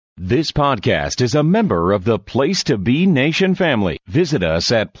This podcast is a member of the Place to Be Nation family. Visit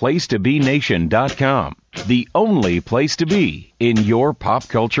us at placetobenation.com, the only place to be in your pop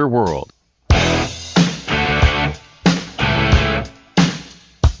culture world.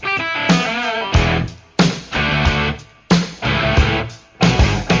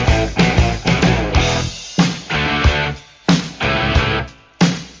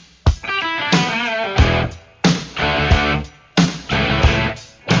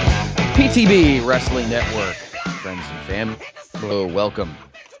 PTB Wrestling Network, friends and family. Hello, welcome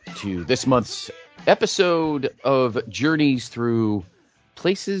to this month's episode of Journeys Through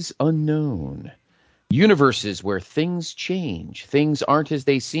Places Unknown. Universes where things change. Things aren't as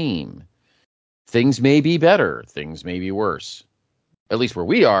they seem. Things may be better. Things may be worse. At least where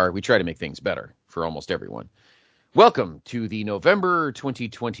we are, we try to make things better for almost everyone. Welcome to the November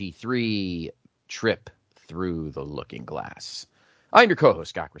 2023 trip through the Looking Glass. I'm your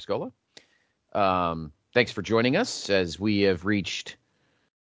co-host, Scott Criscola. Thanks for joining us as we have reached,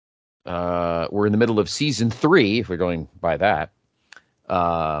 we're in the middle of season 3, if we're going by that.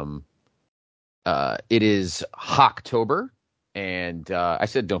 It is Hocktober, and I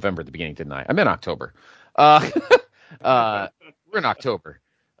said November at the beginning, didn't I? I meant October. We're in October.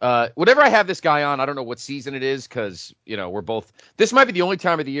 Whenever I have this guy on, I don't know what season it is, because, you know, we're both, this might be the only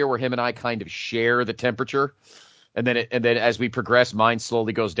time of the year where him and I kind of share the temperature. And then as we progress, mine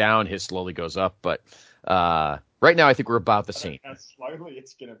slowly goes down, his slowly goes up. But right now, I think we're about the same. How slowly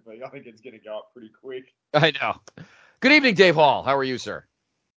it's going to be. I think it's going to go up pretty quick. I know. Good evening, Dave Hall. How are you, sir?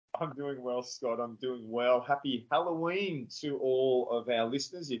 I'm doing well, Scott. I'm doing well. Happy Halloween to all of our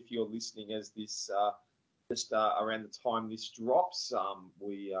listeners. If you're listening as this just around the time this drops, I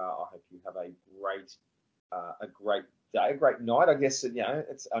hope you have a great day, a great night. I guess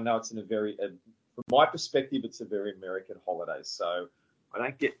I know it's in a very from my perspective, it's a very American holiday, so I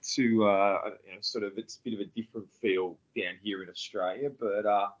don't get to it's a bit of a different feel down here in Australia. But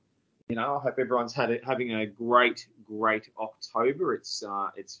I hope everyone's having a great October. It's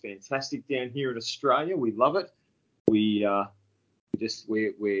fantastic down here in Australia. We love it. We've got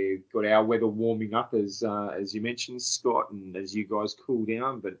our weather warming up as you mentioned, Scott, and as you guys cool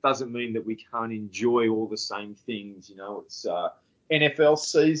down. But it doesn't mean that we can't enjoy all the same things. You know, it's NFL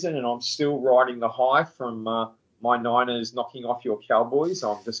season, and I'm still riding the high from my Niners knocking off your Cowboys.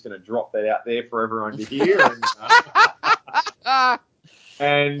 I'm just going to drop that out there for everyone to hear. And it's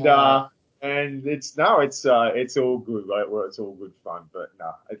all good. Right? Well, it's all good fun. But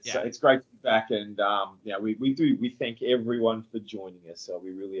no, it's great to be back. And we thank everyone for joining us. So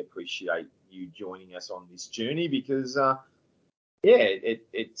we really appreciate you joining us on this journey because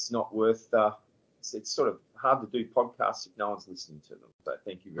it's not worth. It's sort of hard to do podcasts if no one's listening to them. So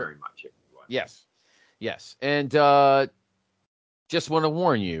thank you very much, everyone. Yes. And just want to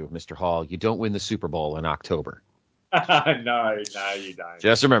warn you, Mr. Hall, you don't win the Super Bowl in October. No, you don't.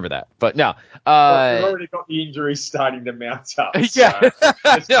 Just remember that. But no. We've already got the injuries starting to mount up. Yeah.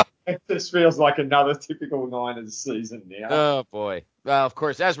 So it just feels like another typical Niners season now. Oh, boy. Well, of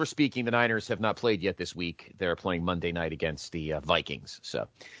course, as we're speaking, the Niners have not played yet this week. They're playing Monday night against the Vikings. So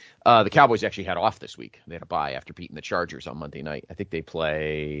the Cowboys actually had off this week. They had a bye after beating the Chargers on Monday night. I think they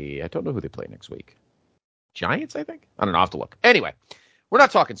play – I don't know who they play next week. Giants, I think? I don't know. I'll have to look. Anyway, we're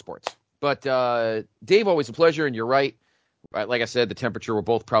not talking sports. But, Dave, always a pleasure, and you're right. Like I said, the temperature, we're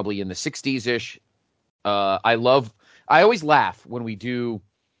both probably in the 60s-ish. I always laugh when we do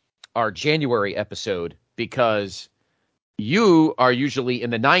our January episode because you are usually in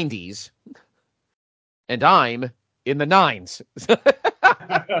the 90s, and I'm in the 9s.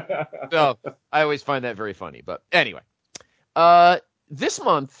 So I always find that very funny. But anyway, this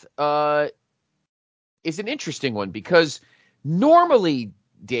month is an interesting one because normally,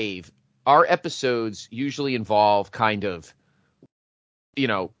 Dave, our episodes usually involve kind of,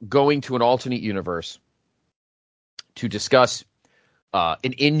 going to an alternate universe to discuss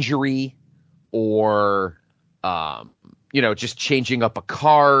an injury or, just changing up a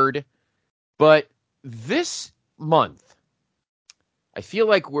card. But this month, I feel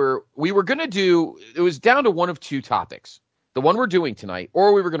like we were going to do, it was down to one of two topics. The one we're doing tonight,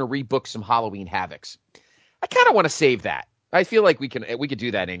 or we were going to rebook some Halloween Havocs. I kind of want to save that. I feel like we could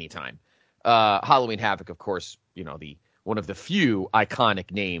do that anytime. Halloween Havoc, of course, one of the few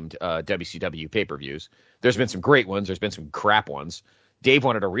iconic named WCW pay-per-views. There's been some great ones. There's been some crap ones. Dave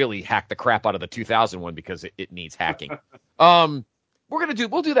wanted to really hack the crap out of the 2000 one because it needs hacking. We'll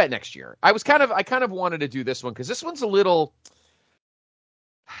do that next year. I kind of wanted to do this one because this one's a little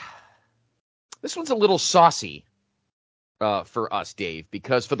saucy for us, Dave,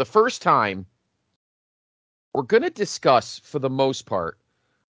 because for the first time, we're going to discuss, for the most part,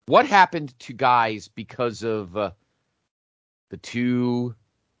 what happened to guys because of the two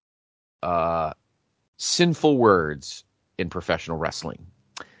sinful words in professional wrestling?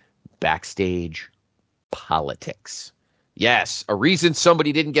 Backstage politics. Yes, a reason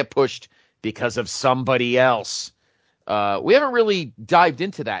somebody didn't get pushed because of somebody else. We haven't really dived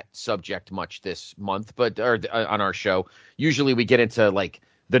into that subject much this month, but on our show, usually we get into like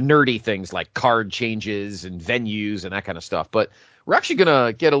the nerdy things like card changes and venues and that kind of stuff. But we're actually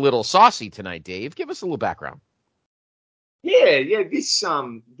gonna get a little saucy tonight, Dave. Give us a little background. Yeah. This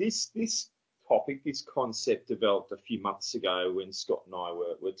topic, this concept developed a few months ago when Scott and I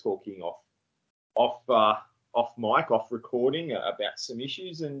were talking off mic, off recording about some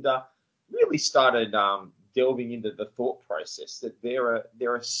issues, and really started delving into the thought process that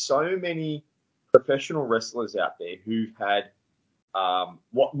there are so many professional wrestlers out there who've had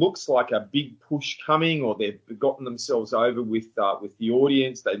what looks like a big push coming, or they've gotten themselves over with the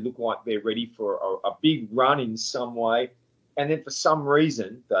audience. They look like they're ready for a big run in some way, and then for some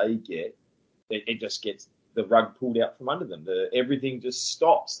reason it just gets the rug pulled out from under them. Everything just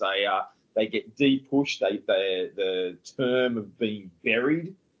stops. They get de-pushed. The term of being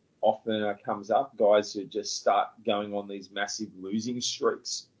buried often comes up. Guys who just start going on these massive losing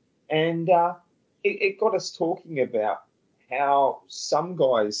streaks, and it got us talking about how some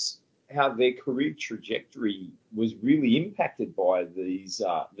guys, how their career trajectory was really impacted by these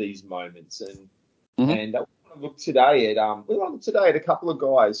moments, and we want to look today at a couple of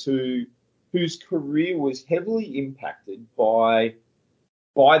guys whose career was heavily impacted by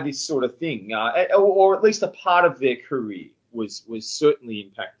this sort of thing, or at least a part of their career was certainly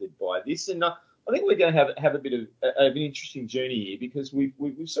impacted by this. And I think we're going to have a bit of an interesting journey here, because we've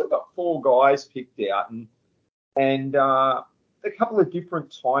sort of got four guys picked out, and a couple of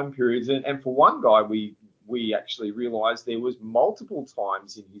different time periods. And for one guy, we actually realised there was multiple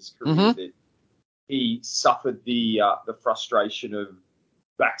times in his career that he suffered the frustration of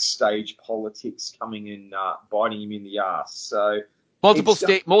backstage politics coming and biting him in the ass. So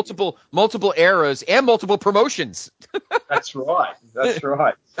multiple eras and multiple promotions. That's right. That's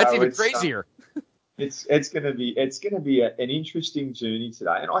So even crazier. It's going to be an interesting journey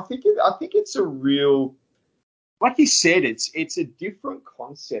today, and I think it's a real, like you said, it's a different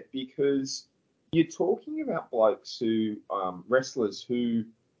concept, because you're talking about blokes who wrestlers who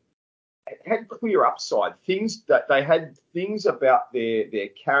had clear upside, things that they had, things about their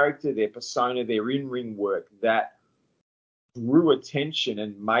character, their persona, their in-ring work that drew attention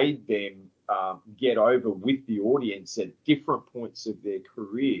and made them get over with the audience at different points of their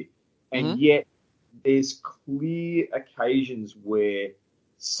career. And yet there's clear occasions where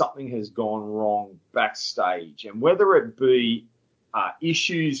something has gone wrong backstage, and whether it be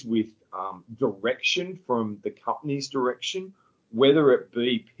issues with direction from the company's direction, whether it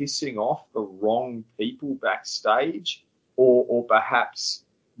be pissing off the wrong people backstage, or perhaps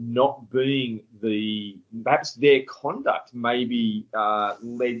not being perhaps their conduct maybe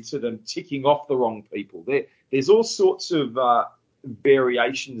led to them ticking off the wrong people. There's all sorts of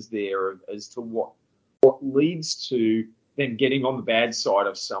variations there as to what leads to them getting on the bad side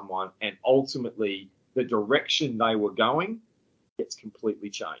of someone, and ultimately the direction they were going gets completely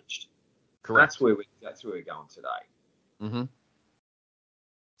changed. Correct. That's where we're going today. Mm-hmm.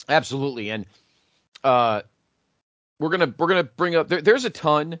 Absolutely, and we're gonna bring up. There's a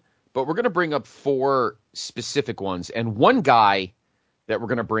ton, but we're gonna bring up four specific ones, and one guy that we're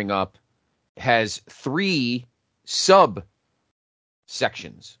gonna bring up has three sub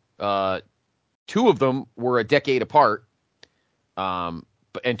sections. Two of them were a decade apart, and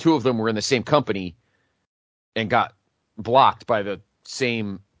two of them were in the same company and got blocked by the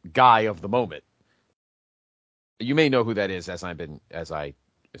same guy of the moment. You may know who that is as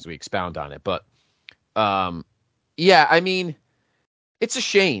we expound on it, but yeah, I mean, it's a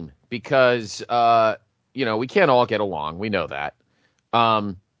shame because we can't all get along. We know that.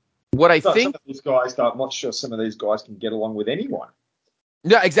 What I think some of these guys, I'm not sure some of these guys can get along with anyone.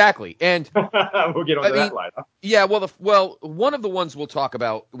 Yeah, exactly. And we'll get onto that later. Yeah, well, one of the ones we'll talk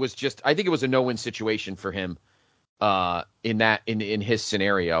about was I think it was a no-win situation for him in his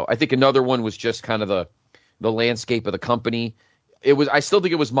scenario. I think another one was just kind of the landscape of the company. I still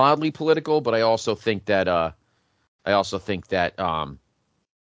think it was mildly political, but I also think that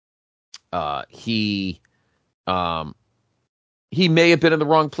he may have been in the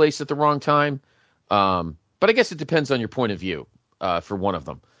wrong place at the wrong time. But I guess it depends on your point of view. For one of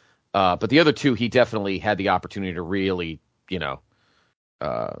them. But the other two, he definitely had the opportunity to really,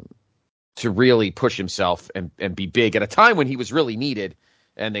 push himself and be big at a time when he was really needed,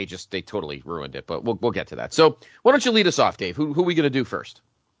 and they totally ruined it. But we'll get to that. So why don't you lead us off, Dave? Who are we going to do first?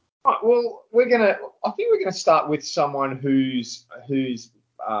 Right, well, I think we're gonna start with someone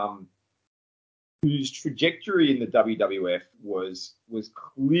um, whose trajectory in the WWF was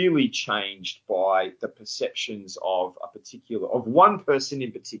clearly changed by the perceptions of one person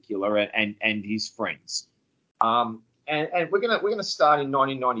in particular and his friends. And we're gonna start in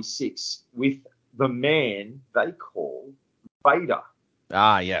 1996 with the man they call Vader.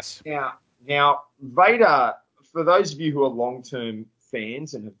 Ah, yes. Now Vader, for those of you who are long-term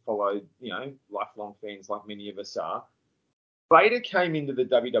fans and have followed, lifelong fans like many of us are, Vader came into the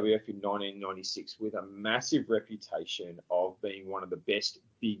WWF in 1996 with a massive reputation of being one of the best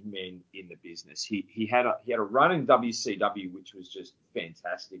big men in the business. He had a run in WCW which was just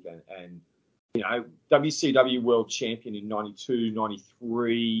fantastic, and WCW World Champion in 92,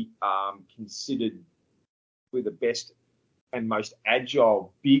 93, considered with the best and most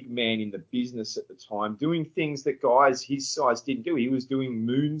agile big man in the business at the time, doing things that guys his size didn't do. He was doing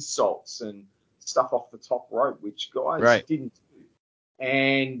moonsaults and stuff off the top rope, which guys Right. didn't do.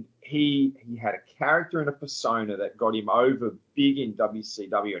 And he had a character and a persona that got him over big in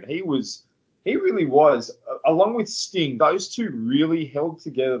WCW, and he really was, along with Sting, those two really held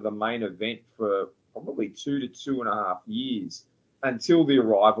together the main event for probably 2 to 2.5 years until the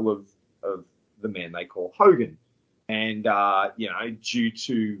arrival of the man they call Hogan. And, due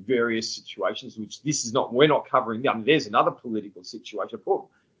to various situations, which we're not covering. I mean, there's another political situation. Talk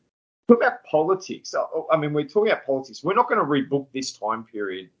about politics. I mean, we're talking about politics. We're not going to rebook this time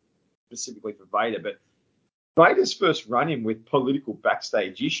period specifically for Vader, but Vader's first run-in with political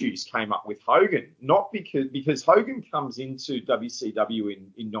backstage issues came up with Hogan, not because Hogan comes into WCW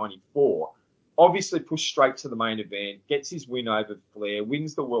in 94, obviously pushed straight to the main event, gets his win over Flair,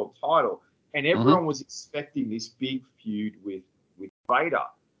 wins the world title, and everyone was expecting this big feud with Vader.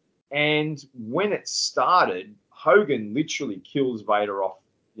 And when it started, Hogan literally kills Vader off,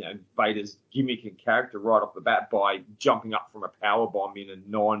 Vader's gimmick and character right off the bat by jumping up from a powerbomb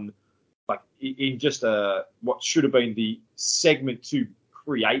in just what should have been the segment to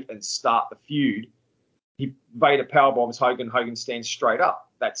create and start the feud. Vader powerbombs Hogan. Hogan stands straight up.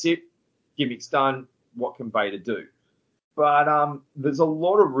 That's it. Gimmick's done. What can Vader do? But there's a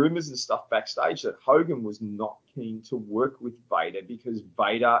lot of rumors and stuff backstage that Hogan was not keen to work with Vader because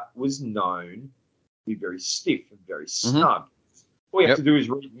Vader was known to be very stiff and very snug. All you have to do is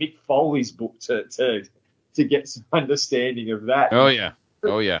read Mick Foley's book to get some understanding of that. Oh yeah.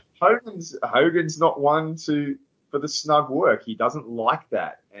 Hogan's not one for the snug work. He doesn't like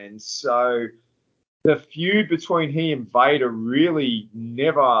that, and so the feud between he and Vader really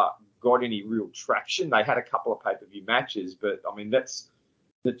never got any real traction. They had a couple of pay-per-view matches, but I mean that's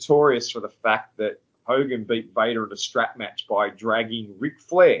notorious for the fact that Hogan beat Vader in a strap match by dragging Ric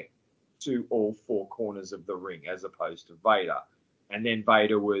Flair to all four corners of the ring as opposed to Vader. And then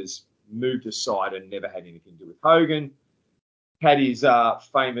Vader was moved aside and never had anything to do with Hogan. Had his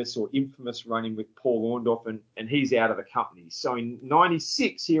famous or infamous run-in with Paul Orndorff, and he's out of the company. So in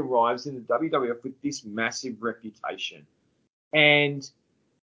 96, he arrives in the WWF with this massive reputation. And,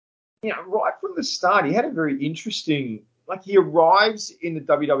 right from the start, he had a very interesting, he arrives in the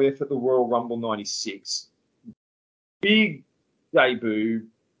WWF at the Royal Rumble 96. Big debut,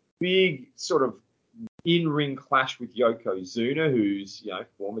 big sort of in-ring clash with Yokozuna, who's,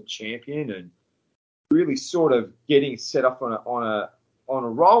 former champion and really sort of getting set up on a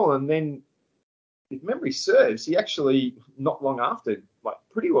roll. And then, if memory serves, he actually not long after,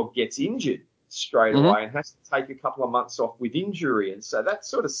 pretty well gets injured straight away and has to take a couple of months off with injury. And so that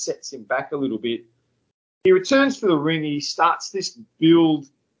sort of sets him back a little bit. He returns to the ring. He starts this build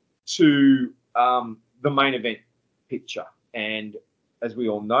to the main event picture. And as we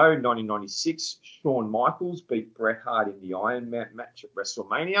all know, 1996, Shawn Michaels beat Bret Hart in the Iron Man match at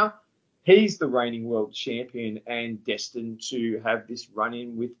WrestleMania. He's the reigning world champion and destined to have this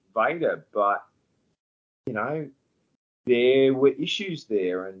run-in with Vader. But, there were issues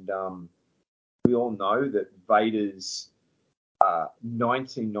there. And we all know that Vader's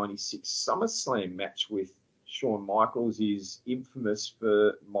 1996 SummerSlam match with Shawn Michaels is infamous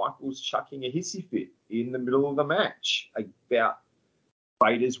for Michaels chucking a hissy fit in the middle of the match about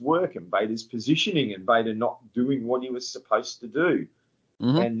Vader's work and Vader's positioning and Vader not doing what he was supposed to do.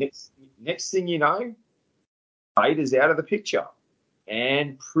 And next thing you know, Vader's out of the picture.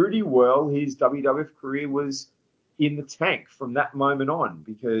 And pretty well his WWF career was in the tank from that moment on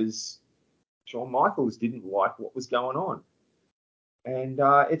because Shawn Michaels didn't like what was going on. And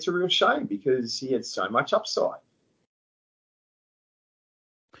it's a real shame because he had so much upside.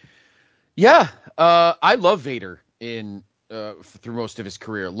 Yeah, I love Vader through most of his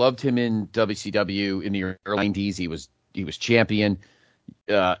career. Loved him in WCW in the early 90s. He was champion.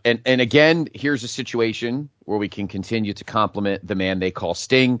 And again, here's a situation where we can continue to compliment the man they call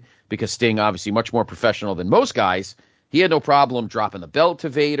Sting, because Sting, obviously much more professional than most guys. He had no problem dropping the belt to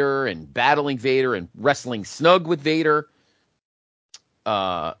Vader and battling Vader and wrestling snug with Vader.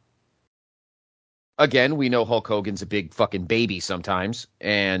 Again, we know Hulk Hogan's a big fucking baby sometimes.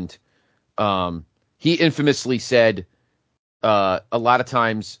 And he infamously said a lot of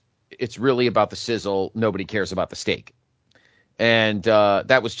times it's really about the sizzle. Nobody cares about the steak. And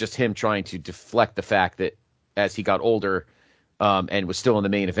that was just him trying to deflect the fact that as he got older and was still in the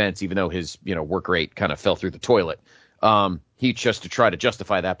main events, even though his work rate kind of fell through the toilet, he just to try to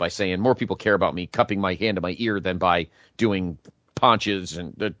justify that by saying more people care about me cupping my hand to my ear than by doing punches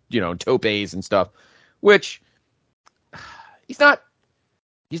and topes and stuff, which he's not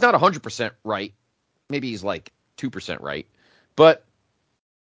 100% right. Maybe he's like 2% right. But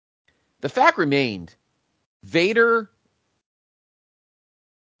the fact remained, Vader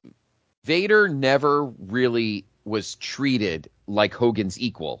never really was treated like Hogan's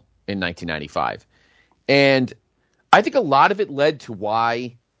equal in 1995. And I think a lot of it led to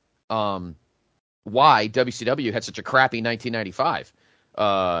why WCW had such a crappy 1995.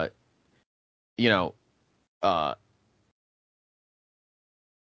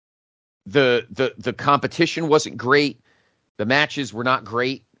 The competition wasn't great. The matches were not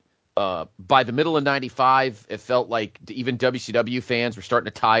great. By the middle of 95, it felt like even WCW fans were starting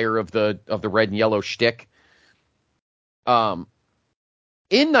to tire of the red and yellow shtick. In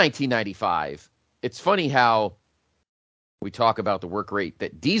 1995, it's funny how we talk about the work rate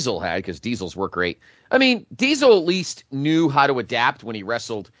that Diesel had, because Diesel's work rate. I mean, Diesel at least knew how to adapt when he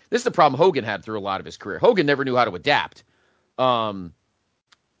wrestled. This is the problem Hogan had through a lot of his career. Hogan never knew how to adapt.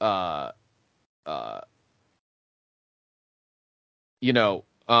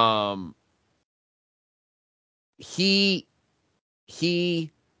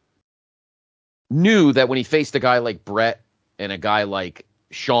 He knew that when he faced a guy like Brett and a guy like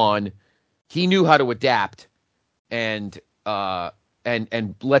Shawn, he knew how to adapt and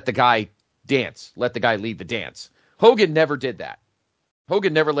let the guy dance, let the guy lead the dance. Hogan never did that.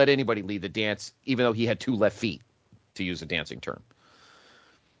 Hogan never let anybody lead the dance, even though he had two left feet, to use a dancing term.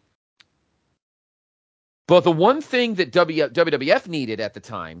 But the one thing that WWF needed at the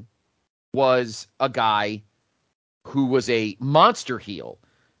time was a guy who was a monster heel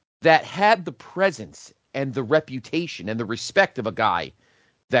that had the presence and the reputation and the respect of a guy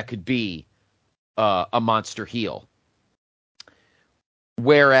that could be a monster heel.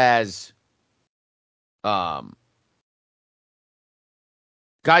 Whereas guys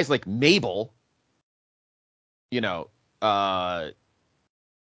like Mabel,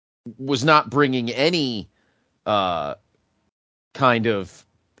 was not bringing any kind of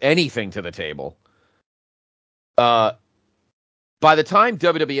anything to the table. By the time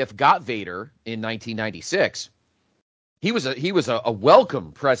WWF got Vader in 1996, he was a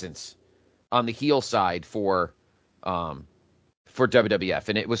welcome presence on the heel side for WWF,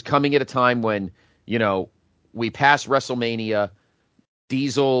 and it was coming at a time when we passed WrestleMania.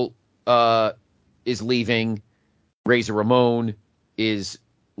 Diesel is leaving, Razor Ramon is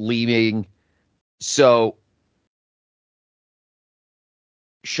leaving, so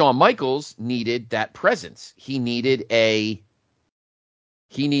Shawn Michaels needed that presence. He needed a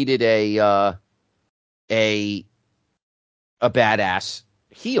badass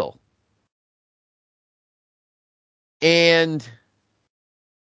heel. And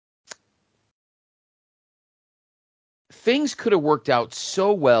things could have worked out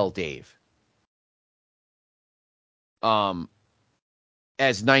so well, Dave, as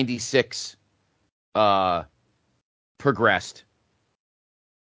 96 progressed.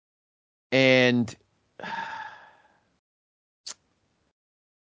 And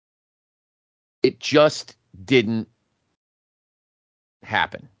it just didn't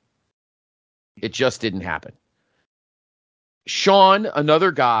happen. It just didn't happen. Shawn,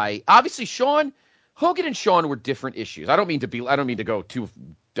 another guy. Obviously, Hogan and Shawn were different issues. I don't mean to go too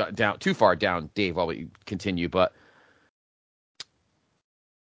far down, Dave, while we continue, but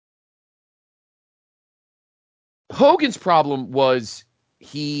Hogan's problem was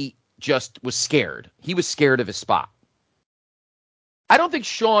he just was scared. He was scared of his spot. I don't think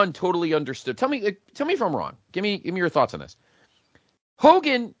Shawn totally understood. Tell me if I'm wrong. Give me your thoughts on this.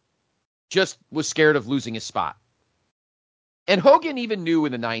 Hogan just was scared of losing his spot. And Hogan even knew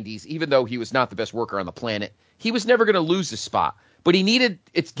in the 90s, even though he was not the best worker on the planet, he was never going to lose his spot. But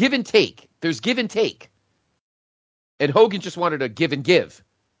it's give and take. There's give and take. And Hogan just wanted to give and give.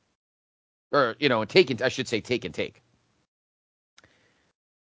 Or, take and take.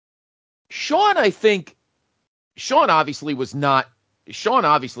 Shawn obviously was not Sean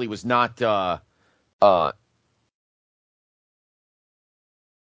obviously was not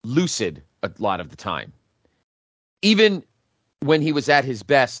lucid a lot of the time. Even when he was at his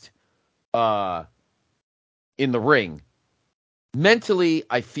best in the ring, mentally,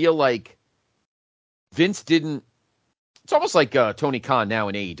 I feel like Vince didn't. It's almost like Tony Khan now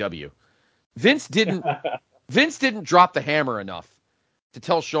in AEW. Vince didn't drop the hammer enough to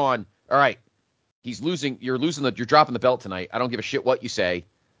tell Sean, all right, he's losing. You're dropping the belt tonight. I don't give a shit what you say.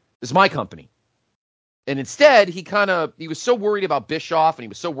 This is my company. And instead, he was so worried about Bischoff and he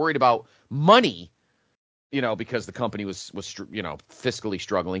was so worried about money, because the company was fiscally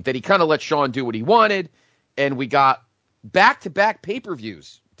struggling, that he kind of let Sean do what he wanted. And we got back-to-back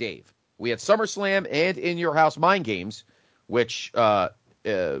pay-per-views, Dave. We had SummerSlam and In Your House Mind Games, which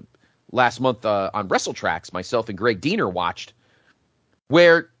last month on WrestleTracks, myself and Greg Diener watched,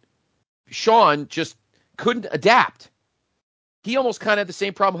 where Sean just couldn't adapt. He almost kind of had the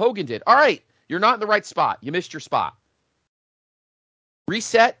same problem Hogan did. All right, you're not in the right spot. You missed your spot.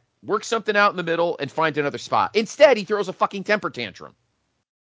 Reset, work something out in the middle, and find another spot. Instead, he throws a fucking temper tantrum.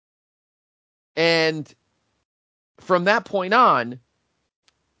 And from that point on,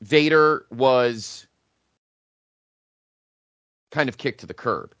 Vader was kind of kicked to the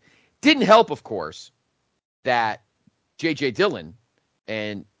curb. Didn't help, of course, that J.J. Dillon,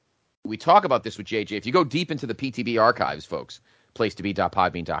 and we talk about this with J.J. If you go deep into the PTB archives, folks,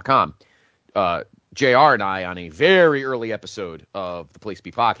 placetobe.podbean.com, JR and I, on a very early episode of the Place to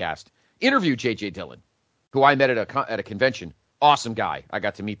Be podcast, interviewed J.J. Dillon, who I met at a convention. Awesome guy. I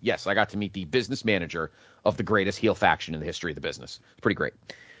got to meet the business manager of the greatest heel faction in the history of the business. It's pretty great.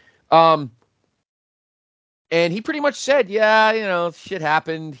 And he pretty much said, yeah, shit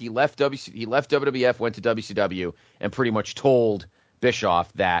happened. He left WWF, went to WCW, and pretty much told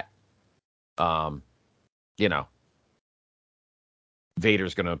Bischoff that,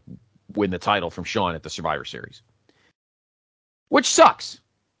 Vader's going to win the title from Shawn at the Survivor Series. Which sucks.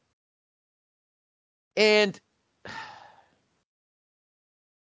 And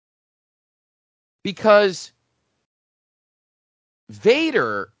because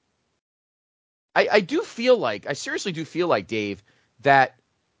Vader, I seriously do feel like, Dave, that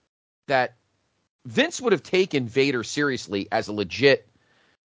Vince would have taken Vader seriously as a legit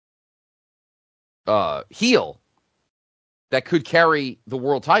heel that could carry the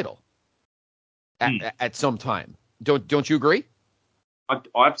world title at some time. Don't you agree?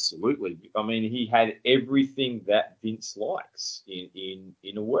 Absolutely. I mean, he had everything that Vince likes in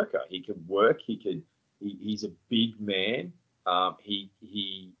a worker. He could work. He's a big man.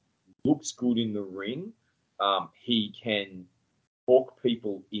 He looks good in the ring. He can talk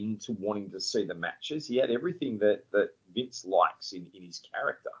people into wanting to see the matches. He had everything that Vince likes in his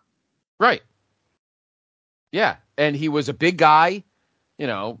character. Right. Yeah, and he was a big guy.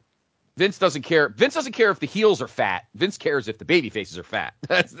 Vince doesn't care. Vince doesn't care if the heels are fat. Vince cares if the baby faces are fat.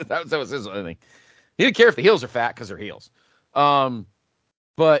 that was his only thing. He didn't care if the heels are fat because they're heels.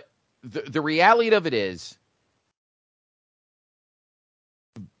 But the reality of it is,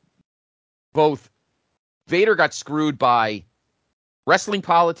 both Vader got screwed by wrestling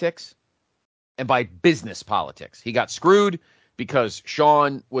politics and by business politics. He got screwed because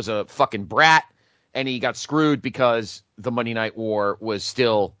Shawn was a fucking brat, and he got screwed because the Monday Night War was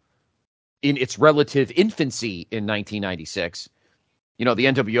still in its relative infancy in 1996. The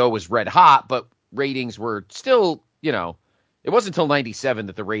NWO was red hot, but ratings were still, it wasn't until 97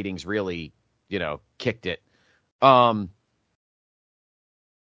 that the ratings really, kicked it.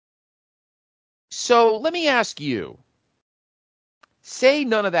 So let me ask you, say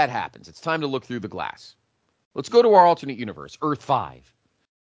none of that happens. It's time to look through the glass. Let's go to our alternate universe, Earth 5.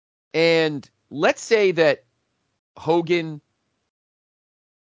 And let's say that Hogan...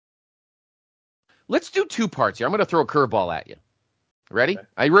 Let's do two parts here. I'm going to throw a curveball at you. Ready? Okay.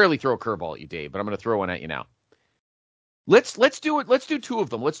 I rarely throw a curveball at you, Dave, but I'm going to throw one at you now. Let's do it. Let's do two of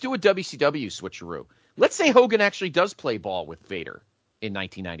them. Let's do a WCW switcheroo. Let's say Hogan actually does play ball with Vader in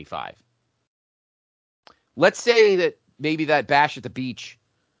 1995. Let's say that maybe that Bash at the Beach,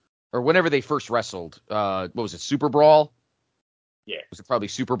 or whenever they first wrestled, what was it, Super Brawl? Yeah. Was it probably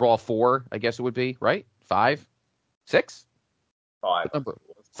Super Brawl 4, I guess it would be, right? 5? 6? 5.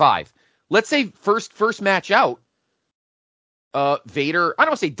 5. Let's say first match out, Vader, I don't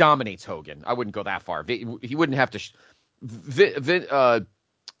want to say dominates Hogan. I wouldn't go that far. He wouldn't have to...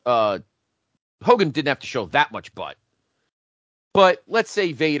 Hogan didn't have to show that much butt. But let's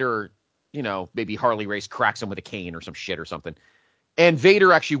say Vader, maybe Harley Race cracks him with a cane or some shit or something. And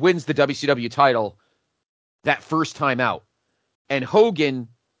Vader actually wins the WCW title that first time out. And Hogan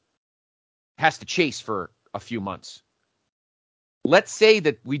has to chase for a few months. let's say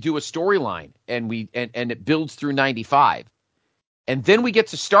that we do a storyline and it builds through 95, and then we get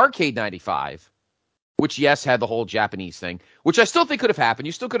to Starrcade 95, which yes had the whole Japanese thing, which I still think could have happened.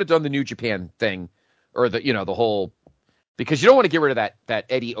 You still could have done the New Japan thing, or the whole, because you don't want to get rid of that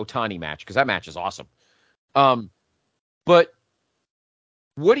Eddie Otani match, because that match is awesome. But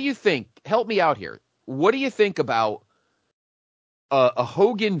what do you think? Help me out here. What do you think about a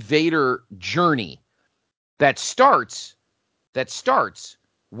Hogan Vader journey that starts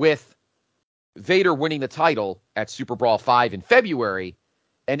with Vader winning the title at Super Brawl 5 in February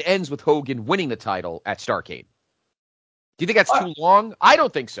and ends with Hogan winning the title at Starrcade? Do you think that's too long? I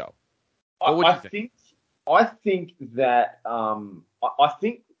don't think so. But what do you think? I think that I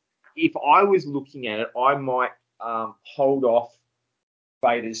think if I was looking at it, I might hold off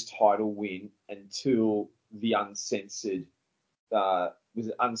Vader's title win until the uncensored and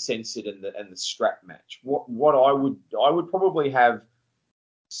the strap match. What I would probably have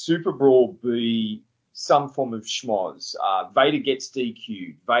Super Brawl be some form of schmoz. Vader gets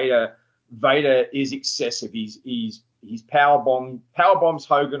DQ'd. Vader is excessive. He's power bombs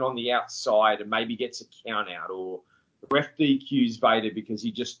Hogan on the outside and maybe gets a count out, or the ref DQs Vader because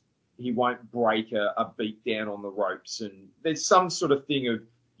he won't break a beat down on the ropes. And there's some sort of thing of,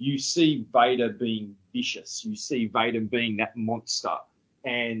 you see Vader being vicious. You see Vader being that monster.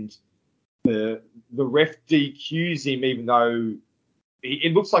 And the ref DQs him, even though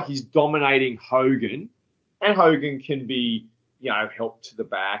it looks like he's dominating Hogan, and Hogan can be, helped to the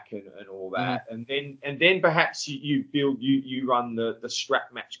back and all that. Mm-hmm. And then perhaps you run the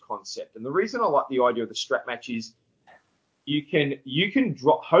strap match concept. And the reason I like the idea of the strap match is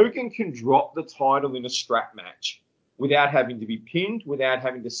Hogan can drop the title in a strap match without having to be pinned, without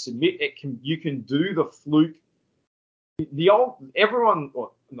having to submit. You can do the fluke. Not everyone,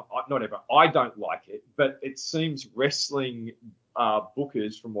 I don't like it, but it seems wrestling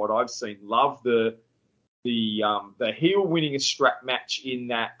bookers, from what I've seen, love the heel winning a strap match in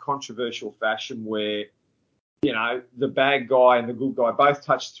that controversial fashion where, the bad guy and the good guy both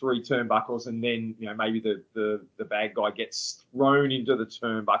touch 3 turnbuckles, and then, maybe the bad guy gets thrown into the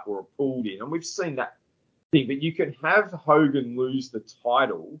turnbuckle or pulled in. And we've seen that thing, but you can have Hogan lose the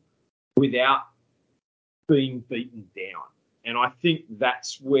title without being beaten down. And I think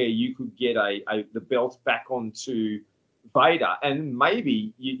that's where you could get the belt back onto Vader, and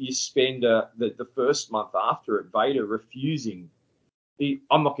maybe you spend the first month after it, Vader refusing.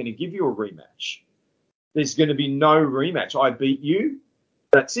 I'm not going to give you a rematch. There's going to be no rematch. I beat you.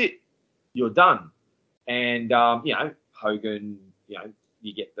 That's it. You're done. And Hogan,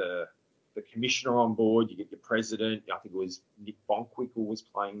 you get the commissioner on board. You get your president. I think it was Nick Bonquickle was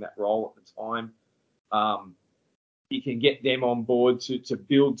playing that role at the time. You can get them on board to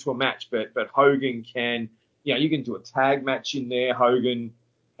build to a match, but Hogan can. You can do a tag match in there, Hogan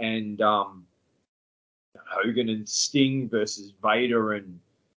and Sting versus Vader and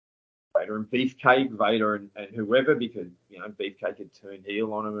Beefcake, Vader and whoever, because Beefcake had turned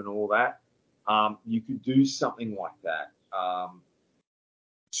heel on him and all that. You could do something like that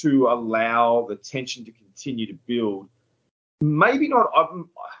to allow the tension to continue to build. Maybe not.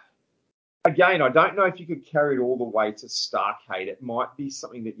 Again, I don't know if you could carry it all the way to Starrcade. It might be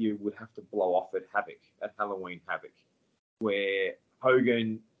something that you would have to blow off at Halloween Havoc, where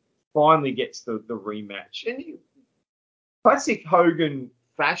Hogan finally gets the rematch. And classic Hogan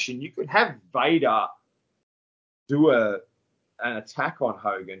fashion, you could have Vader do an attack on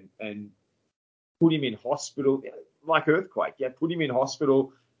Hogan and put him in hospital, like Earthquake. Yeah, put him in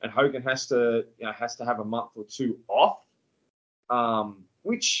hospital, and Hogan has to have a month or 2 off,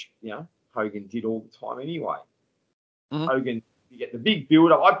 which Hogan did all the time anyway. Mm-hmm. Hogan, you get the big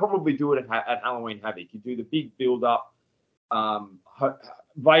build-up. I'd probably do it at Halloween Havoc. You do the big build-up.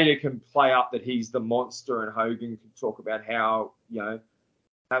 Vader can play up that he's the monster, and Hogan can talk about how,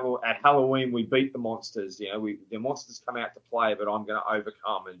 at Halloween we beat the monsters. The monsters come out to play, but I'm going to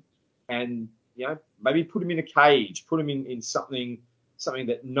overcome. And maybe put him in a cage, put him in something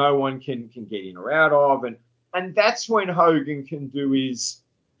that no one can get in or out of. And that's when Hogan can do his,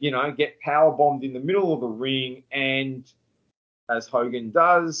 get power bombed in the middle of the ring, and as Hogan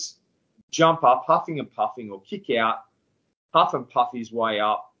does, jump up, huffing and puffing, or kick out, huff and puff his way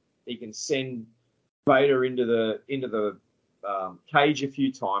up. He can send Vader into the cage a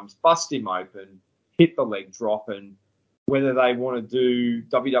few times, bust him open, hit the leg drop, and whether they want to do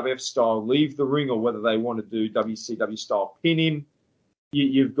WWF style leave the ring or whether they want to do WCW style pin him,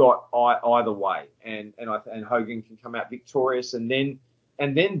 you've got either way, and Hogan can come out victorious, and then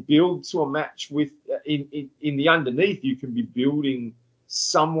build to a match with in the underneath. You can be building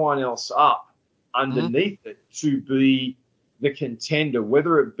someone else up underneath it to be the contender,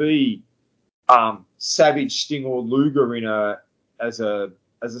 whether it be Savage, Sting, or Luger as a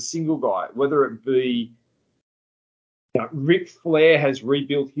single guy, whether it be Ric Flair has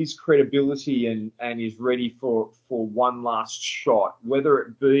rebuilt his credibility and is ready for one last shot, whether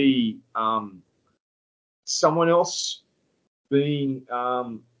it be someone else being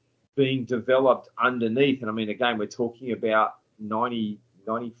developed underneath. And I mean, again, we're talking about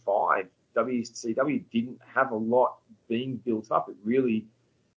 95. WCW didn't have a lot being built up. It really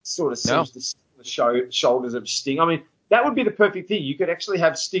sort of seems to sit on the shoulders of Sting. I mean, that would be the perfect thing. You could actually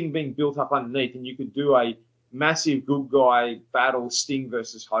have Sting being built up underneath, and you could do a massive good guy battle, Sting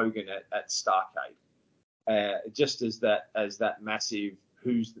versus Hogan at Starrcade, just as that massive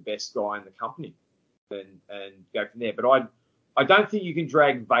who's the best guy in the company, and go from there. But I don't think you can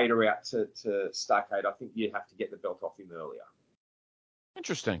drag Vader out to Starrcade. I think you have to get the belt off him earlier.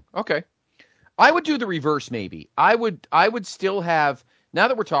 Interesting. Okay. I would do the reverse maybe. I would still have, now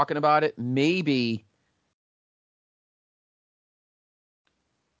that we're talking about it, maybe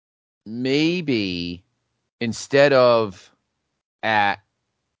instead of at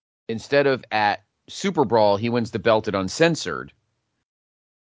Super Brawl, he wins the belt at Uncensored.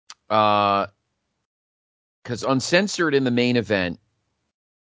 Because Uncensored in the main event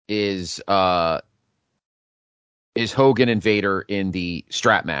is Hogan and Vader in the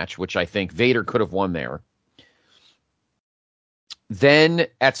strap match, which I think Vader could have won there. Then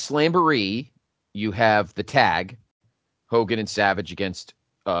at Slamboree, you have the tag, Hogan and Savage against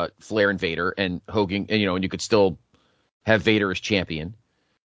Flair and Vader, and Hogan, and you could still have Vader as champion.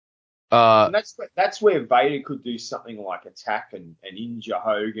 And that's where Vader could do something like attack and injure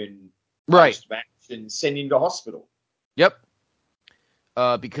Hogan post-match and send him to hospital. Yep.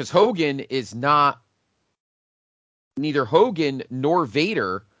 Because Hogan is not, neither Hogan nor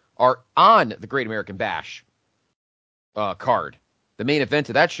Vader are on the Great American Bash card. The main event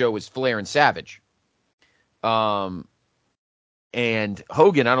of that show is Flair and Savage. And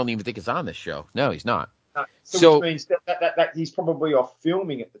Hogan, I don't even think is on this show. No, he's not. So which means that he's probably off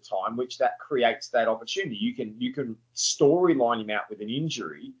filming at the time, which that creates that opportunity. You can storyline him out with an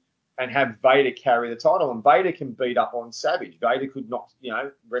injury and have Vader carry the title, and Vader can beat up on Savage. Vader could not,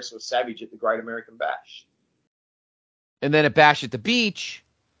 wrestle Savage at the Great American Bash. And then at Bash at the Beach,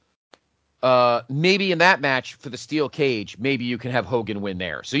 maybe in that match for the steel cage, maybe you can have Hogan win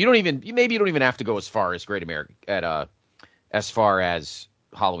there. So you don't even have to go as far as Great America as far as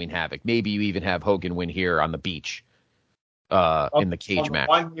Halloween Havoc. Maybe you even have Hogan win here on the beach in the cage match.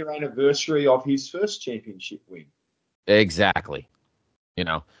 1 year anniversary of his first championship win. Exactly.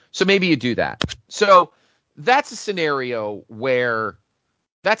 So maybe you do that. So that's a scenario where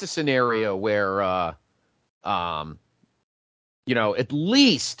at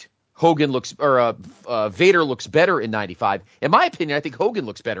least Hogan looks, or Vader looks better in 95. In my opinion, I think Hogan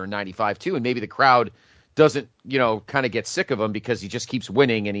looks better in 95 too, and maybe the crowd doesn't, kind of get sick of him because he just keeps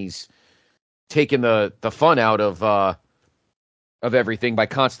winning and he's taking the fun out of everything by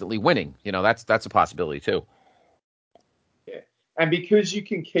constantly winning. That's a possibility too. Yeah, and because you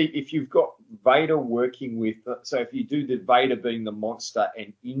can keep, if you've got Vader working with, so if you do the Vader being the monster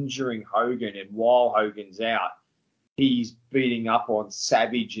and injuring Hogan, and while Hogan's out, he's beating up on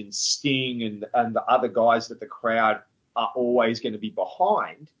Savage and Sting and the other guys that the crowd are always going to be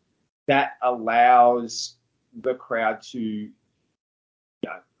behind, that allows the crowd to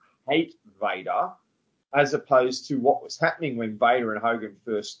hate Vader, as opposed to what was happening when Vader and Hogan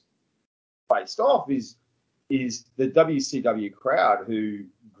first faced off is the WCW crowd, who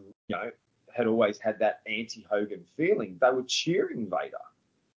had always had that anti-Hogan feeling. They were cheering Vader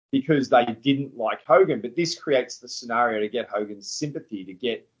because they didn't like Hogan, but this creates the scenario to get Hogan's sympathy, to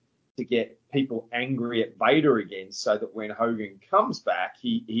get people angry at Vader again, so that when Hogan comes back,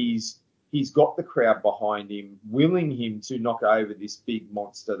 he's got the crowd behind him, willing him to knock over this big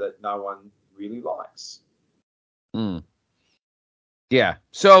monster that no one really likes. Yeah.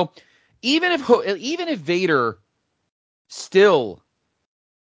 So even if Vader still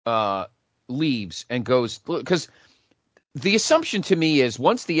leaves and goes, because the assumption to me is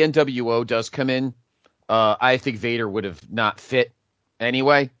once the NWO does come in, I think Vader would have not fit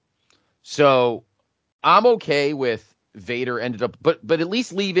anyway. So I'm okay with Vader ended up, but at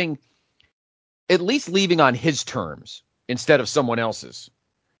least leaving on his terms instead of someone else's.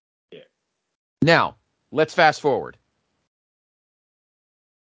 Yeah. Now, let's fast forward.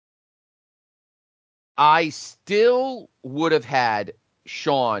 I still would have had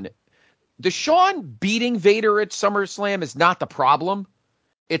Shawn. The Shawn beating Vader at SummerSlam is not the problem.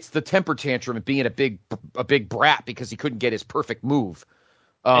 It's the temper tantrum and being a big brat because he couldn't get his perfect move.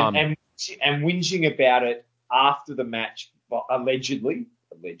 And whinging about it after the match allegedly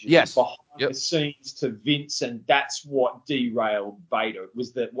Yes. behind Yep. the scenes to Vince, and that's what derailed Vader. It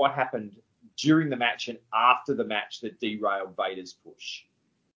was that what happened during the match and after the match that derailed Vader's push.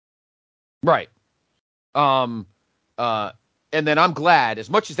 Right. And then I'm glad, as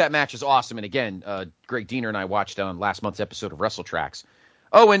much as that match is awesome, and again, Greg Diener and I watched on last month's episode of Wrestle Tracks.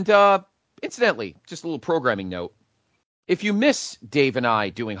 Oh, and incidentally, just a little programming note. If you miss Dave and I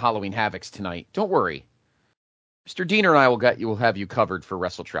doing Halloween Havocs tonight, don't worry. Mr. Diener and I will have you covered for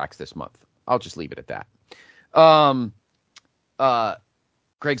Wrestle Tracks this month. I'll just leave it at that.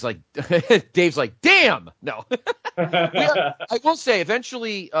 Greg's like, Dave's like, damn! No. I will say,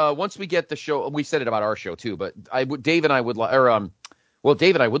 eventually, once we get the show, we said it about our show too, but Dave and I would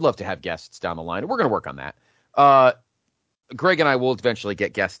love to have guests down the line. We're going to work on that. Greg and I will eventually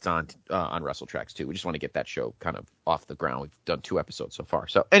get guests on Wrestle Tracks too. We just want to get that show kind of off the ground. We've done 2 episodes so far.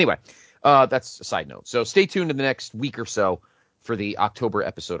 So anyway, that's a side note. So stay tuned in the next week or so for the October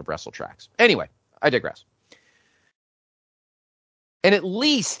episode of Wrestle Tracks. Anyway, I digress. And at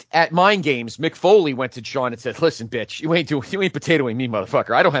least at Mind Games, Mick Foley went to Sean and said, "Listen, bitch, you ain't potatoing me,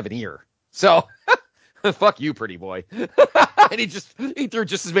 motherfucker. I don't have an ear. So fuck you, pretty boy." And he threw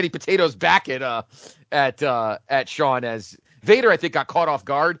just as many potatoes back at Sean as Vader. I think got caught off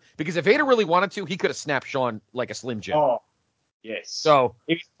guard because if Vader really wanted to, he could have snapped Sean like a Slim Jim. Oh, yes. So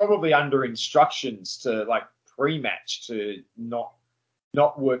he was probably under instructions to like pre-match to not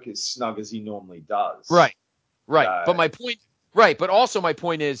work as snug as he normally does. Right. But also my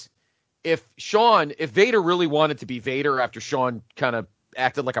point is, if Vader really wanted to be Vader after Sean kind of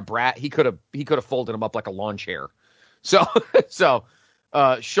acted like a brat, he could have folded him up like a lawn chair. So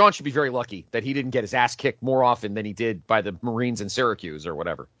Sean should be very lucky that he didn't get his ass kicked more often than he did by the Marines in Syracuse or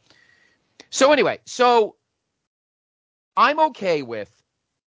whatever. So anyway, I'm okay with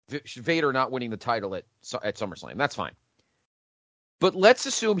Vader not winning the title at SummerSlam. That's fine. But let's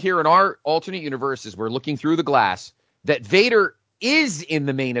assume here in our alternate universes, we're looking through the glass, that Vader is in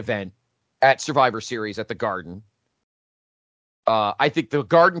the main event at Survivor Series at the Garden. I think the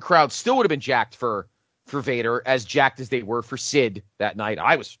Garden crowd still would have been jacked for Vader, as jacked as they were for Sid that night.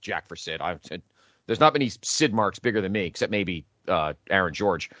 I was jacked for Sid. There's not many Sid marks bigger than me, except maybe Aaron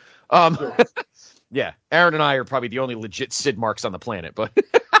George. Sure. Yeah, Aaron and I are probably the only legit Sid marks on the planet. But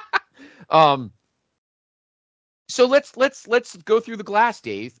so let's go through the glass,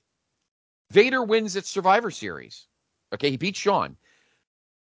 Dave. Vader wins at Survivor Series. Okay, he beat Sean.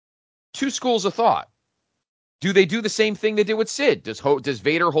 2 schools of thought. Do they do the same thing they did with Sid? Does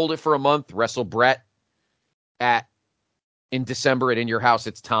Vader hold it for a month, wrestle Brett in December at In Your House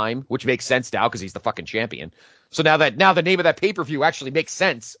It's Time, which makes sense now because he's the fucking champion. So now the name of that pay-per-view actually makes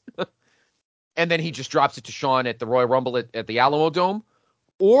sense. And then he just drops it to Sean at the Royal Rumble at the Alamo Dome?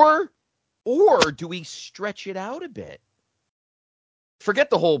 Or do we stretch it out a bit? Forget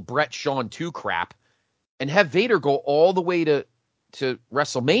the whole Brett Sean 2 crap and have Vader go all the way to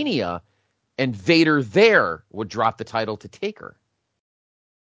WrestleMania, and Vader there would drop the title to Taker.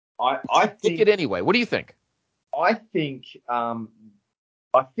 I think it anyway. What do you think? I think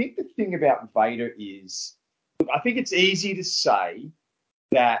the thing about Vader is, I think it's easy to say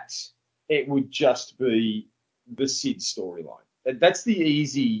that it would just be the Sid storyline. That's the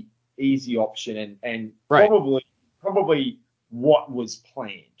easy option, and right. probably what was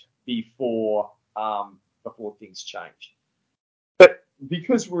planned before things changed. But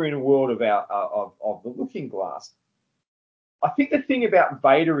because we're in a world of the Looking Glass, I think the thing about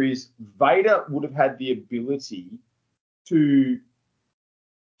Vader is Vader would have had the ability to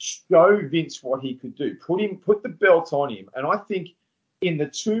show Vince what he could do, put the belt on him, and I think in the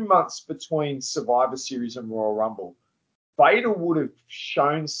 2 months between Survivor Series and Royal Rumble, Vader would have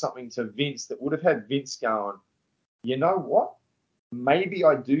shown something to Vince that would have had Vince going, you know what? Maybe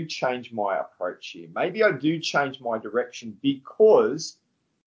I do change my approach here. Maybe I do change my direction because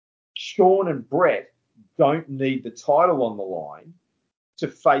Sean and Brett don't need the title on the line to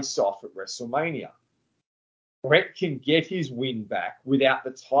face off at WrestleMania. Brett can get his win back without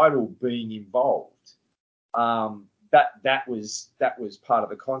the title being involved. That was part of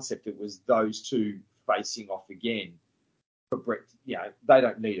the concept. It was those two facing off again. For Brett, they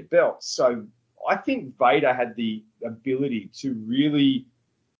don't need a belt. So I think Vader had the ability to really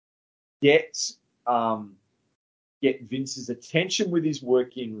get Vince's attention with his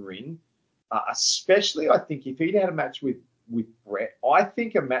work in ring, especially I think if he'd had a match with Brett. I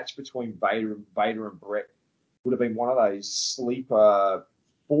think a match between Vader and Brett would have been one of those sleeper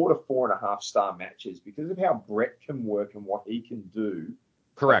 4 to 4.5 star matches because of how Brett can work and what he can do.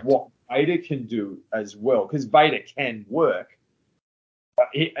 Correct. What Vader can do as well, because Vader can work.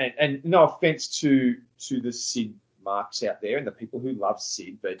 And no offense to the Sid marks out there and the people who love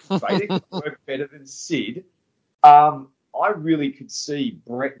Sid, but Vader can work better than Sid. I really could see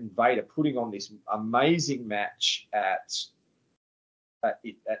Brett and Vader putting on this amazing match at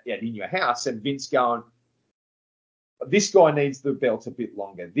In Your House, and Vince going, this guy needs the belt a bit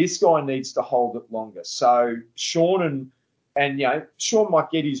longer. This guy needs to hold it longer. So Shawn and Shawn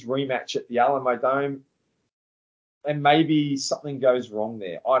might get his rematch at the Alamo Dome, and maybe something goes wrong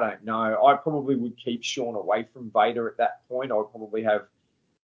there. I don't know. I probably would keep Shawn away from Vader at that point. I would probably have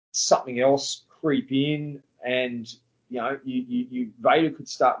something else creep in, and Vader could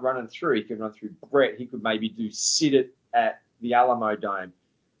start running through. He could run through Brett. He could maybe do Sid at the Alamo Dome.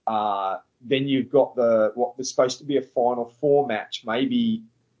 Then you've got what was supposed to be a Final Four match. Maybe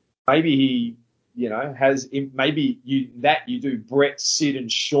he, you do Brett, Sid,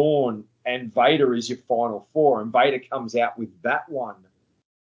 and Shawn, and Vader is your Final Four, and Vader comes out with that one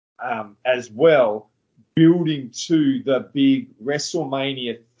as well, building to the big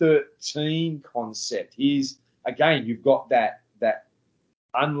WrestleMania 13 concept. Again, you've got that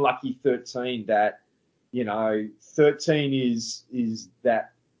unlucky 13 that, 13 is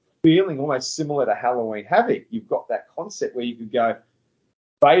that feeling almost similar to Halloween Havoc. You've got that concept where you could go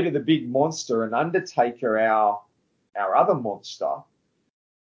Vader the big monster and Undertaker our other monster.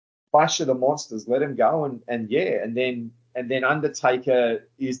 Clash of the Monsters, let him go and then Undertaker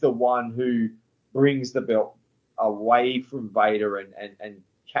is the one who brings the belt away from Vader and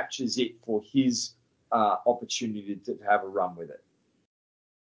captures it for his opportunity to have a run with it.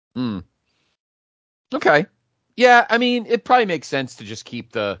 Okay. Yeah, I mean, it probably makes sense to just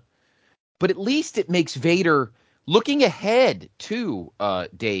keep but at least it makes Vader, looking ahead too,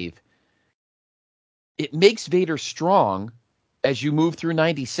 Dave, it makes Vader strong as you move through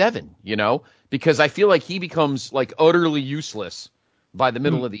 97, because I feel like he becomes like utterly useless by the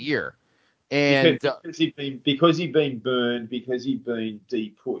middle of the year. And because he'd been burned, because he'd been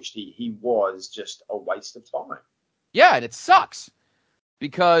de-pushed, he was just a waste of time. Yeah, and it sucks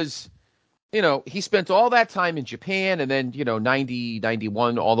because, he spent all that time in Japan and then, 90,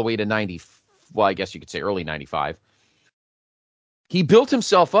 91, all the way to 90, well, I guess you could say early 95. He built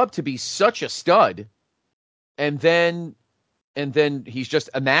himself up to be such a stud, and then he's just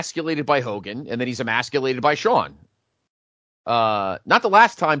emasculated by Hogan, and then he's emasculated by Shawn. Not the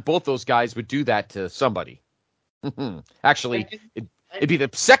last time both those guys would do that to somebody. Actually, it'd be the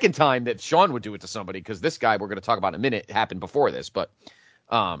second time that Shawn would do it to somebody, because this guy we're going to talk about in a minute happened before this. But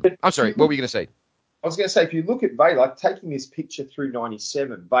I'm sorry, what were you going to say? I was going to say, if you look at Vader, like taking this picture through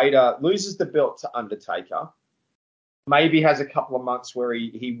 97, Vader loses the belt to Undertaker. Maybe has a couple of months where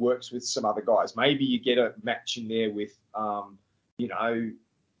he works with some other guys. Maybe you get a match in there with,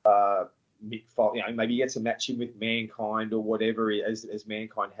 Mick Foley. Maybe he gets a match in with Mankind or whatever, as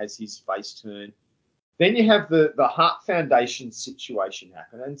Mankind has his face turn. Then you have the Hart Foundation situation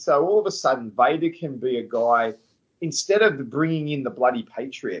happen. And so all of a sudden, Vader can be a guy, instead of bringing in the bloody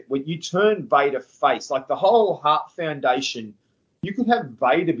Patriot, when you turn Vader face, like the whole Hart Foundation, you could have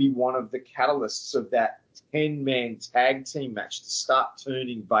Vader be one of the catalysts of that 10-man tag team match to start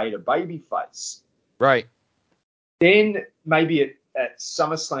turning Vader babyface. Right. Then maybe at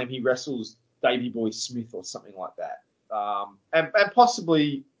SummerSlam he wrestles Davey Boy Smith or something like that. And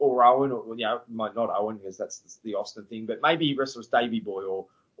possibly or Owen, or might not Owen, because that's the Austin thing, but maybe he wrestles Davey Boy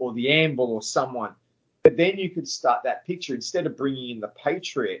or the Anvil or someone. But then you could start that picture, instead of bringing in the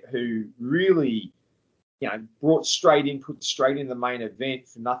Patriot, who really, put straight in the main event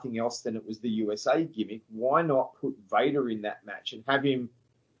for nothing else than it was the USA gimmick. Why not put Vader in that match and have him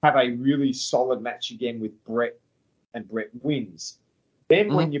have a really solid match again with Brett, and Brett wins?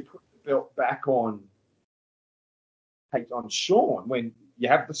 Then when you put the belt back on Shawn, when you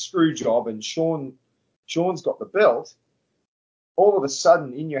have the screw job and Shawn's got the belt, all of a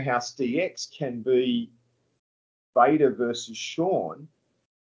sudden In Your House DX can be Vader versus Shawn.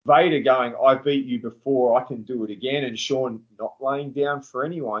 Vader going, I beat you before, I can do it again, and Shawn not laying down for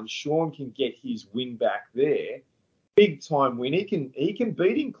anyone. Shawn can get his win back there. Big time win. He can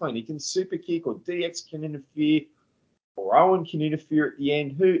beat him clean. He can super kick, or DX can interfere, or Owen can interfere at the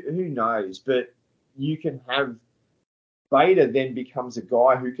end. Who knows? But you can have Vader then becomes a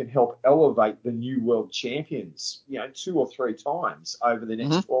guy who can help elevate the new world champions, 2 or 3 times over the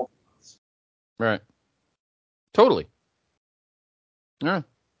next 12 months. Right. Totally. Yeah.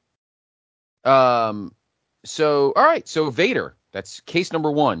 So, all right. So Vader, that's case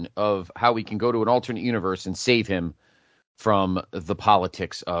number 1 of how we can go to an alternate universe and save him from the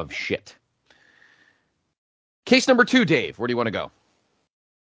politics of shit. Case number 2, Dave, where do you want to go?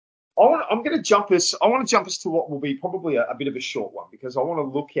 I want to jump us to what will be probably a bit of a short one, because I want to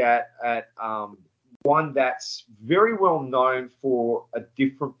look at one that's very well known for a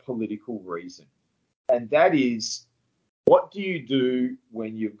different political reason. And that is, what do you do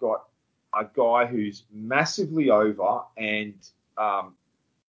when you've got a guy who's massively over and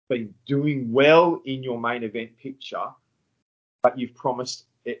been doing well in your main event picture, but you've promised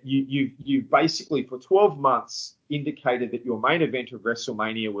you basically for 12 months indicated that your main event of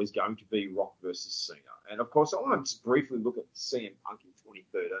WrestleMania was going to be Rock versus Cena. And of course, I want to briefly look at CM Punk in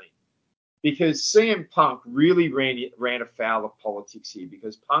 2013 because CM Punk really ran afoul of politics here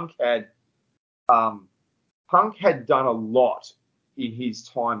because Punk had done a lot in his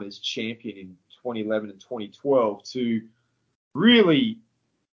time as champion in 2011 and 2012 to really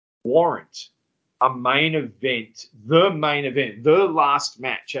warrant a main event, the last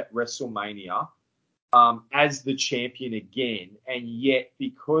match at WrestleMania as the champion again. And yet,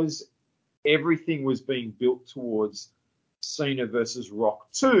 because everything was being built towards Cena versus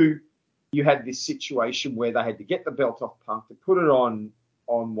Rock 2, you had this situation where they had to get the belt off Punk to put it on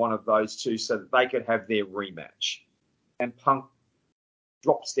one of those two so that they could have their rematch. And Punk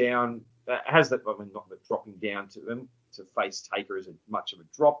drops down, has that, I mean, not that dropping down to them to face Taker isn't much of a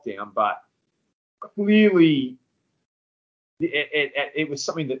drop down, but clearly it was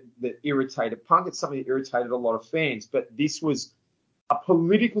something that irritated Punk. It's something that irritated a lot of fans, but this was a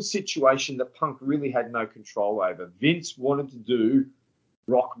political situation that Punk really had no control over. Vince wanted to do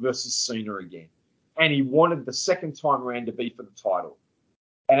Rock versus Cena again, and he wanted the second time around to be for the title.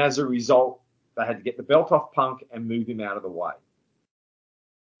 And as a result, they had to get the belt off Punk and move him out of the way.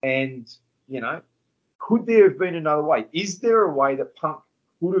 And, could there have been another way? Is there a way that Punk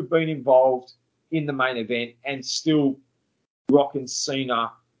could have been involved in the main event and still Rock and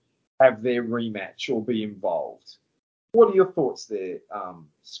Cena have their rematch or be involved? What are your thoughts there,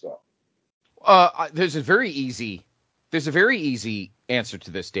 Scott? There's a very easy answer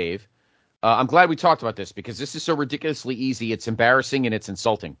to this, Dave. I'm glad we talked about this because this is so ridiculously easy. It's embarrassing and it's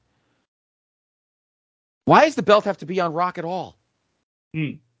insulting. Why does the belt have to be on Rock at all?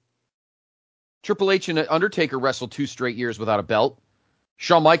 Triple H and Undertaker wrestled 2 straight years without a belt.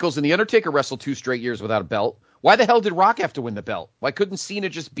 Shawn Michaels and The Undertaker wrestled 2 straight years without a belt. Why the hell did Rock have to win the belt? Why couldn't Cena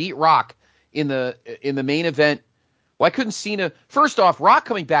just beat Rock in the main event? Why couldn't Cena? First off, Rock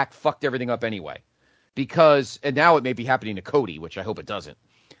coming back fucked everything up anyway. Because, and now it may be happening to Cody, which I hope it doesn't.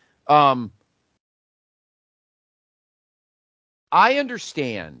 I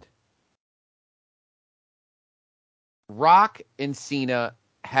understand Rock and Cena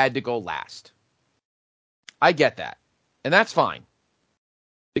had to go last. I get that. And that's fine.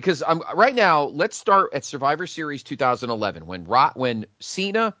 Because right now, let's start at Survivor Series 2011 when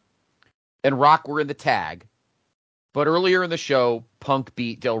Cena and Rock were in the tag, but earlier in the show, Punk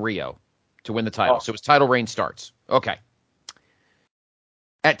beat Del Rio to win the title. So his title reign starts. Okay.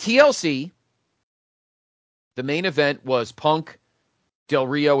 At TLC, the main event was Punk, Del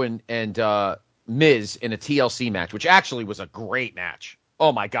Rio, and Miz in a TLC match, which actually was a great match.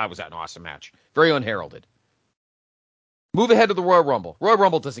 Oh my God, was that an awesome match. Very unheralded. Move ahead to the Royal Rumble. Royal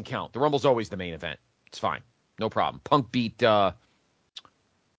Rumble doesn't count. The Rumble's always the main event. It's fine. No problem. Punk beat Dolph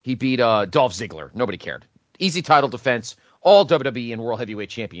Ziggler. Nobody cared. Easy title defense. All WWE and World Heavyweight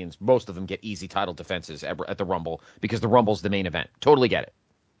Champions, most of them get easy title defenses at the Rumble because the Rumble's the main event. Totally get it.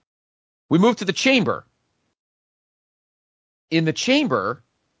 We move to the Chamber. In the Chamber,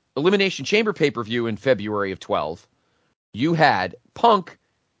 Elimination Chamber pay-per-view in February of 12, you had Punk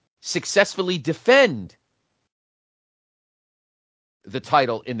successfully defend the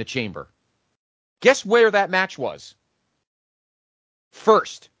title in the Chamber. Guess where that match was?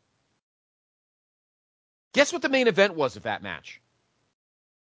 First. Guess what the main event was of that match?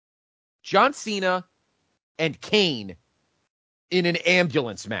 John Cena and Kane in an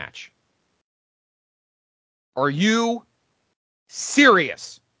ambulance match. Are you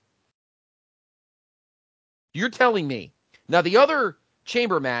serious? You're telling me. Now, the other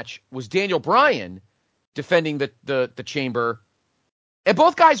Chamber match was Daniel Bryan defending the Chamber, and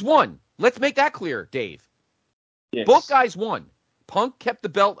both guys won. Let's make that clear, Dave. Yes. Both guys won. Punk kept the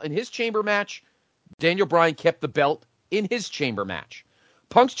belt in his Chamber match. Daniel Bryan kept the belt in his Chamber match.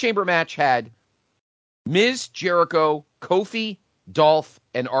 Punk's Chamber match had Miz, Jericho, Kofi, Dolph,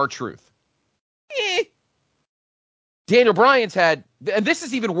 and R-Truth. Daniel Bryan's had, and this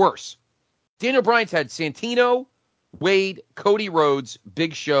is even worse, Daniel Bryan's had Santino, Wade, Cody Rhodes,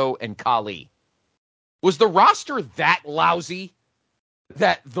 Big Show, and Khali. Was the roster that lousy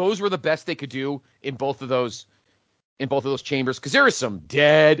that those were the best they could do in both of those chambers? Because there is some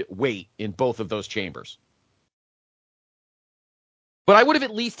dead weight in both of those chambers. But I would have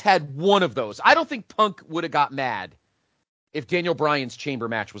at least had one of those. I don't think Punk would have got mad if Daniel Bryan's Chamber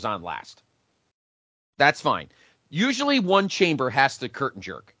match was on last. That's fine. Usually one chamber has to curtain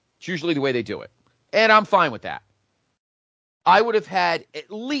jerk. It's usually the way they do it. And I'm fine with that. I would have had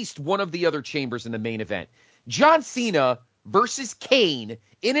at least one of the other chambers in the main event. John Cena versus Kane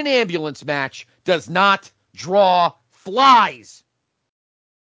in an ambulance match does not draw flies.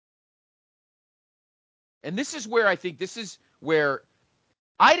 And this is where I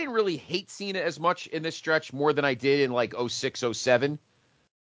didn't really hate Cena as much in this stretch, more than I did in like 06, 07.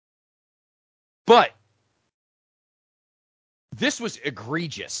 But this was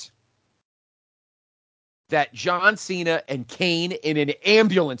egregious. That John Cena and Kane in an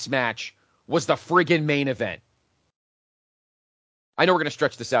ambulance match was the friggin' main event. I know we're going to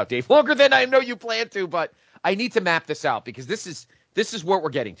stretch this out, Dave, longer than I know you plan to, but I need to map this out because this is what we're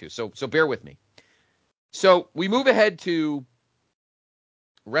getting to. So bear with me. So we move ahead to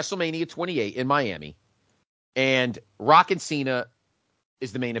WrestleMania 28 in Miami, and Rock and Cena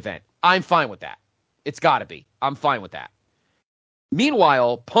is the main event. I'm fine with that. It's got to be. I'm fine with that.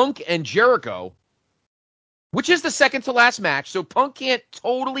 Meanwhile, Punk and Jericho, which is the second to last match, so Punk can't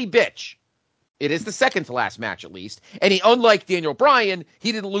totally bitch. It is the second to last match, at least. And unlike Daniel Bryan,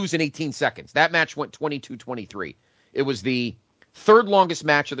 he didn't lose in 18 seconds. That match went 22-23. It was the third longest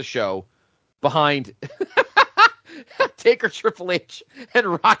match of the show behind Taker, Triple H,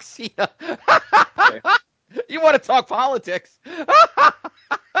 and Rock Cena. You want to talk politics?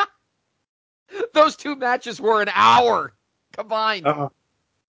 Those two matches were an hour combined.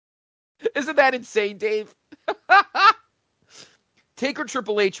 Isn't that insane, Dave? Taker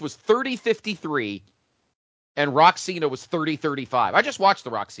Triple H was 30-53, and Rock Cena was 30-35. I just watched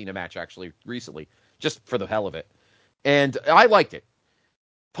the Rock Cena match, actually, recently, just for the hell of it. And I liked it.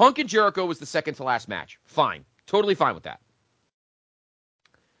 Punk and Jericho was the second to last match. Fine. Totally fine with that.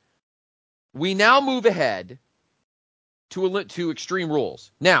 We now move ahead to Extreme Rules.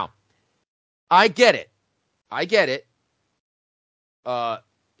 Now, I get it.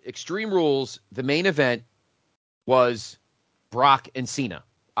 Extreme Rules, the main event was Brock and Cena.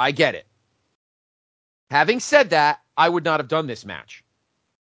 I get it. Having said that, I would not have done this match.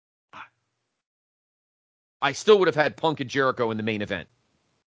 I still would have had Punk and Jericho in the main event.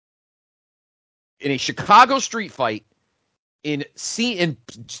 In a Chicago street fight in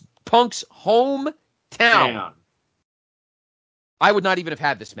Punk's hometown, I would not even have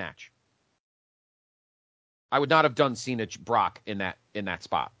had this match. I would not have done Cena Brock in that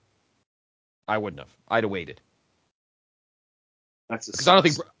spot. I wouldn't have. I'd have waited. Because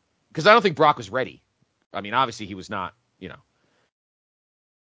I don't think Brock was ready. I mean, obviously he was not.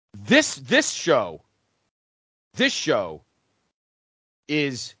 This show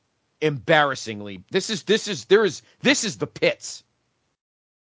is embarrassingly. This is the pits.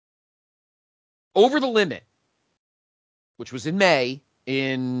 Over the Limit, which was in May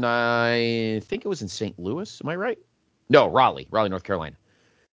in I think it was in St. Louis. Am I right? No, Raleigh, North Carolina.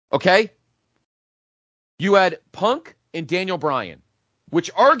 Okay. You had Punk and Daniel Bryan,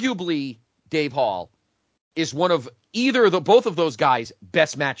 which arguably, Dave Hall, is one of both of those guys'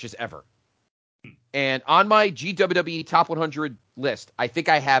 best matches ever. And on my GWWE Top 100 list, I think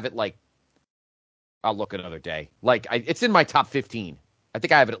I have it I'll look another day. It's in my top 15. I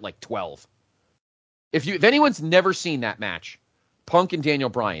think I have it at 12. If anyone's never seen that match, Punk and Daniel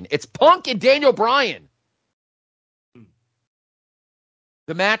Bryan, it's Punk and Daniel Bryan.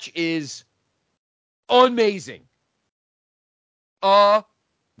 The match is amazing.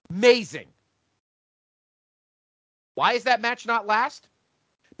 Amazing. Why is that match not last?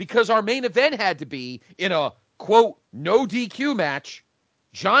 Because our main event had to be in a, quote, no DQ match,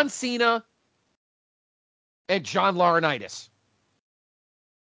 John Cena and John Laurinaitis.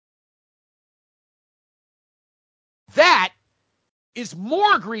 That is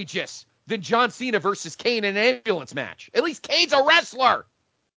more egregious than John Cena versus Kane in an ambulance match. At least Kane's a wrestler.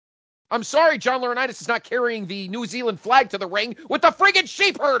 I'm sorry John Laurinaitis is not carrying the New Zealand flag to the ring with the friggin'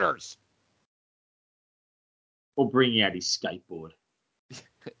 sheep herders. Or bringing out his skateboard.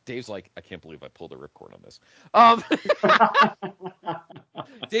 Dave's like, I can't believe I pulled a ripcord on this.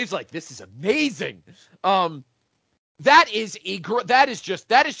 Dave's like, this is amazing. That is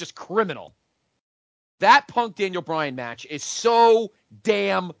just criminal. That Punk Daniel Bryan match is so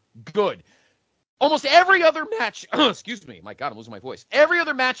damn good. Almost every other match, excuse me, my God, I'm losing my voice. Every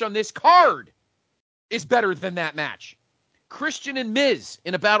other match on this card is better than that match. Christian and Miz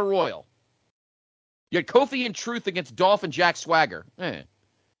in a battle royal. You had Kofi and Truth against Dolph and Jack Swagger.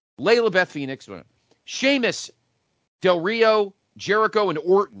 Layla Beth Phoenix. Sheamus, Del Rio, Jericho, and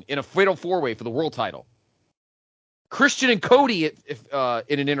Orton in a fatal four-way for the world title. Christian and Cody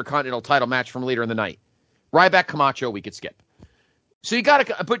in an Intercontinental title match from later in the night. Ryback, Camacho, we could skip. So you got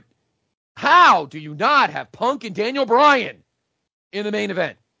to, but How do you not have Punk and Daniel Bryan in the main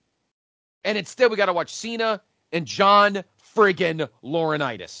event? And instead, we got to watch Cena and John friggin'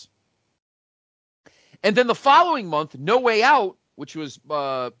 Laurinaitis. And then the following month, No Way Out, which was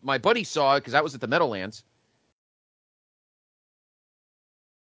my buddy saw because I was at the Meadowlands.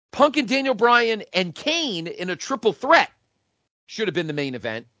 Punk and Daniel Bryan and Kane in a triple threat should have been the main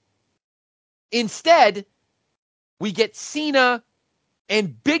event. Instead, we get Cena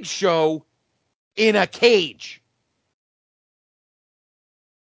and Big Show in a cage.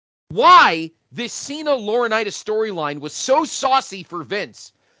 Why this Cena Laurinaitis storyline was so saucy for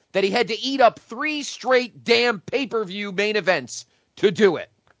Vince that he had to eat up 3 straight damn pay-per-view main events to do it.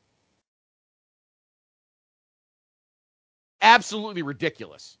 Absolutely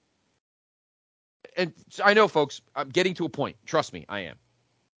ridiculous. And I know, folks, I'm getting to a point. Trust me, I am.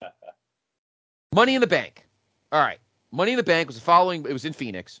 Money in the Bank. All right. Money in the Bank was the following. It was in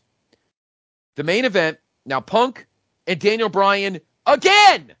Phoenix. The main event. Now, Punk and Daniel Bryan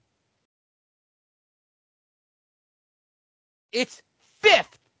again. It's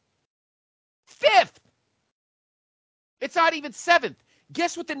 5th. 5th. It's not even 7th.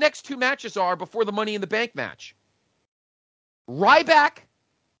 Guess what the next 2 matches are before the Money in the Bank match? Ryback,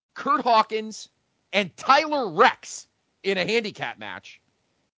 Kurt Hawkins, and Tyler Rex in a handicap match.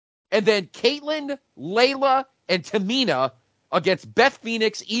 And then Caitlyn, Layla, and Tamina against Beth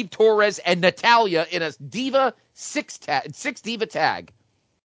Phoenix, Eve Torres, and Natalya in a Diva 6 Diva tag.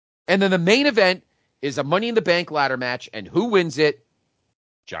 And then the main event is a Money in the Bank ladder match. And who wins it?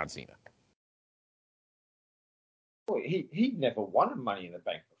 John Cena. Boy, he'd never won a Money in the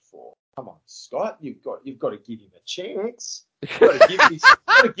Bank before. Come on, Scott, you've got to give him a chance. You've got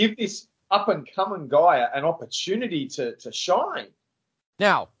to give this up and coming guy an opportunity to shine.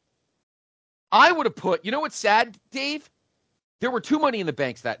 Now, I would have put, you know what's sad, Dave? There were 2 Money in the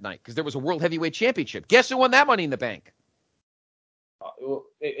Banks that night because there was a World Heavyweight Championship. Guess who won that Money in the Bank?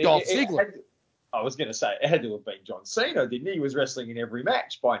 Dolph Ziggler. I was going to say, it had to have been John Cena, didn't he? He was wrestling in every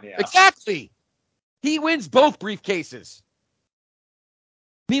match by now. Exactly. He wins both briefcases.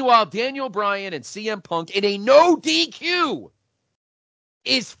 Meanwhile, Daniel Bryan and CM Punk in a no DQ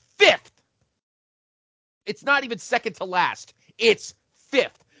is 5th. It's not even second to last. It's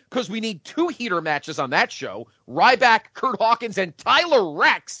 5th. Because we need 2 heater matches on that show. Ryback, Kurt Hawkins, and Tyler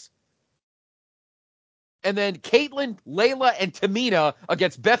Rex. And then Caitlyn, Layla, and Tamina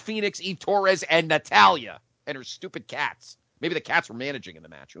against Beth Phoenix, Eve Torres, and Natalya. And her stupid cats. Maybe the cats were managing in the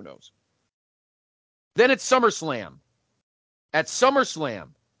match. Who knows? Then it's SummerSlam. At SummerSlam,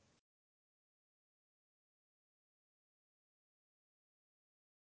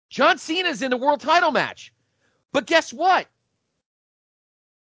 John Cena's in the world title match. But guess what?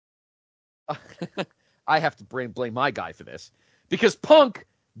 I have to blame my guy for this. Because Punk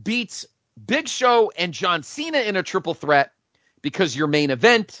beats Big Show and John Cena in a triple threat because your main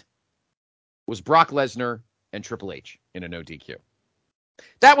event was Brock Lesnar and Triple H in a no DQ.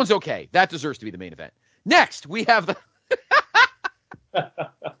 That one's okay. That deserves to be the main event. Next, we have the...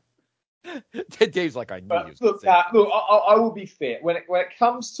 Dave's like, I knew he was look, I will be fair. When it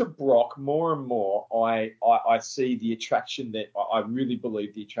comes to Brock, more and more, I see the attraction that I really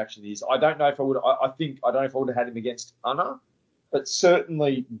believe the attraction is. I don't know if I would. I don't know if I would have had him against Hunter, but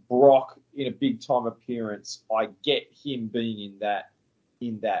certainly Brock in a big time appearance, I get him being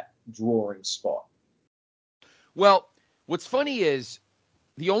in that drawing spot. Well, what's funny is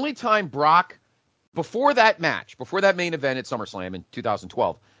the only time Brock, before that main event at SummerSlam in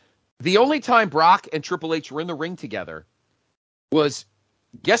 2012. The only time Brock and Triple H were in the ring together was,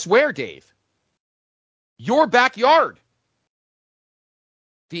 guess where, Dave? Your backyard.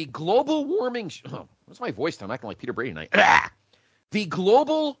 The global warming... what's my voice time? I'm acting like Peter Brady tonight. The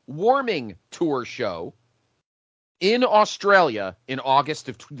global warming tour show in Australia in August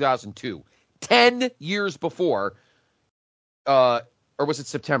of 2002. 10 years before, or was it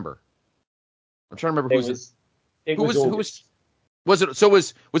September? I'm trying to remember who was it. Was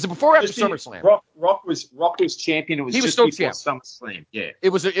it before or after SummerSlam? Rock was champion. It was he was just still before champ. SummerSlam. Yeah. It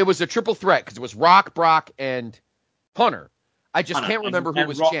was a triple threat because it was Rock, Brock, and Hunter. I just can't remember who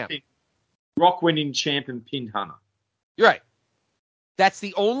was champ. Rock went in champ and pinned Hunter. You're right. That's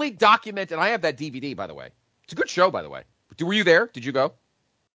the only document, and I have that DVD, by the way. It's a good show, by the way. Were you there? Did you go?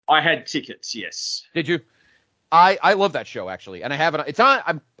 I had tickets, yes. Did you? I love that show, actually. And I have it. It's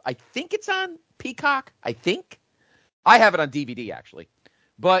on, I think it's on Peacock. I think. I have it on DVD, actually.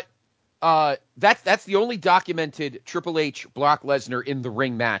 But that's the only documented Triple H Brock Lesnar in the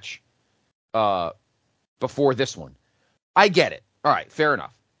ring match before this one. I get it. All right, fair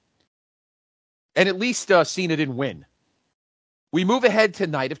enough. And at least Cena didn't win. We move ahead to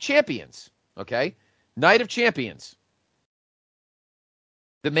Night of Champions. Okay? Night of Champions.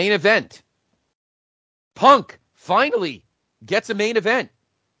 The main event. Punk finally gets a main event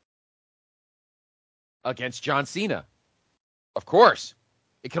against John Cena. Of course.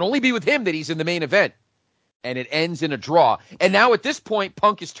 It can only be with him that he's in the main event. And it ends in a draw. And now at this point,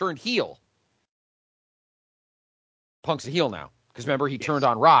 Punk has turned heel. Punk's a heel now. Because remember, he turned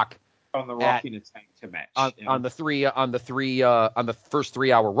on Rock. On the Rock in a tag to match. On the first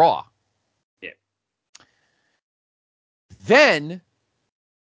 3 hour Raw. Yeah. Then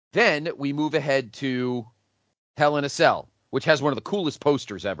we move ahead to Hell in a Cell, which has one of the coolest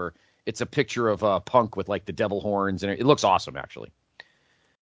posters ever. It's a picture of Punk with like the devil horns, and it looks awesome, actually.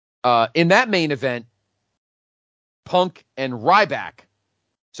 In that main event, Punk and Ryback.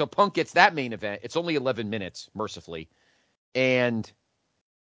 So Punk gets that main event. It's only 11 minutes, mercifully, and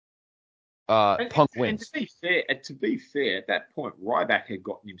Punk wins. And to be fair, at that point, Ryback had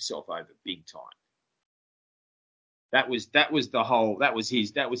gotten himself over big time. That was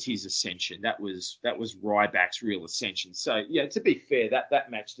his ascension. That was Ryback's real ascension. So yeah, to be fair,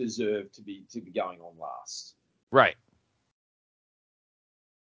 that match deserved to be going on last. Right.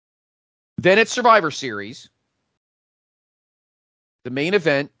 Then it's Survivor Series. The main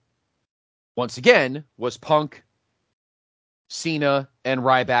event, once again, was Punk, Cena, and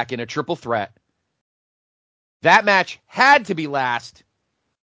Ryback in a triple threat. That match had to be last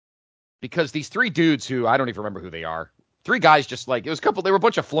because these three dudes who, I don't even remember who they are, three guys just like, they were a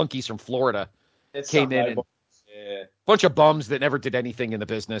bunch of flunkies from Florida, came in and bunch of bums that never did anything in the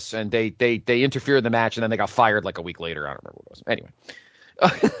business, and they interfered in the match, and then they got fired like a week later. I don't remember what it was. Anyway.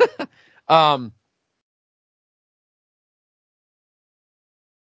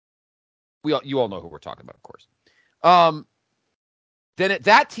 You all know who we're talking about, of course. Then at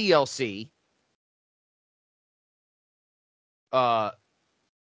that TLC,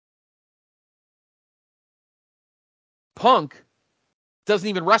 Punk doesn't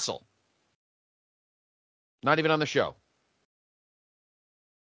even wrestle. Not even on the show.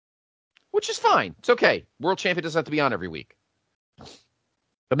 Which is fine. It's okay. World champion doesn't have to be on every week.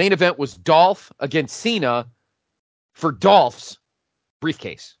 The main event was Dolph against Cena for Dolph's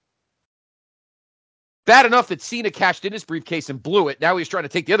briefcase. Bad enough that Cena cashed in his briefcase and blew it. Now he's trying to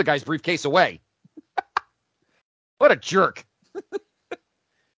take the other guy's briefcase away. What a jerk.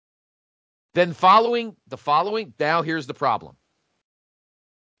 Then now here's the problem.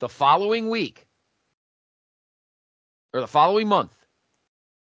 The following week, or the following month,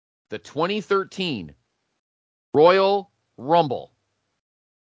 the 2013 Royal Rumble.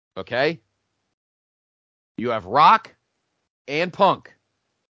 Okay? You have Rock and Punk.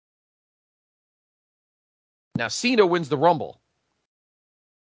 Now, Cena wins the Rumble.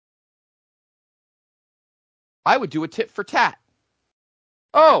 I would do a tit for tat.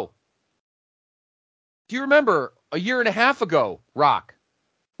 Oh, do you remember a year and a half ago, Rock,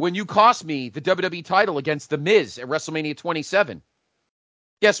 when you cost me the WWE title against The Miz at WrestleMania 27?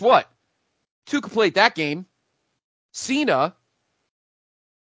 Guess what? To complete that game, Cena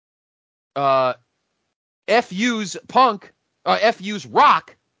FU's Punk, FU's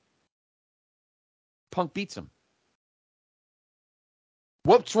Rock. Punk beats him.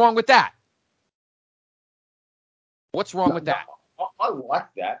 What's wrong with that? What's wrong with that? I like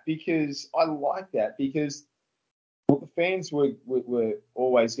that because well, the fans were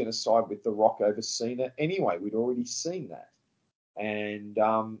always going to side with The Rock over Cena anyway. We'd already seen that, and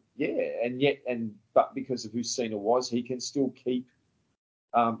but because of who Cena was, he can still keep,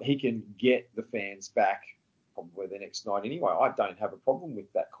 he can get the fans back probably the next night anyway. I don't have a problem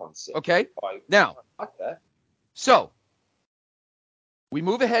with that concept. Okay, I like that. So we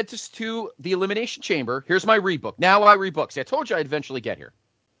move ahead to the Elimination Chamber. Here's my rebook. Now I rebook. See, I told you I'd eventually get here.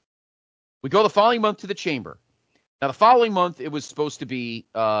 We go the following month to the Chamber. Now, the following month, it was supposed to be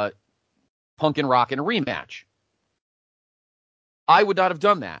Punk and Rock in a rematch. I would not have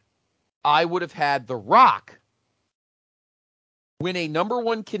done that. I would have had The Rock win a number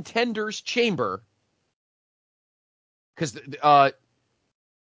one contenders chamber because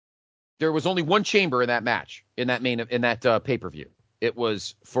there was only one chamber in that match, in that pay-per-view. It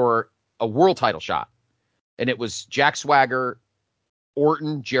was for a world title shot, and it was Jack Swagger,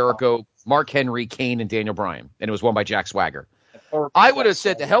 Orton, Jericho, Mark Henry, Kane, and Daniel Bryan, and it was won by Jack Swagger. I would have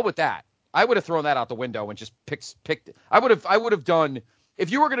said to hell with that. I would have thrown that out the window and just picked. I would have done,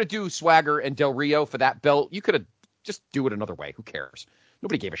 if you were going to do Swagger and Del Rio for that belt, you could have just do it another way. Who cares?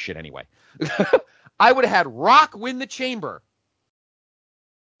 Nobody gave a shit anyway. I would have had Rock win the chamber.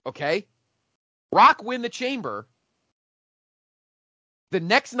 Okay? Rock win the chamber. The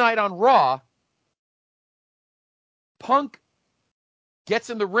next night on Raw, Punk gets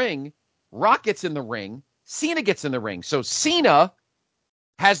in the ring, Rock gets in the ring, Cena gets in the ring. So Cena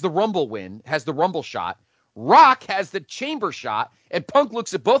has the Rumble win, has the Rumble shot. Rock has the Chamber shot, and Punk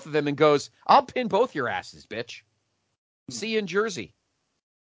looks at both of them and goes, I'll pin both your asses, bitch. See you in Jersey.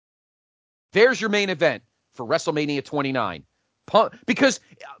 There's your main event for WrestleMania 29. Punk, because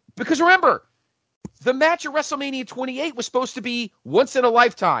remember, the match at WrestleMania 28 was supposed to be once in a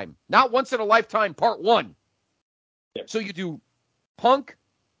lifetime, not once in a lifetime part 1. Yep. So you do Punk,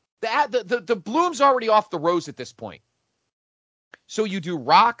 the bloom's already off the rose at this point. So you do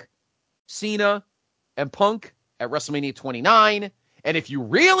Rock, Cena, and Punk at WrestleMania 29. And if you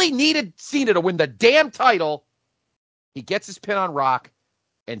really needed Cena to win the damn title, he gets his pin on Rock,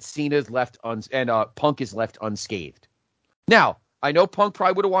 and Punk is left unscathed. Now, I know Punk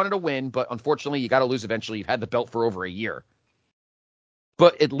probably would have wanted to win, but unfortunately, you got to lose eventually. You've had the belt for over a year.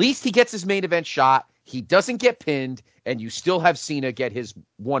 But at least he gets his main event shot. He doesn't get pinned, and you still have Cena get his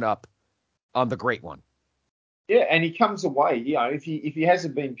one-up on the Great One. Yeah, and he comes away, if he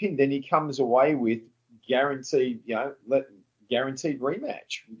hasn't been pinned, then he comes away with guaranteed, guaranteed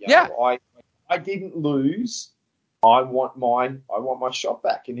rematch. Yeah. I didn't lose. I want my shot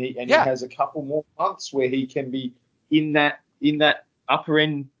back. And he has a couple more months where he can be in that upper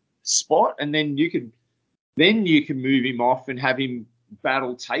end spot, and then you can move him off and have him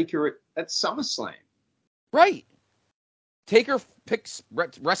battle Taker at SummerSlam. Right. Taker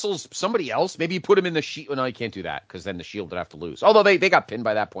wrestles somebody else. Maybe you put him in the Shield. Well, no, you can't do that because then the Shield would have to lose. Although they got pinned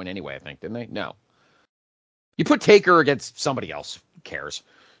by that point anyway, I think, didn't they? No. You put Taker against somebody else. Who cares?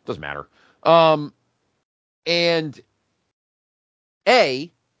 Doesn't matter. And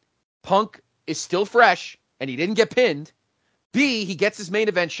A, Punk is still fresh and he didn't get pinned. B, he gets his main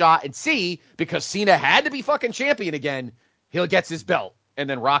event shot. And C, because Cena had to be fucking champion again, he gets his belt. And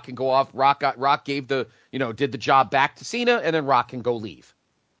then Rock can go off. Rock gave did the job back to Cena, and then Rock can go leave.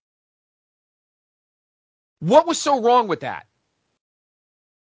 What was so wrong with that?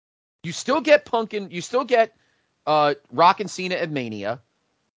 You still get Punk and you still get Rock and Cena at Mania.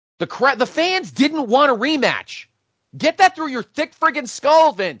 The fans didn't want a rematch. Get that through your thick friggin'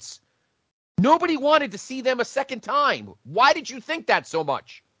 skull, Vince. Nobody wanted to see them a second time. Why did you think that so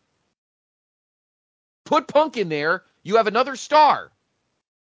much? Put Punk in there. You have another star.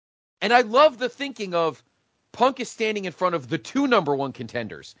 And I love the thinking of Punk is standing in front of the two number one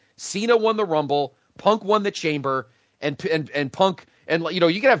contenders. Cena won the Rumble, Punk won the Chamber, and Punk, and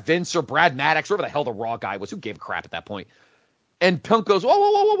you can have Vince or Brad Maddox, whoever the hell the Raw guy was, who gave a crap at that point. And Punk goes, whoa,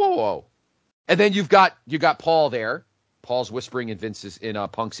 whoa, whoa, whoa, whoa, whoa. And then you got Paul there. Paul's whispering in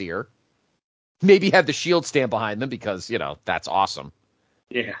Punk's ear. Maybe have the Shield stand behind them because, that's awesome.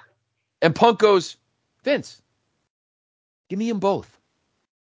 Yeah. And Punk goes, Vince, give me them both.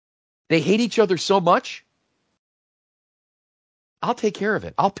 They hate each other so much. I'll take care of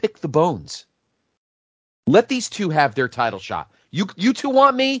it. I'll pick the bones. Let these two have their title shot. You two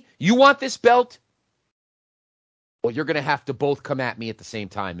want me? You want this belt? Well, you're going to have to both come at me at the same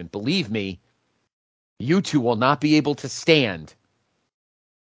time. And believe me, you two will not be able to stand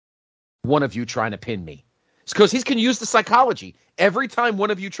one of you trying to pin me. It's because he's going to use the psychology. Every time one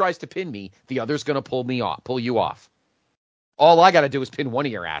of you tries to pin me, the other's going to pull you off. All I got to do is pin one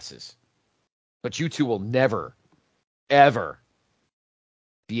of your asses. But you two will never, ever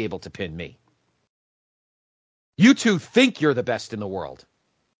be able to pin me. You two think you're the best in the world.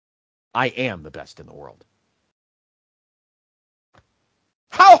 I am the best in the world.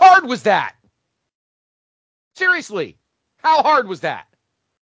 How hard was that? Seriously, how hard was that?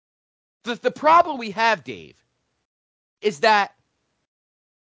 The problem we have, Dave, is that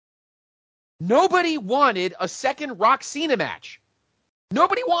nobody wanted a second Rock Cena match.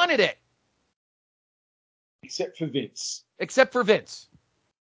 Nobody wanted it. Except for Vince.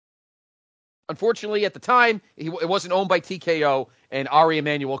 Unfortunately, at the time, it wasn't owned by TKO, and Ari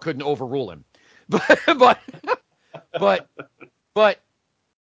Emanuel couldn't overrule him. But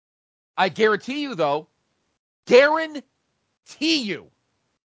I guarantee you, though,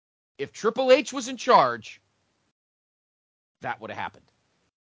 if Triple H was in charge, that would have happened.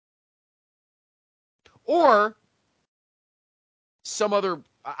 Or some other.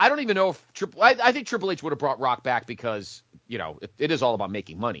 I don't even know if I think Triple H would have brought Rock back because, it is all about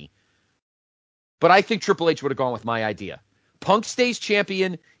making money. But I think Triple H would have gone with my idea. Punk stays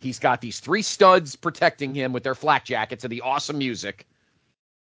champion. He's got these three studs protecting him with their flak jackets and the awesome music.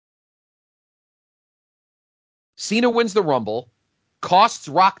 Cena wins the Rumble, costs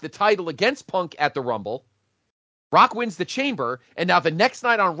Rock the title against Punk at the Rumble. Rock wins the Chamber, and now the next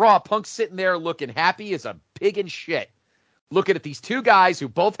night on Raw, Punk's sitting there looking happy as a pig in shit. looking at these two guys who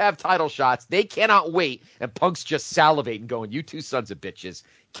both have title shots. They cannot wait. And Punk's just salivating, going, you two sons of bitches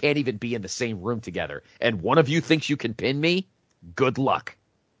can't even be in the same room together. And one of you thinks you can pin me? Good luck.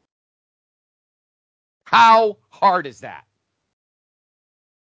 How hard is that?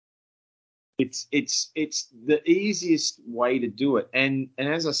 It's the easiest way to do it. And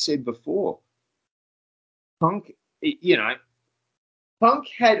as I said before, Punk, Punk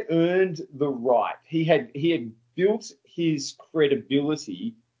had earned the right. He had built his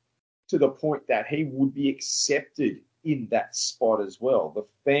credibility to the point that he would be accepted in that spot as well. The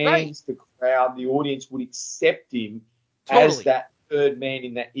fans, the crowd, the audience would accept him as that third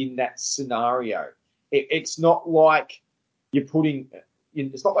man in that scenario. It's not like you're putting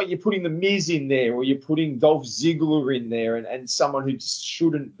the Miz in there, or you're putting Dolph Ziggler in there and someone who just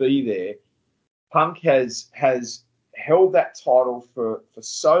shouldn't be there. Punk has held that title for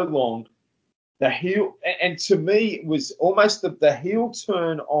so long. The heel, and to me, it was almost the heel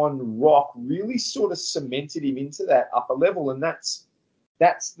turn on Rock really sort of cemented him into that upper level, and that's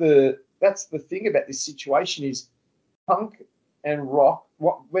the thing about this situation is Punk and Rock.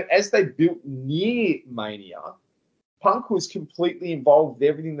 As they built near Mania, Punk was completely involved with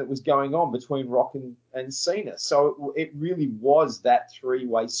everything that was going on between Rock and Cena. So it really was that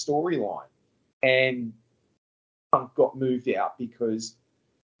three-way storyline, and Punk got moved out because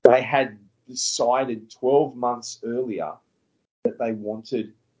they had decided 12 months earlier that they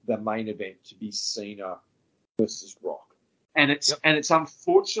wanted the main event to be Cena versus Rock. And it's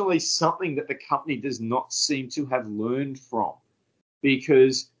unfortunately something that the company does not seem to have learned from,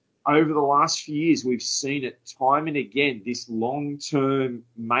 because over the last few years we've seen it time and again, this long-term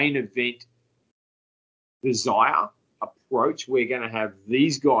main event desire approach. We're going to have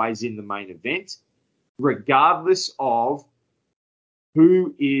these guys in the main event regardless of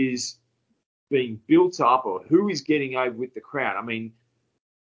who is being built up or who is getting over with the crowd. I mean,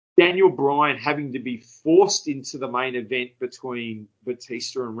 Daniel Bryan having to be forced into the main event between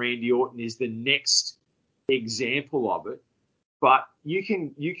Batista and Randy Orton is the next example of it. But you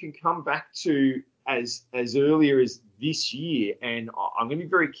can come back to as earlier as this year, and I'm going to be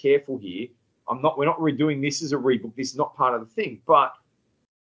very careful here. We're not redoing this as a rebook. This is not part of the thing. But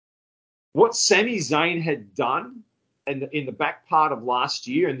what Sami Zayn had done in the back part of last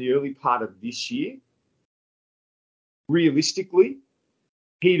year and the early part of this year, realistically,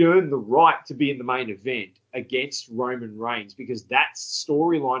 he'd earned the right to be in the main event against Roman Reigns, because that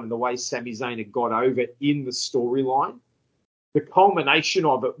storyline and the way Sami Zayn had got over in the storyline, the culmination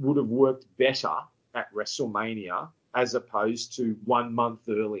of it would have worked better at WrestleMania as opposed to 1 month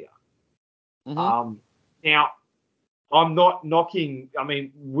earlier. Mm-hmm. Now, I'm not knocking. I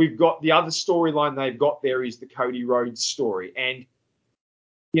mean, we've got the other storyline they've got there is the Cody Rhodes story. And,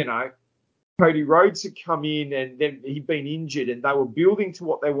 Cody Rhodes had come in and then he'd been injured and they were building to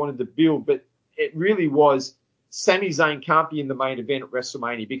what they wanted to build. But it really was Sami Zayn can't be in the main event at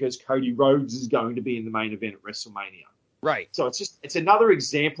WrestleMania because Cody Rhodes is going to be in the main event at WrestleMania. Right. So it's another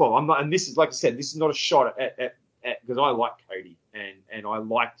example. And this is, like I said, this is not a shot at because I like Cody and I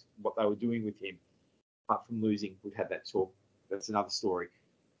liked what they were doing with him. Apart from losing, we've had that talk. That's another story.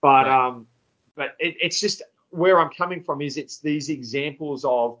 But but it's just where I'm coming from is it's these examples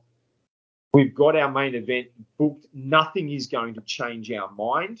of we've got our main event booked. Nothing is going to change our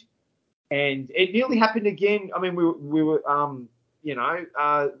mind, and it nearly happened again. I mean, we were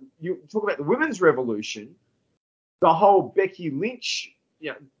you talk about the women's revolution, the whole Becky Lynch,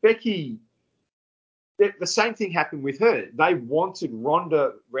 Becky. The same thing happened with her. They wanted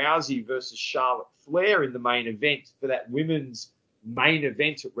Ronda Rousey versus Charlotte Flair in the main event for that women's main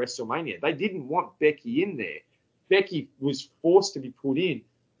event at WrestleMania. They didn't want Becky in there. Becky was forced to be put in.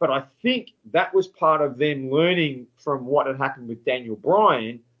 But I think that was part of them learning from what had happened with Daniel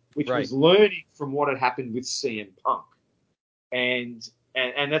Bryan, which was learning from what had happened with CM Punk. And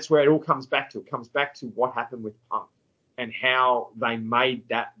that's where it all comes back to. It comes back to what happened with Punk and how they made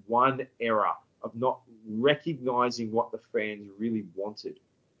that one error of not recognizing what the fans really wanted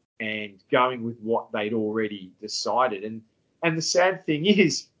and going with what they'd already decided. And the sad thing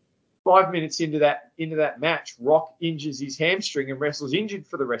is, 5 minutes into that match, Rock injures his hamstring and wrestles injured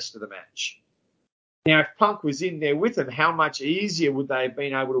for the rest of the match. Now, if Punk was in there with him, how much easier would they have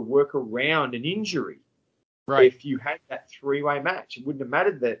been able to work around an injury? Right. If you had that three-way match, it wouldn't have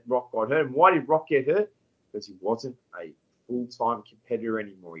mattered that Rock got hurt. And why did Rock get hurt? Because he wasn't a full-time competitor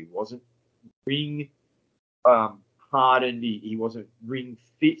anymore. He wasn't ring hardened. He wasn't ring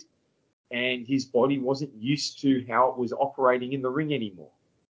fit, and his body wasn't used to how it was operating in the ring anymore.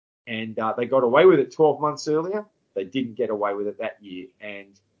 And they got away with it 12 months earlier. They didn't get away with it that year.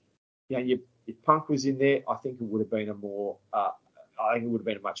 And you If Punk was in there, I think it would have been a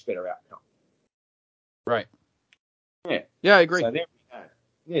much better outcome. Right. Yeah. Yeah, I agree. So there we go.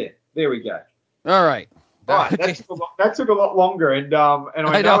 Yeah, there we go. All right. Right, that took a lot longer, and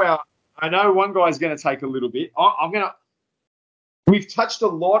I know one guy's going to take a little bit. We've touched a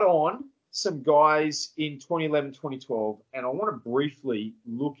lot on some guys in 2011, 2012, and I want to briefly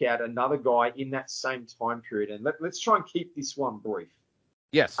look at another guy in that same time period, and let's try and keep this one brief.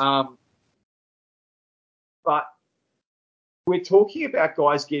 Yes. But we're talking about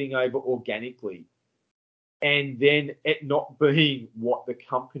guys getting over organically, and then it not being what the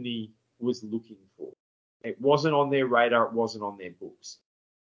company was looking for. It wasn't on their radar. It wasn't on their books.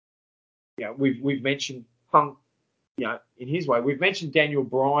 We've mentioned Punk, in his way. We've mentioned Daniel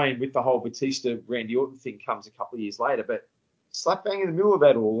Bryan with the whole Batista Randy Orton thing comes a couple of years later, but slap bang in the middle of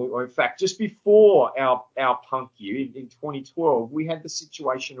that all, or in fact, just before our Punk year in 2012, we had the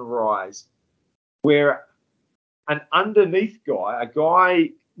situation arise where an underneath guy, a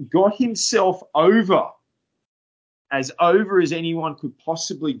guy got himself over as anyone could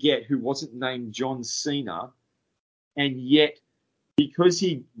possibly get, who wasn't named John Cena, and yet because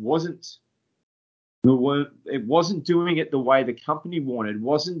he wasn't doing it the way the company wanted,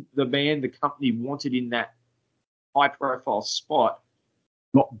 wasn't the man the company wanted in that high-profile spot,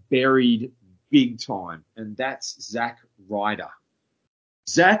 got buried big time, and that's Zack Ryder.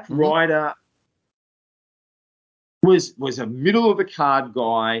 Zack Ryder was a middle-of-the-card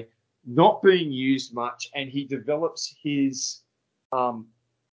guy, not being used much, and he develops his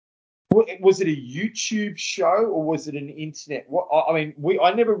was it a YouTube show or was it an internet? I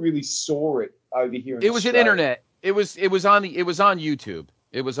never really saw it over here. It was an internet. It was on YouTube.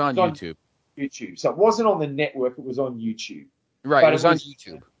 It was on YouTube. YouTube. So it wasn't on the network. It was on YouTube. Right. It was on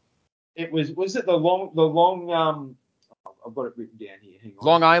YouTube. It was it the long. I've got it written down here. Hang on.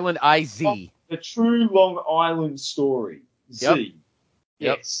 Long Island IZ. The true Long Island story. Z.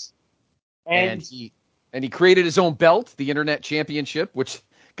 Yep. Yes. And he created his own belt, the Internet Championship, which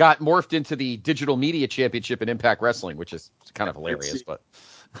got morphed into the Digital Media Championship in Impact Wrestling, which is kind of hilarious. But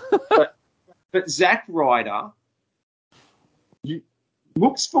Zack Ryder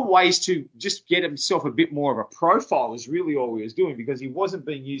looks for ways to just get himself a bit more of a profile is really all he was doing, because he wasn't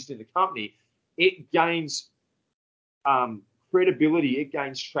being used in the company. It gains credibility. It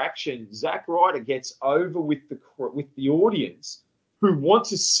gains traction. Zack Ryder gets over with the audience who want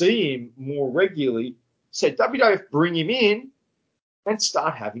to see him more regularly. So WWF bring him in and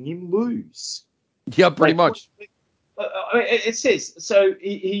start having him lose. Yeah, pretty much. It says so.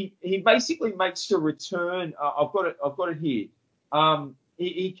 He basically makes a return. I've got it here.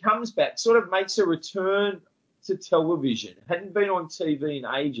 He comes back, sort of makes a return to television. Hadn't been on TV in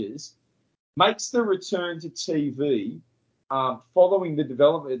ages. Makes the return to TV following the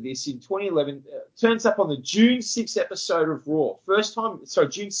development of this in 2011. Turns up on the June 6th episode of Raw.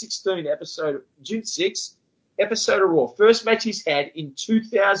 June 6th episode of Raw. First match he's had in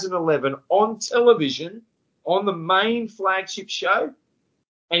 2011 on television, on the main flagship show,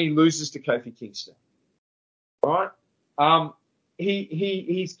 and he loses to Kofi Kingston. All right?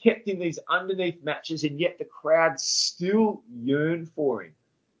 He's kept in these underneath matches, and yet the crowd still yearn for him.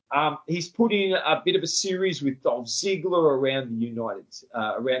 He's put in a bit of a series with Dolph Ziggler around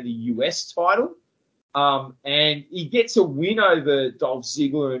the US title. And he gets a win over Dolph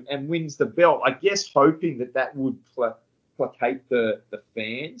Ziggler and wins the belt, I guess hoping that would placate the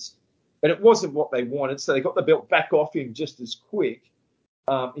fans. But it wasn't what they wanted, so they got the belt back off him just as quick.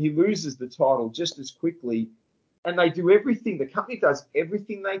 He loses the title just as quickly, and they do everything. The company does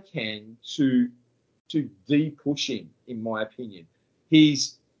everything they can to de-push him, in my opinion.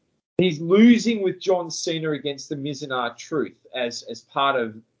 He's losing with John Cena against the Miz and R-Truth as part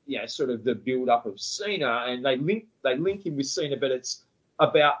of sort of the build-up of Cena, and they link him with Cena, but it's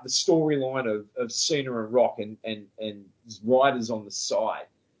about the storyline of Cena and Rock and his riders on the side.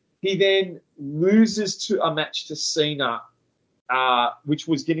 He then loses to a match to Cena, which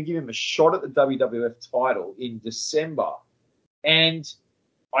was going to give him a shot at the WWF title in December. And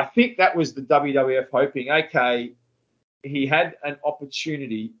I think that was the WWF hoping, okay, he had an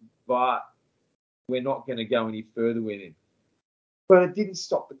opportunity, but we're not going to go any further with him. But it didn't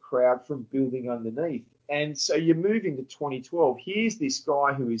stop the crowd from building underneath. And so you move into 2012. Here's this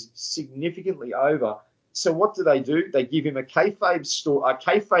guy who is significantly over. So what do? They give him a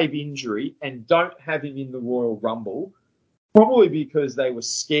kayfabe injury and don't have him in the Royal Rumble, probably because they were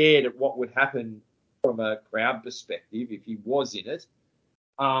scared at what would happen from a crowd perspective if he was in it.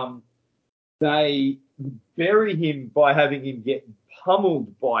 They bury him by having him get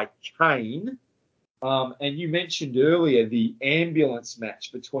pummeled by Kane And you mentioned earlier the ambulance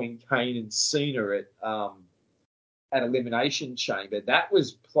match between Kane and Cena at Elimination Chamber. That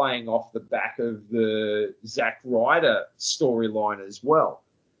was playing off the back of the Zack Ryder storyline as well.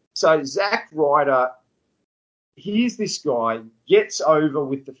 So Zack Ryder, here's this guy, gets over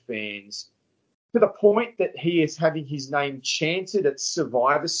with the fans to the point that he is having his name chanted at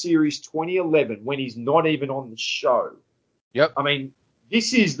Survivor Series 2011 when he's not even on the show. Yep. I mean,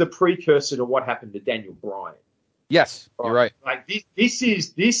 this is the precursor to what happened to Daniel Bryan. Yes, you're right. Like this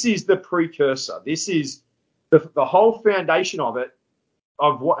is the precursor. This is the whole foundation of it,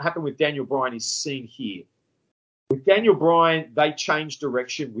 of what happened with Daniel Bryan is seen here. With Daniel Bryan, they changed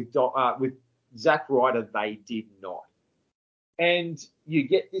direction. With Zack Ryder, they did not. And you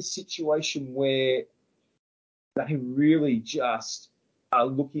get this situation where they really just are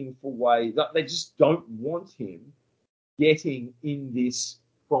looking for ways. They just don't want him getting in this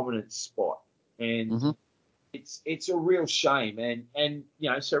prominent spot. And it's a real shame. And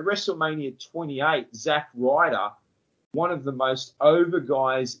so WrestleMania 28, Zack Ryder, one of the most over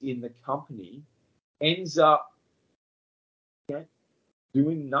guys in the company, ends up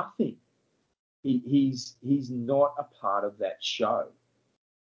doing nothing. He's not a part of that show.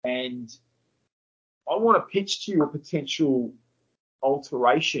 And I want to pitch to you a potential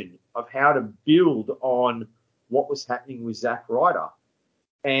alteration of how to build on what was happening with Zack Ryder.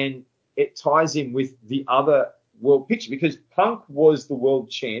 And it ties in with the other world picture because Punk was the world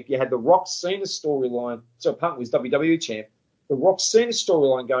champ. You had the Rock Cena storyline. So Punk was WWE champ. The Rock Cena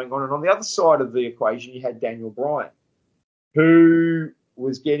storyline going on. And on the other side of the equation, you had Daniel Bryan, who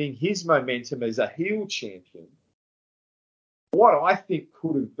was getting his momentum as a heel champion. What I think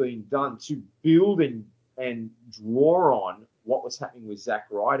could have been done to build and draw on what was happening with Zack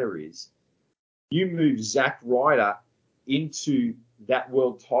Ryder is you move Zack Ryder into that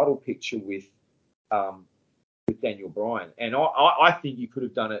world title picture with Daniel Bryan. And I think you could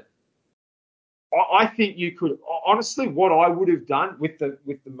have done it. I think you could, honestly, what I would have done with the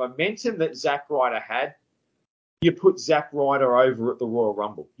momentum that Zack Ryder had, you put Zack Ryder over at the Royal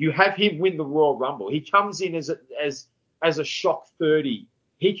Rumble. You have him win the Royal Rumble. He comes in as a shock 30.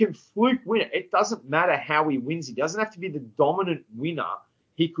 He can fluke win it. It doesn't matter how he wins. He doesn't have to be the dominant winner.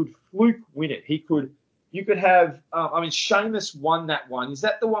 He could fluke win it. You could have, Sheamus won that one. Is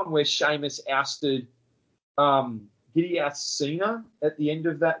that the one where Sheamus ousted, did he oust Cena at the end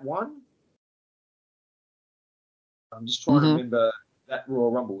of that one? I'm just trying to remember that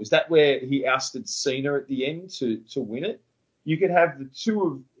Royal Rumble. Was that where he ousted Cena at the end to win it? You could have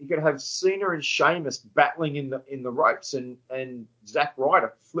you could have Cena and Sheamus battling in the ropes and Zack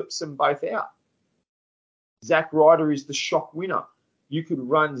Ryder flips them both out. Zack Ryder is the shock winner. You could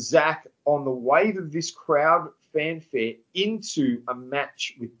run Zack on the wave of this crowd fanfare into a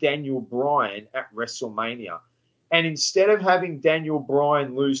match with Daniel Bryan at WrestleMania. And instead of having Daniel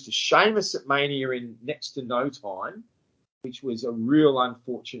Bryan lose to Sheamus at Mania in next to no time, which was a real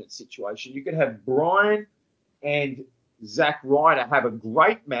unfortunate situation, you could have Bryan and Zack Ryder have a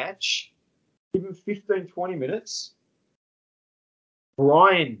great match, give him 15, 20 minutes.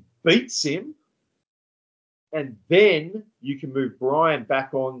 Bryan beats him, and then you can move Bryan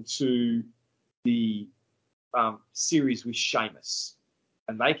back onto the series with Sheamus,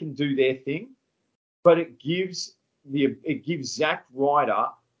 and they can do their thing. But it gives Zack Ryder,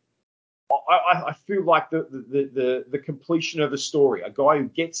 I feel like the completion of the story. A guy who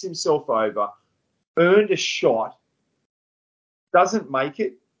gets himself over, earned a shot, doesn't make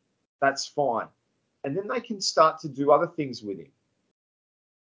it, that's fine. And then they can start to do other things with him.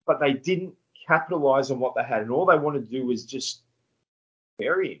 But they didn't capitalize on what they had, and all they want to do is just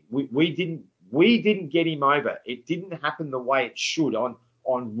bury him. We didn't get him over. It didn't happen the way it should on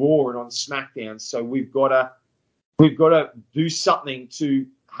Raw and on SmackDown. So we've got to do something to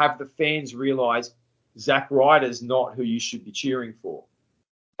have the fans realize Zack Ryder's not who you should be cheering for.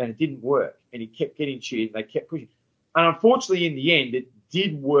 And it didn't work. And he kept getting cheered. And they kept pushing. And unfortunately, in the end, it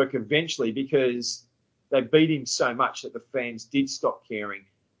did work eventually because they beat him so much that the fans did stop caring.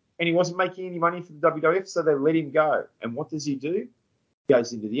 And he wasn't making any money for the WWF, so they let him go. And what does he do? He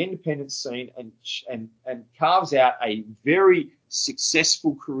goes into the independent scene and carves out a very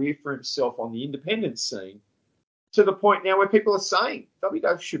successful career for himself on the independent scene, to the point now where people are saying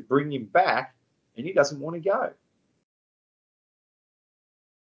WWF should bring him back, and he doesn't want to go.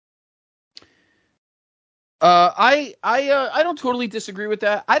 I don't totally disagree with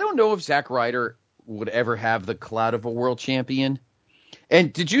that. I don't know if Zack Ryder would ever have the clout of a world champion.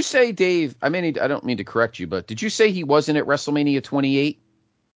 And did you say, Dave, I don't mean to correct you, but did you say he wasn't at WrestleMania 28?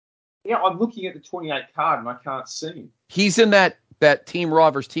 Yeah, I'm looking at the 28 card and I can't see him. He's in that bet Team Raw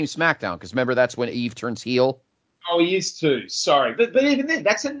versus Team SmackDown, because remember that's when Eve turns heel. Oh, he is too. Sorry, but even then,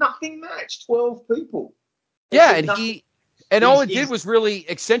 that's a nothing match. 12 people. Yeah, and all it did was really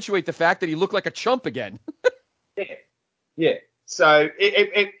accentuate the fact that he looked like a chump again. Yeah. So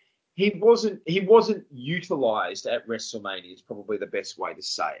he wasn't utilized at WrestleMania. Is probably the best way to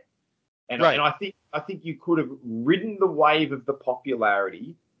say it. And right. And I think you could have ridden the wave of the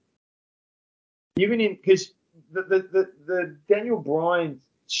popularity, even in because the Daniel Bryan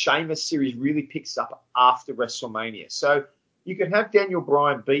Sheamus series really picks up after WrestleMania. So you can have Daniel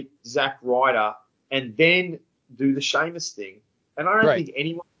Bryan beat Zack Ryder and then do the Sheamus thing. And I don't think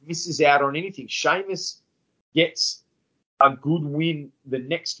anyone misses out on anything. Sheamus gets a good win the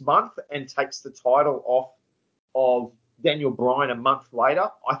next month and takes the title off of Daniel Bryan a month later.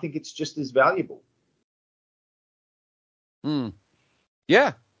 I think it's just as valuable.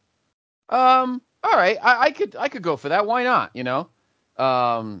 Yeah. All right. I could go for that. Why not? You know,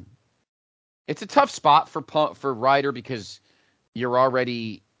 it's a tough spot for Ryder because you're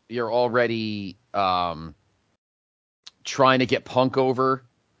already trying to get Punk over.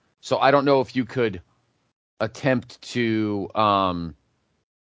 So I don't know if you could attempt to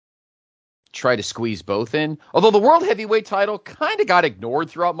try to squeeze both in. Although the World Heavyweight title kind of got ignored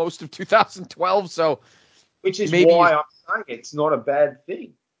throughout most of 2012. So which is why I'm saying it's not a bad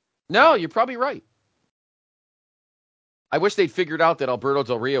thing. No, you're probably right. I wish they'd figured out that Alberto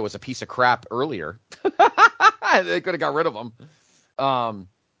Del Rio was a piece of crap earlier. They could have got rid of him.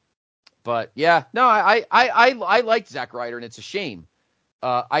 But yeah, no, I liked Zack Ryder, and it's a shame.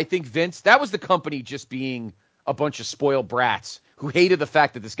 I think Vince, that was the company just being a bunch of spoiled brats who hated the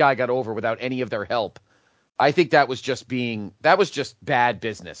fact that this guy got over without any of their help. I think that was just bad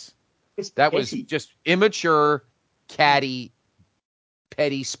business. That was just immature, catty,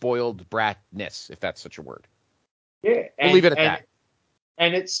 petty, spoiled bratness, if that's such a word. Yeah, we'll leave it at that.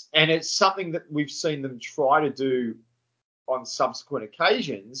 And it's something that we've seen them try to do on subsequent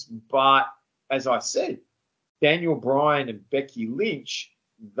occasions. But as I said, Daniel Bryan and Becky Lynch,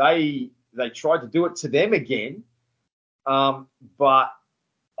 they tried to do it to them again. But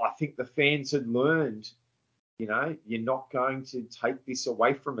I think the fans had learned, you know, you're not going to take this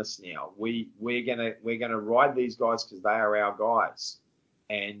away from us now. We're gonna ride these guys because they are our guys,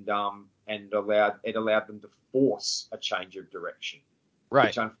 and allowed them to force a change of direction. Right.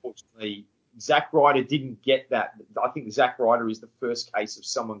 Which unfortunately Zack Ryder didn't get that. I think Zack Ryder is the first case of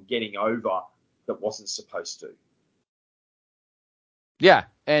someone getting over that wasn't supposed to. Yeah,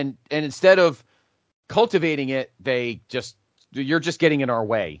 and instead of cultivating it, you're just getting in our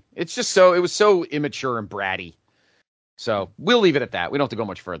way. It was so immature and bratty. So we'll leave it at that. We don't have to go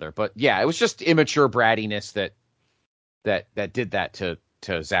much further. But yeah, it was just immature brattiness that did that to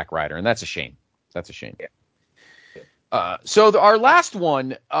Zack Ryder, and that's a shame. That's a shame. Yeah. So our last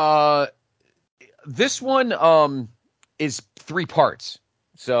one, this one is 3 parts.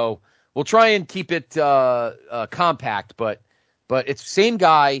 So we'll try and keep it compact, but it's same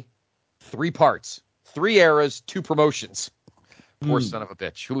guy, 3 parts, 3 eras, 2 promotions. Poor son of a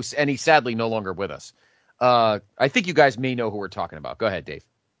bitch, and he's sadly no longer with us. I think you guys may know who we're talking about. Go ahead, Dave.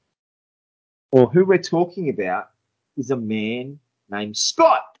 Well, who we're talking about is a man named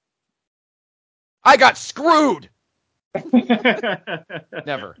Scott. I got screwed.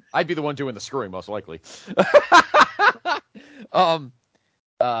 Never. I'd be the one doing the screwing, most likely. Of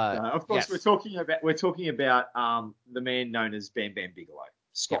course, yes. we're talking about the man known as Bam Bam Bigelow,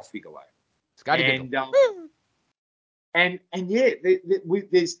 Scott Bigelow. Scotty Bigelow. And yeah,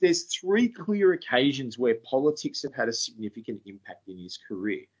 there's 3 clear occasions where politics have had a significant impact in his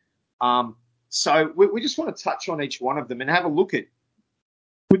career. So we just want to touch on each one of them and have a look at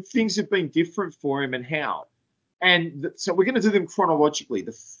what things have been different for him and how. And so we're going to do them chronologically.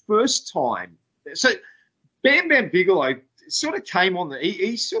 The first time, so Bam Bam Bigelow sort of came on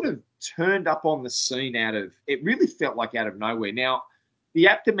he sort of turned up on the scene it really felt like out of nowhere. Now, the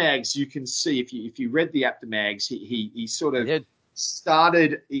Aptomags, you can see if you read the Aptomags, he sort of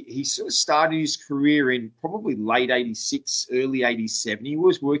started his career in probably late 86, early 87. He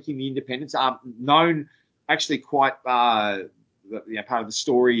was working the independents, known actually quite part of the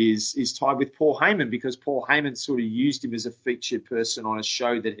story is tied with Paul Heyman, because Paul Heyman sort of used him as a featured person on a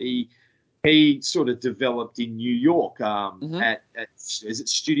show that he sort of developed in New York at is it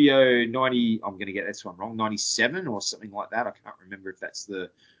Studio 90? I'm going to get this one wrong, 97 or something like that. I can't remember if that's the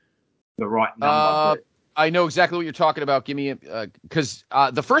right number. I know exactly what you're talking about. Give me because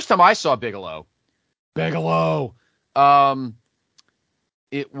the first time I saw Bigelow,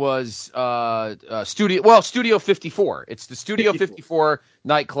 it was Studio 54. It's the Studio 54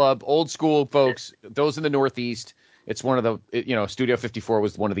 nightclub, old school folks. Those in the Northeast. It's one of the, Studio 54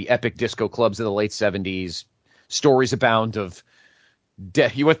 was one of the epic disco clubs of the late 70s. Stories abound of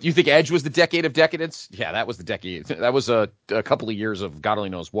you think Edge was the decade of decadence? Yeah, that was the decade. That was a couple of years of God only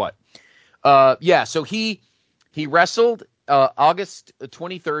knows what. So he wrestled August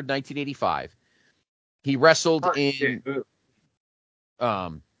 23rd, 1985. He wrestled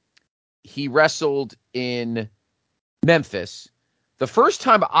he wrestled in Memphis. The first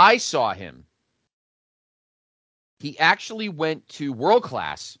time I saw him, he actually went to World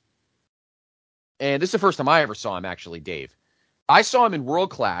Class. And this is the first time I ever saw him, actually, Dave. I saw him in World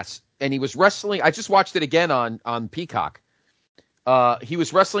Class, and he was wrestling. I just watched it again on Peacock. He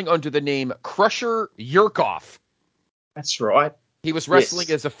was wrestling under the name Crusher Yurkov. That's right. He was wrestling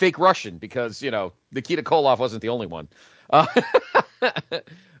as a fake Russian because, Nikita Koloff wasn't the only one.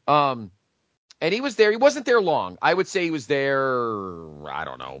 And he was there. He wasn't there long. I would say he was there, I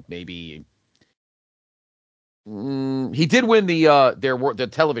don't know, maybe. He did win the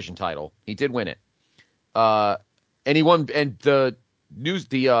television title. He did win it. And he won, and the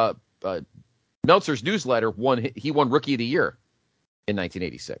Meltzer's newsletter he won Rookie of the Year in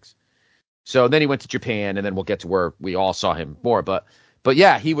 1986. So then he went to Japan, and then we'll get to where we all saw him more. But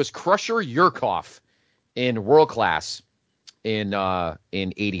yeah, he was Crusher Yurkov in World Class in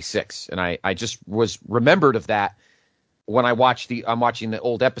 86. And I just was remembered of that when I'm watching the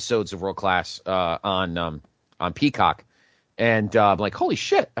old episodes of World Class on Peacock. And I'm like, holy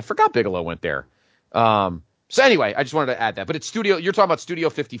shit, I forgot Bigelow went there. So anyway, I just wanted to add that. But you're talking about Studio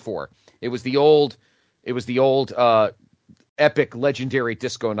 54. It was the old epic legendary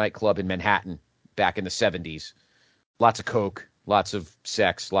disco nightclub in Manhattan back in the 70s. Lots of coke, lots of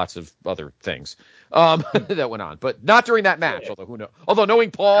sex, lots of other things that went on. But not during that match, although who knows? Although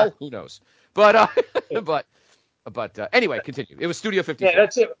knowing Paul, who knows? But anyway, continue. It was Studio 54. Yeah,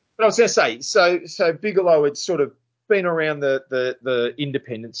 that's it. But I was going to say, so Bigelow had sort of been around the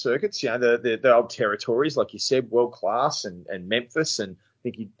independent circuits, the old territories, like you said, World Class and Memphis, and I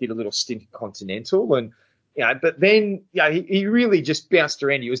think he did a little stint at Continental, and but then he really just bounced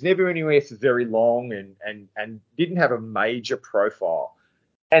around. He was never anywhere for very long, and didn't have a major profile.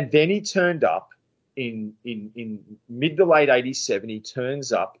 And then he turned up in mid to late '87. He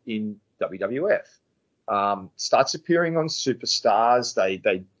turns up in WWF, starts appearing on Superstars.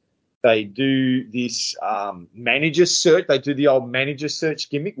 They do this manager search. They do the old manager search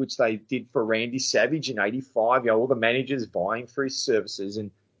gimmick, which they did for Randy Savage in '85. All the managers vying for his services,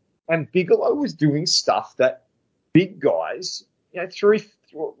 and Bigelow was doing stuff that big guys, he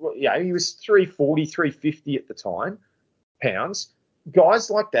was 340, 350 at the time, pounds. Guys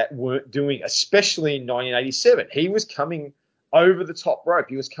like that weren't doing, especially in 1987. He was coming over the top rope.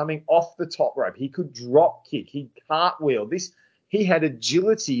 He was coming off the top rope. He could drop kick. He cartwheel. He had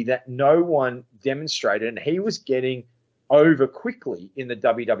agility that no one demonstrated, and he was getting over quickly in the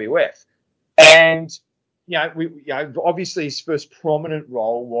WWF. And obviously his first prominent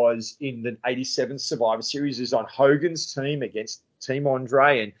role was in the '87 Survivor Series. He was on Hogan's team against Team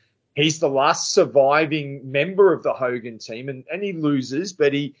Andre, and he's the last surviving member of the Hogan team, and he loses,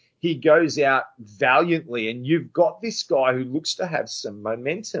 but he goes out valiantly. And you've got this guy who looks to have some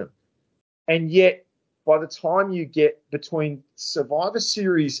momentum, and yet by the time you get between Survivor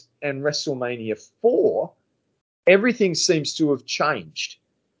Series and WrestleMania 4, everything seems to have changed.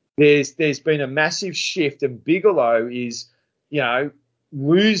 There's been a massive shift, and Bigelow is,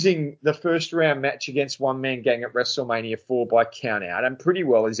 losing the first round match against One Man Gang at WrestleMania 4 by count out, and pretty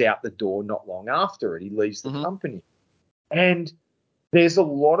well is out the door not long after it. He leaves the company. And there's a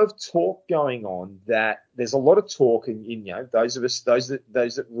lot of talk going on there's a lot of talk in those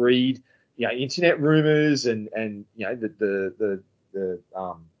that read, internet rumors and the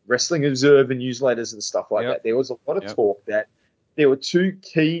Wrestling Observer newsletters and stuff like that. There was a lot of talk that there were two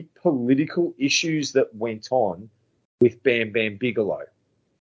key political issues that went on with Bam Bam Bigelow.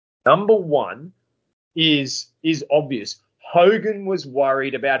 Number one is obvious. Hogan was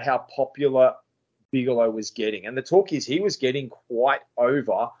worried about how popular Bigelow was getting. And the talk is he was getting quite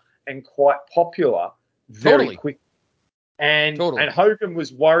over and quite popular very quickly. And Hogan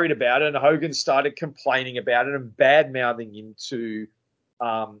was worried about it, and Hogan started complaining about it and bad-mouthing him to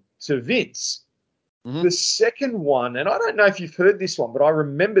Vince. Mm-hmm. The second one, and I don't know if you've heard this one, but I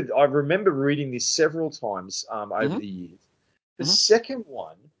remember reading this several times over the years. The second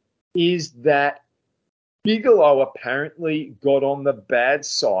one is that Bigelow apparently got on the bad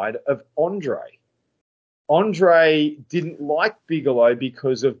side of Andre. Andre didn't like Bigelow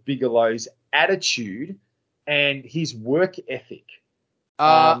because of Bigelow's attitude and his work ethic.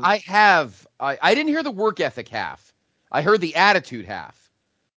 I didn't hear the work ethic half. I heard the attitude half.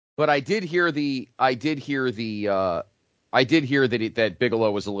 But I did hear that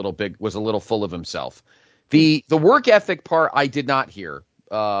Bigelow was a little full of himself. The work ethic part I did not hear,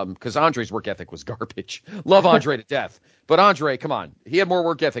 because Andre's work ethic was garbage. Love Andre to death, but Andre, come on, he had more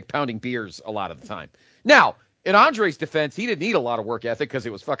work ethic pounding beers a lot of the time. Now, in Andre's defense, he didn't need a lot of work ethic because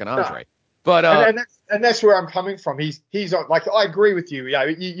it was fucking Andre. No. But and that's where I'm coming from. He's on, like, I agree with you. Yeah,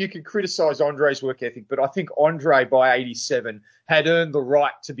 you can criticize Andre's work ethic, but I think Andre by 87 had earned the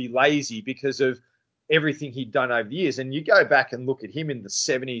right to be lazy because of everything he'd done over the years. And you go back and look at him in the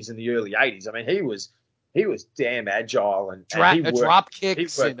 70s and the early 80s. I mean, he was damn agile and he worked, drop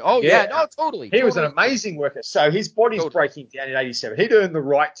kicks totally. He was an amazing worker. So his body's breaking down in 87. He'd earned the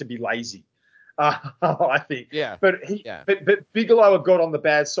right to be lazy. I think. Yeah. But Bigelow had got on the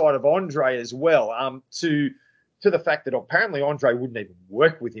bad side of Andre as well, to the fact that apparently Andre wouldn't even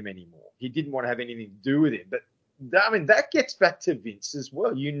work with him anymore. He didn't want to have anything to do with him. But I mean, that gets back to Vince as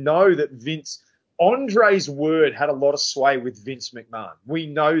well. You know that Andre's word had a lot of sway with Vince McMahon. We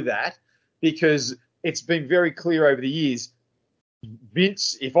know that because it's been very clear over the years.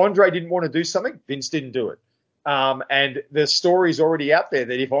 Vince, if Andre didn't want to do something, Vince didn't do it. And the story's already out there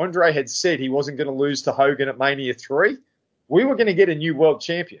that if Andre had said he wasn't going to lose to Hogan at Mania 3, we were going to get a new world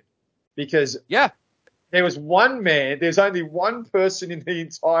champion. Because there was one man, there's only one person in the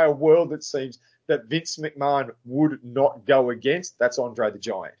entire world, it seems, that Vince McMahon would not go against. That's Andre the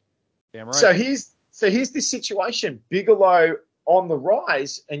Giant. Damn right. So here's this situation. Bigelow on the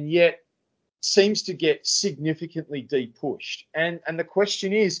rise, and yet seems to get significantly de-pushed. And the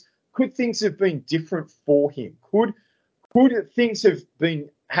question is, could things have been different for him? Could things have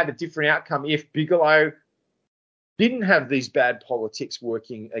had a different outcome if Bigelow didn't have these bad politics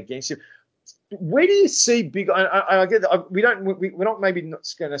working against him? Where do you see Bigelow? I get that we're not maybe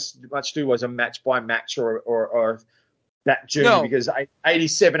not going to much do as a match by match or that journey, because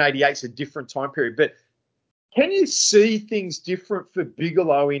 87, 88 is a different time period. But can you see things different for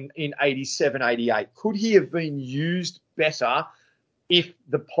Bigelow in 87, 88? Could he have been used better if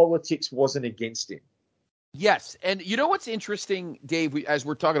the politics wasn't against him? Yes. And you know what's interesting, Dave, as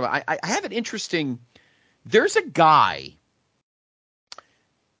we're talking about, I have an interesting, there's a guy,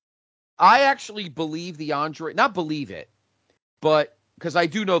 I actually believe not believe it, but because I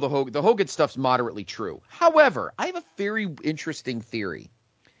do know the Hogan stuff's moderately true. However, I have a very interesting theory,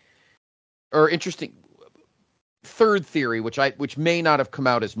 or interesting third theory, which may not have come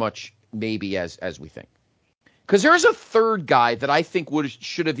out as much maybe as we think. Because there's a third guy that I think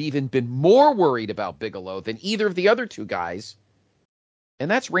should have even been more worried about Bigelow than either of the other two guys,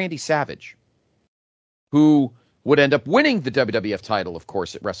 and that's Randy Savage, who would end up winning the WWF title, of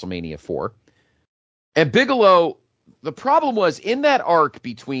course, at WrestleMania 4. And Bigelow, the problem was in that arc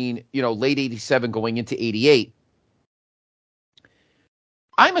between, late 87 going into 88,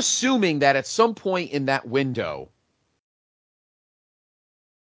 I'm assuming that at some point in that window,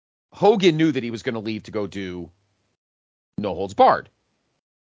 Hogan knew that he was going to leave to go do No Holds Barred.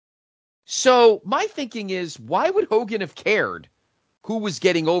 So my thinking is, why would Hogan have cared who was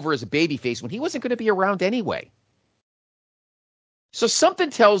getting over as a babyface when he wasn't going to be around anyway? So something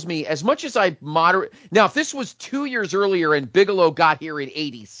tells me, as much as I moderate... Now, if this was 2 years earlier and Bigelow got here in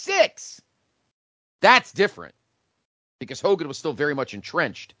 86, that's different. Because Hogan was still very much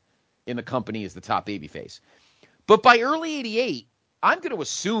entrenched in the company as the top babyface. But by early 88, I'm going to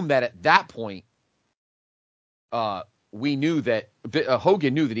assume that at that point, we knew that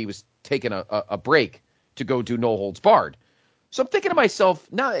Hogan knew that he was taking a break to go do No Holds Barred. So I'm thinking to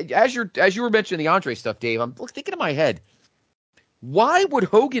myself, now, as you were mentioning the Andre stuff, Dave, I'm thinking in my head, why would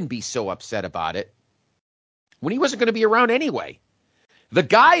Hogan be so upset about it when he wasn't going to be around anyway? The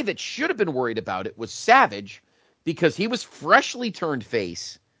guy that should have been worried about it was Savage, because he was freshly turned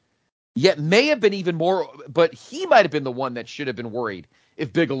face, yet may have been even more, but he might have been the one that should have been worried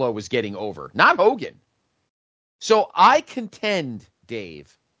if Bigelow was getting over, not Hogan. So I contend,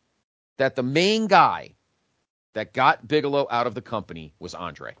 Dave, that the main guy that got Bigelow out of the company was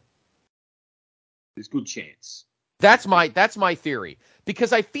Andre. There's a good chance. That's my theory.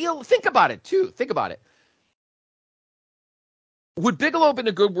 Because think about it, too. Think about it. Would Bigelow have been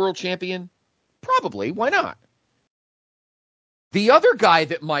a good world champion? Probably. Why not? The other guy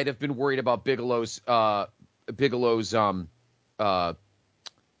that might have been worried about Bigelow's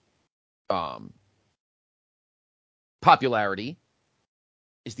popularity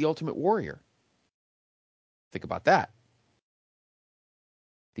is the Ultimate Warrior. Think about that.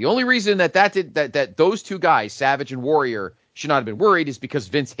 The only reason that those two guys, Savage and Warrior, should not have been worried is because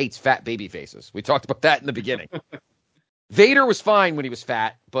Vince hates fat baby faces. We talked about that in the beginning. Vader was fine when he was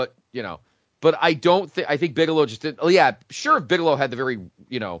fat, but But I think Bigelow just did. Oh yeah, sure. Bigelow had the very,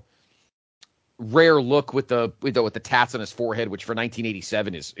 rare look with the tats on his forehead, which for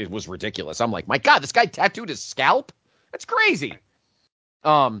 1987 was ridiculous. I'm like, my God, this guy tattooed his scalp? That's crazy.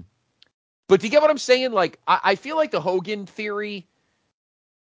 But do you get what I'm saying? Like, I feel like the Hogan theory,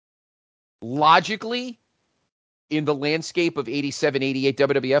 logically, in the landscape of 87, 88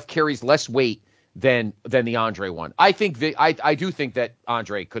 WWF, carries less weight than the Andre one. I do think that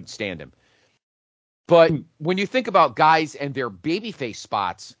Andre could stand him. But when you think about guys and their babyface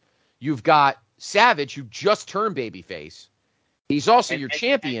spots, you've got Savage, who just turned babyface. He's also your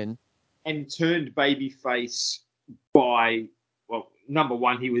champion. And turned babyface by, well, number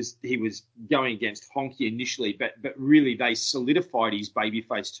one, he was going against Honky initially, but really they solidified his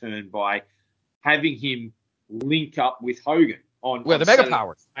babyface turn by having him link up with Hogan on the Mega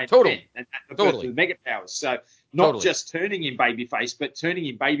Powers. Totally. And the birth of the Mega Powers. So not just turning him babyface, but turning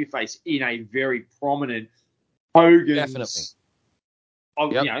him babyface in a very prominent Hogan's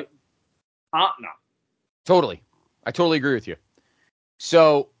partner. Totally. I totally agree with you.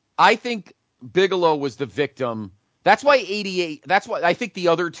 So I think Bigelow was the victim. That's why 88, that's why I think the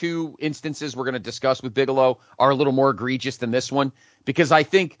other two instances we're going to discuss with Bigelow are a little more egregious than this one, because I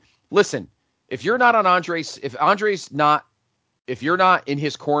think, listen, if you're not on Andre's, if you're not in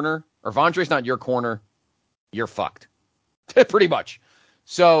his corner, or if Andre's not in your corner, you're fucked. Pretty much.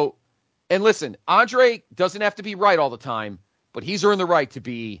 So, and listen, Andre doesn't have to be right all the time, but he's earned the right to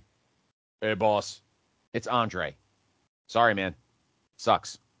be, hey, boss, it's Andre. Sorry, man.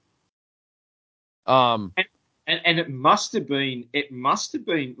 Sucks. And it must have been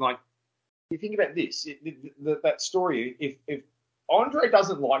like, you think about this, that story, if Andre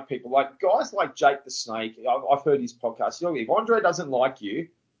doesn't like people, like guys like Jake the Snake, I've heard his podcast, if Andre doesn't like you,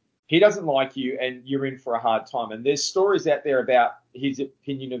 he doesn't like you, and you're in for a hard time. And there's stories out there about his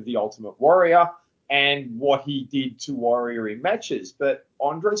opinion of the Ultimate Warrior and what he did to Warrior in matches. But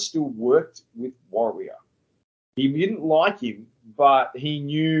Andre still worked with Warrior. He didn't like him, but he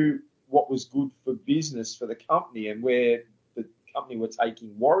knew what was good for business for the company and where the company were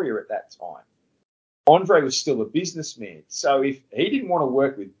taking Warrior at that time. Andre was still a businessman. So if he didn't want to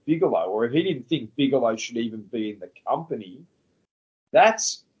work with Bigelow, or if he didn't think Bigelow should even be in the company,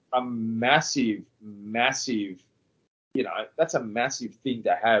 that's a massive, that's a massive thing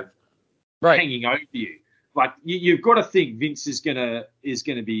to have hanging over you. Like you've got to think Vince is gonna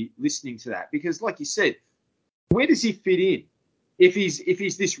be listening to that, because, like you said, where does he fit in? If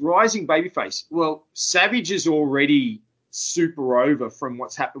he's this rising babyface, well, Savage is already super over from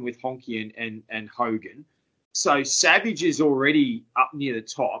what's happened with Honky and Hogan, so Savage is already up near the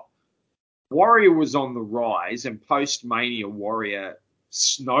top. Warrior was on the rise, and post Mania Warrior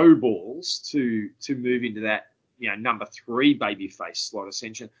snowballs to move into that number 3 babyface slot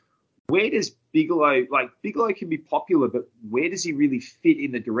ascension. Where does Bigelow can be popular, but where does he really fit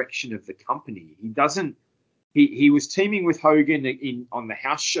in the direction of the company? He doesn't. He was teaming with Hogan on the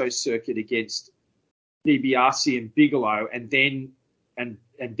house show circuit against DiBiase and Bigelow, and then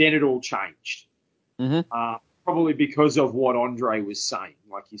it all changed. Mm-hmm. Probably because of what Andre was saying,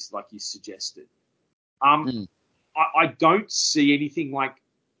 like you suggested. I don't see anything like.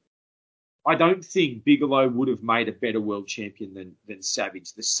 I don't think Bigelow would have made a better world champion than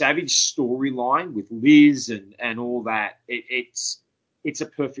Savage. The Savage storyline with Liz and all that, it's a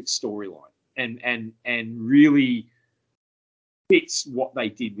perfect storyline and really fits what they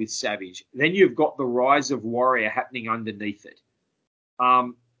did with Savage. Then you've got the rise of Warrior happening underneath it.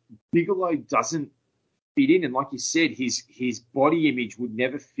 Bigelow doesn't fit in, and like you said, his body image would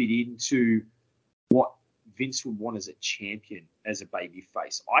never fit into what Vince would want as a champion, as a baby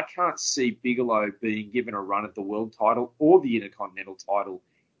face. I can't see Bigelow being given a run at the world title or the Intercontinental title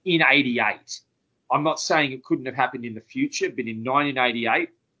in 88. I'm not saying it couldn't have happened in the future, but in 1988,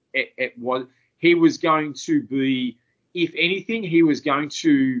 he was going to be, if anything, he was going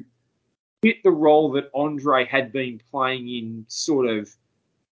to fit the role that Andre had been playing in sort of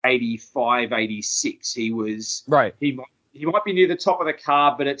 85, 86. He was right. He might be near the top of the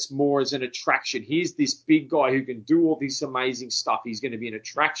card, but it's more as an attraction. Here's this big guy who can do all this amazing stuff. He's going to be an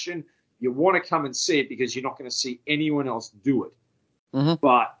attraction. You want to come and see it because you're not going to see anyone else do it. Mm-hmm.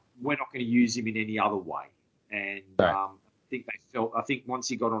 But we're not going to use him in any other way. And right. I think once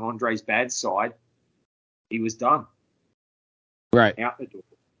he got on Andre's bad side, he was done. Right. Out the door.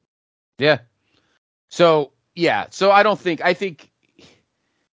 Yeah. So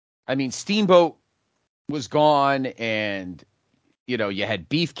I mean, Steamboat was gone, and you had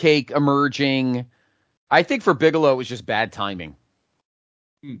Beefcake emerging. I think for Bigelow it was just bad timing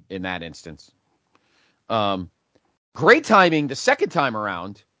in that instance. Great timing the second time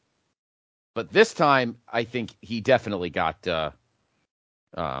around But this time, I think he definitely got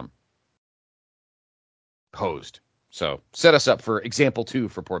posed. So set us up for example 2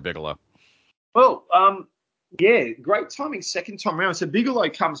 for poor Bigelow. Well, yeah, great timing second time around. So Bigelow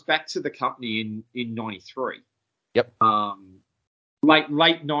comes back to the company in 93. Yep.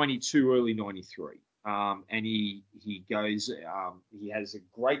 Late 92, early 93. And he goes, he has a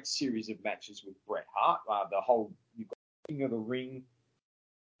great series of matches with Bret Hart, the whole King of the Ring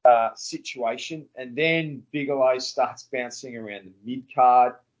situation. And then Bigelow starts bouncing around the mid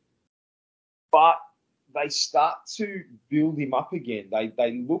card. But they start to build him up again.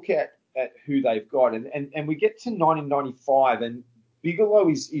 They look at who they've got. And we get to 1995, and Bigelow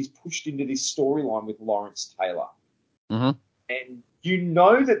is pushed into this storyline with Lawrence Taylor. Mm-hmm. And you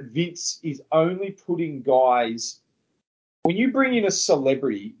know that Vince is only putting guys, when you bring in a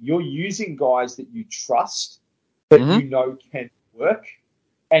celebrity, you're using guys that you trust, that you know can work,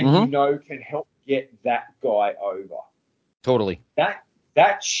 and you know can help get that guy over. Totally.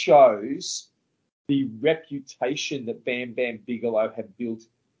 That shows the reputation that Bam Bam Bigelow had built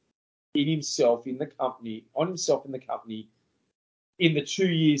on himself in the company, in the 2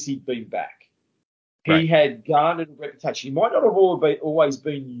 years he'd been back. He had garnered a reputation. He might not have always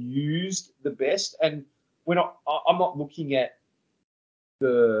been used the best, and I'm not looking at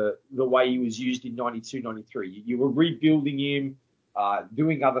the way he was used in 92, 93. You were rebuilding him,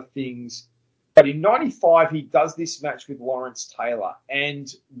 doing other things. But in 95, he does this match with Lawrence Taylor,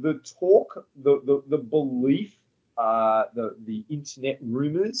 and the talk, the belief, the internet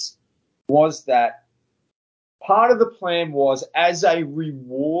rumors was that part of the plan was, as a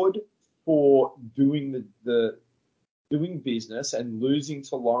reward for doing doing business and losing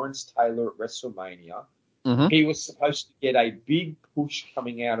to Lawrence Taylor at WrestleMania, he was supposed to get a big push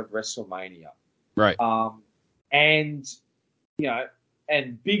coming out of WrestleMania. Right. And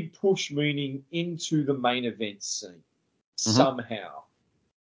big push meaning into the main event scene somehow.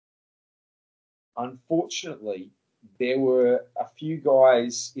 Unfortunately, there were a few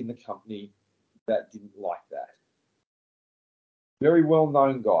guys in the company that didn't like that. Very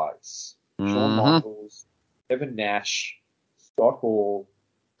well-known guys. Shawn Michaels, Kevin Nash, Scott Hall,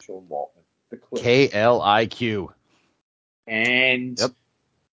 Sean Waltman. The Click. KLIQ. And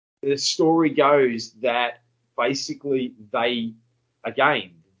the story goes that basically they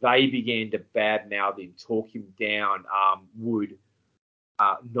began to badmouth him, talk him down, would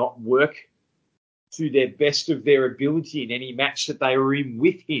not work to their best of their ability in any match that they were in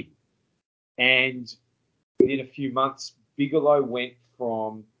with him. And within a few months, Bigelow was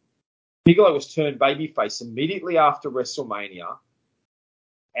turned babyface immediately after WrestleMania.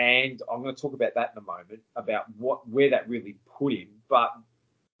 And I'm going to talk about that in a moment, about where that really put him. But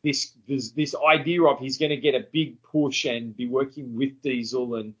this idea of he's going to get a big push and be working with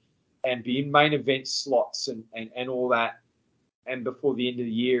Diesel and be in main event slots and all that. And before the end of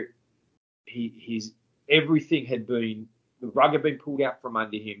the year, everything had been, the rug had been pulled out from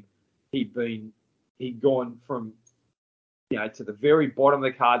under him. He'd gone from, to the very bottom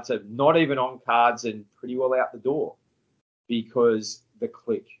of the card, so not even on cards and pretty well out the door, because the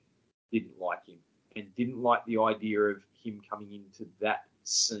Click didn't like him and didn't like the idea of him coming into that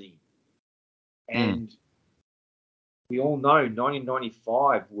scene. And we all know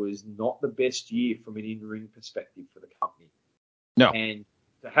 1995 was not the best year from an in-ring perspective for the company. No. And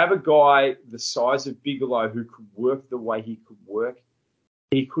to have a guy the size of Bigelow who could work the way he could work,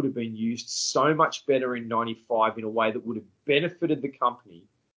 he could have been used so much better in 95 in a way that would have benefited the company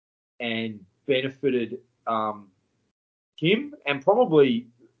and benefited him and probably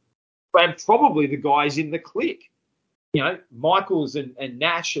the guys in the Click. Michaels and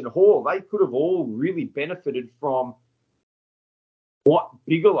Nash and Hall, they could have all really benefited from what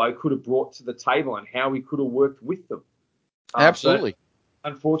Bigelow could have brought to the table and how he could have worked with them. Absolutely.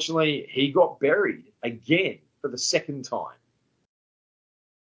 Unfortunately, he got buried again for the second time.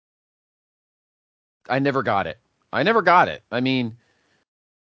 I never got it. I mean,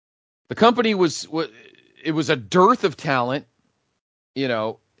 the company was a dearth of talent.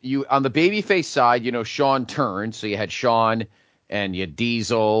 You on the babyface side, Shawn turned, so you had Shawn and you had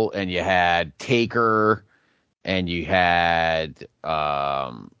Diesel and you had Taker and you had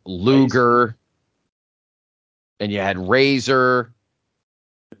Luger and you had Razor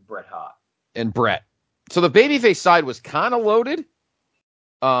and Bret Hart and Bret. So the babyface side was kind of loaded.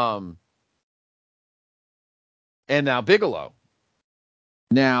 And now Bigelow.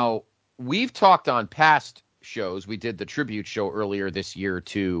 Now, we've talked on past shows. We did the tribute show earlier this year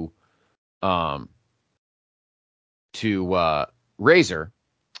to Razor,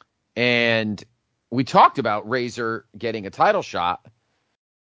 and we talked about Razor getting a title shot,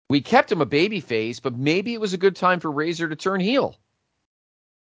 we kept him a baby face, but maybe it was a good time for Razor to turn heel.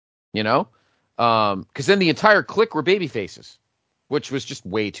 You know? Because then the entire clique were baby faces, which was just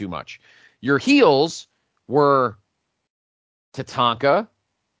way too much. Your heels were Tatanka,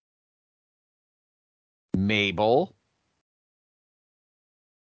 Mabel,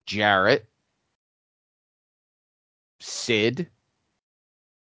 Jarrett, Sid,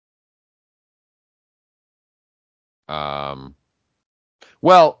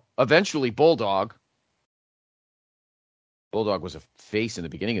 well, eventually Bulldog. Bulldog was a face in the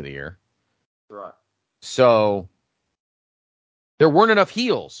beginning of the year. Right. So there weren't enough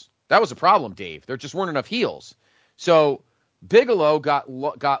heels. That was a problem, Dave. There just weren't enough heels. So Bigelow got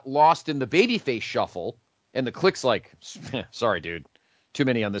lost in the babyface shuffle, and the clique's like, sorry, dude, too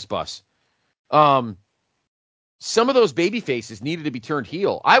many on this bus. Some of those baby faces needed to be turned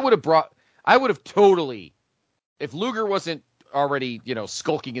heel. I would have totally, if Luger wasn't already,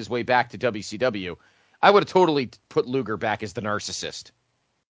 skulking his way back to WCW, I would have totally put Luger back as the narcissist.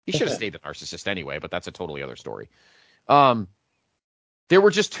 He should have stayed the narcissist anyway, but that's a totally other story. There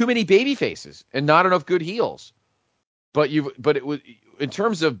were just too many baby faces and not enough good heels. But it was, in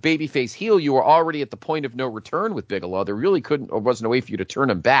terms of babyface heel, you were already at the point of no return with Bigelow. There really wasn't a way for you to turn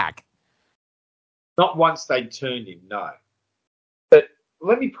him back. Not once they turned him, no. But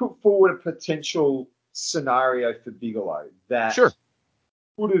let me put forward a potential scenario for Bigelow that Sure.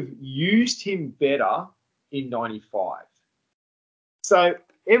 would have used him better in 95. So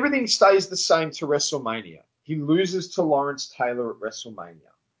everything stays the same to WrestleMania. He loses to Lawrence Taylor at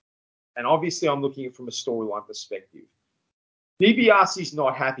WrestleMania. And obviously I'm looking at it from a storyline perspective. DiBiase's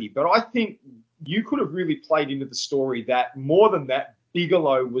not happy, but I think you could have really played into the story that more than that,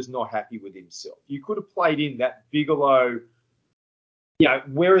 Bigelow was not happy with himself. You could have played in that Bigelow,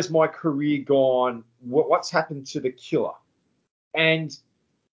 where has my career gone? What's happened to the killer? And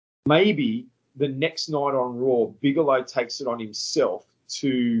maybe the next night on Raw, Bigelow takes it on himself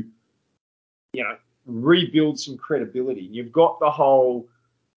to, rebuild some credibility. You've got the whole,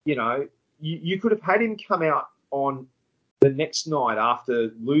 you could have had him come out on the next night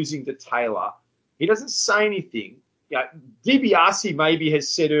after losing to Taylor. He doesn't say anything. DiBiase maybe has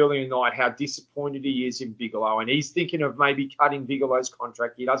said earlier in the night how disappointed he is in Bigelow, and he's thinking of maybe cutting Bigelow's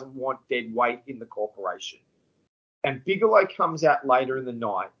contract. He doesn't want dead weight in the corporation. And Bigelow comes out later in the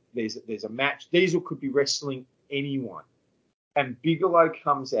night. There's a match. Diesel could be wrestling anyone. And Bigelow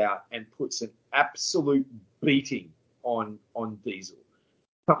comes out and puts an absolute beating on Diesel.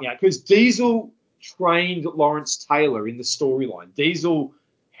 Because Diesel trained Lawrence Taylor in the storyline. Diesel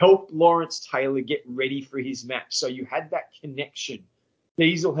helped Lawrence Taylor get ready for his match. So you had that connection.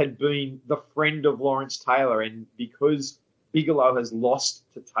 Diesel had been the friend of Lawrence Taylor, and because Bigelow has lost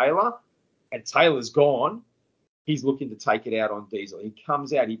to Taylor and Taylor's gone, he's looking to take it out on Diesel. He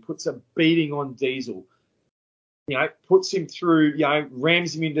comes out, he puts a beating on Diesel, puts him through,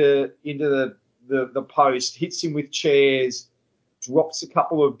 rams him into the post, hits him with chairs, drops a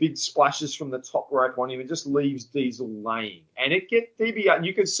couple of big splashes from the top rope on him, and just leaves Diesel laying. And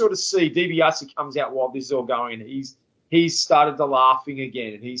you can sort of see DiBiase comes out while this is all going, and he's started to laughing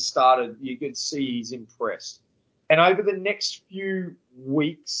again, and you could see he's impressed. And over the next few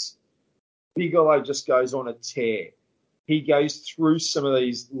weeks, Bigelow just goes on a tear. He goes through some of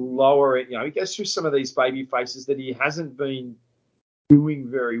these he goes through some of these baby faces that he hasn't been doing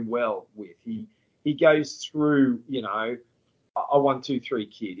very well with. He goes through, a 1-2-3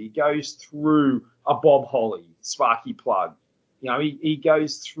 kid. He goes through a Bob Holly, Sparky Plug. He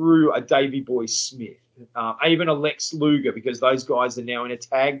goes through a Davey Boy Smith, even a Lex Luger, because those guys are now in a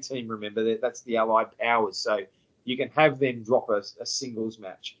tag team. Remember, that's the Allied Powers. So you can have them drop a singles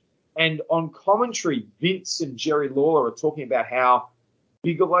match. And on commentary, Vince and Jerry Lawler are talking about how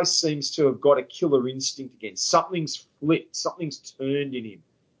Bigelow seems to have got a killer instinct again. Something's flipped. Something's turned in him.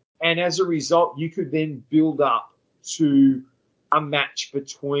 And as a result, you could then build up to a match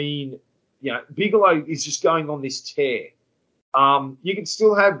between, Bigelow is just going on this tear. You can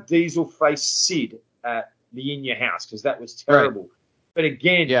still have Diesel face Sid at the In Your House, because that was terrible. Right. But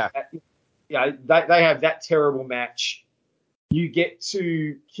again, they have that terrible match. You get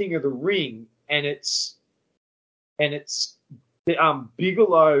to King of the Ring, and it's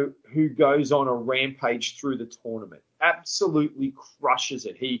Bigelow who goes on a rampage through the tournament, absolutely crushes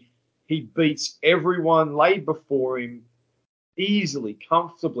it. He beats everyone laid before him easily,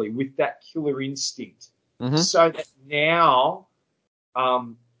 comfortably, with that killer instinct. Mm-hmm. So that now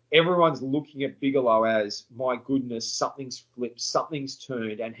everyone's looking at Bigelow as, my goodness, something's flipped, something's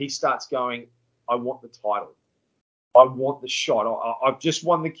turned, and he starts going, I want the title. I want the shot. I've just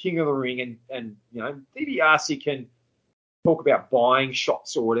won the King of the Ring, and DiBiase can talk about buying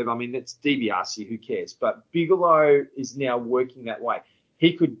shots or whatever. I mean, that's DiBiase, who cares? But Bigelow is now working that way.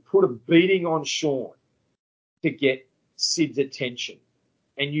 He could put a beating on Sean to get Sid's attention.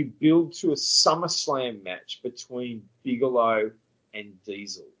 And you build to a SummerSlam match between Bigelow and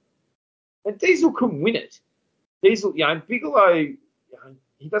Diesel. And Diesel can win it. Diesel, Bigelow,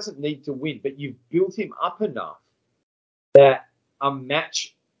 he doesn't need to win, but you've built him up enough that a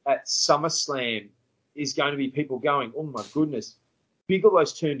match at SummerSlam is going to be people going, oh my goodness,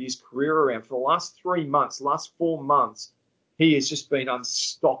 Bigelow's turned his career around. For the last 3 months, last 4 months, he has just been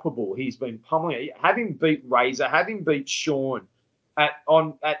unstoppable. He's been pummeling. Having beat Razor, having beat Sean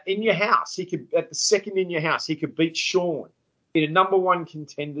in your house, he could at the second in your house, he could beat Sean in a number one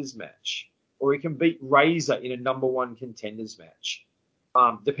contenders match, or he can beat Razor in a number one contenders match,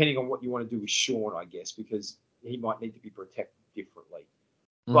 depending on what you want to do with Sean, I guess, because he might need to be protected differently.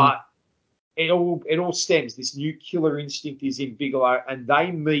 Mm-hmm. But it all stems. This new killer instinct is in Bigelow, and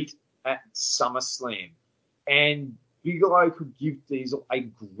they meet at SummerSlam. And Bigelow could give Diesel a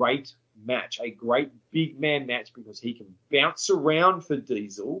great match, a great big man match, because he can bounce around for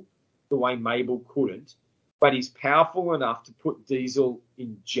Diesel the way Mabel couldn't, but he's powerful enough to put Diesel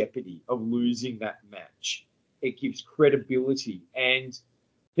in jeopardy of losing that match. It gives credibility, and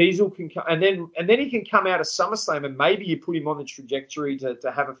Diesel can come, and then he can come out of SummerSlam, and maybe you put him on the trajectory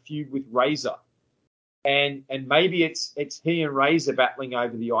to have a feud with Razor, and maybe it's he and Razor battling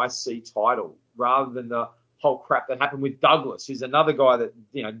over the IC title rather than the whole crap that happened with Douglas, who's another guy that,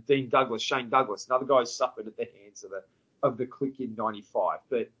 Dean Douglas, Shane Douglas, another guy who suffered at the hands of the Clique in '95.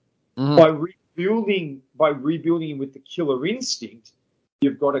 But by rebuilding him with the killer instinct,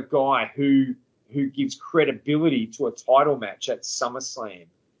 you've got a guy who gives credibility to a title match at SummerSlam.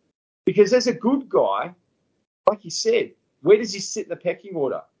 Because as a good guy, like you said, where does he sit in the pecking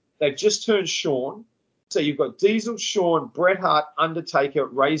order? They've just turned Sean. So you've got Diesel, Sean, Bret Hart, Undertaker,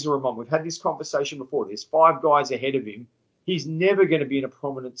 Razor Ramon. We've had this conversation before. There's 5 guys ahead of him. He's never going to be in a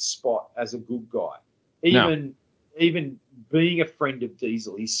prominent spot as a good guy. Even being a friend of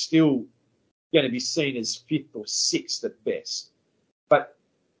Diesel, he's still going to be seen as 5th or 6th at best. But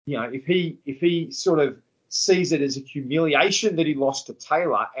if he sort of sees it as a humiliation that he lost to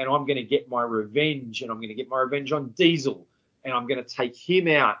Taylor, and I'm going to get my revenge, and I'm going to get my revenge on Diesel, and I'm going to take him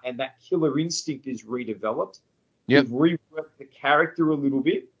out, and that killer instinct is redeveloped. Yep. We've reworked the character a little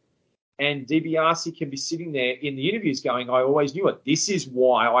bit, and DiBiase can be sitting there in the interviews going, I always knew it. This is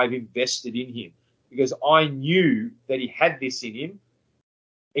why I've invested in him, because I knew that he had this in him.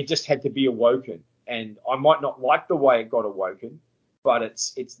 It just had to be awoken, and I might not like the way it got awoken, but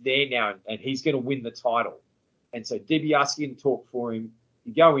it's there now, and he's going to win the title. And so DiBiase can talk for him.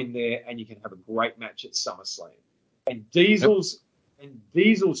 You go in there, and you can have a great match at SummerSlam. And Diesel's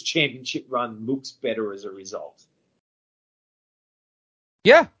championship run looks better as a result.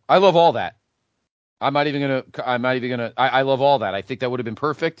 Yeah, I love all that. I love all that. I think that would have been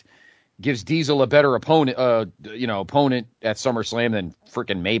perfect. Gives Diesel a better opponent at SummerSlam than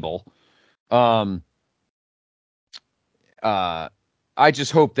freaking Mabel. I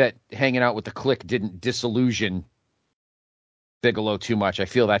just hope that hanging out with the Clique didn't disillusion Bigelow too much. I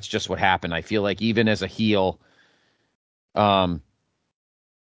feel that's just what happened. I feel like even as a heel, that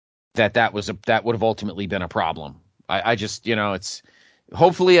would have ultimately been a problem. I just, it's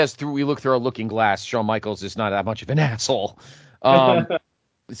hopefully we look through our looking glass, Shawn Michaels is not that much of an asshole.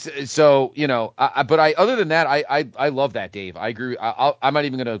 So, other than that, I love that, Dave. I agree.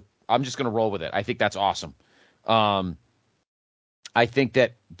 I'm just going to roll with it. I think that's awesome. I think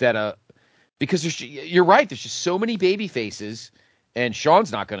that because you're right. There's just so many baby faces, and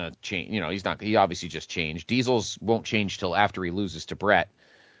Sean's not going to change. He obviously just changed. Diesel's won't change till after he loses to Bret.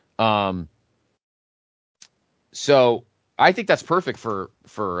 So I think that's perfect for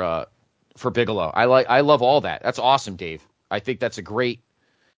Bigelow. I love all that. That's awesome, Dave. I think that's a great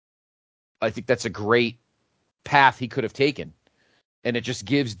path he could have taken. And it just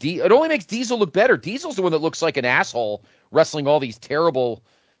gives it only makes Diesel look better. Diesel's the one that looks like an asshole wrestling all these terrible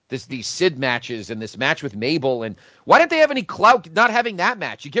these Sid matches and this match with Mabel. And why didn't they have any clout not having that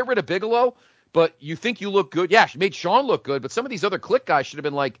match? You get rid of Bigelow, but you think you look good. Yeah, she made Sean look good, but some of these other Clique guys should have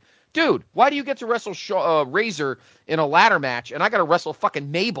been like, dude, why do you get to wrestle Razor in a ladder match and I got to wrestle fucking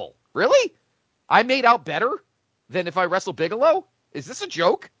Mabel? Really? I made out better than if I wrestle Bigelow? Is this a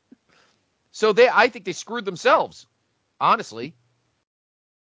joke? So I think they screwed themselves, honestly.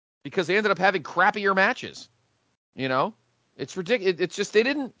 Because they ended up having crappier matches. It's ridiculous. It's just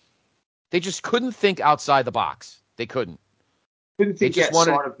they just couldn't think outside the box. They couldn't. Couldn't think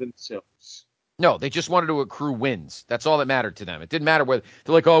outside of themselves. No, they just wanted to accrue wins. That's all that mattered to them. It didn't matter whether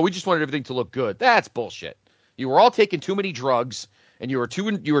they're like, oh, we just wanted everything to look good. That's bullshit. You were all taking too many drugs, and you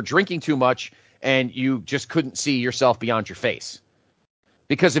were drinking too much, and you just couldn't see yourself beyond your face.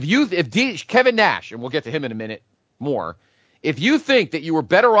 Because if Kevin Nash, and we'll get to him in a minute more, if you think that you were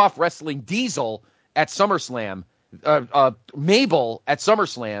better off wrestling Diesel at SummerSlam, Mabel at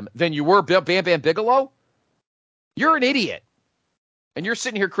SummerSlam than you were Bam Bam Bigelow, you're an idiot. And you're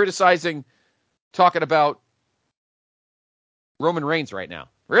sitting here talking about Roman Reigns right now.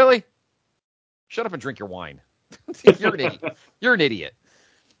 Really? Shut up and drink your wine. You're an idiot. You're an idiot.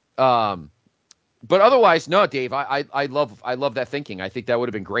 But otherwise, no, Dave. I love that thinking. I think that would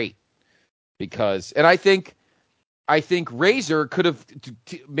have been great and I think Razor could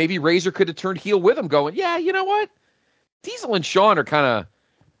have turned heel with him, going, yeah, you know what? Diesel and Shawn are kind of.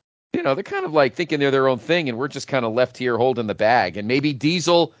 They're kind of like thinking they're their own thing, and we're just kind of left here holding the bag. And maybe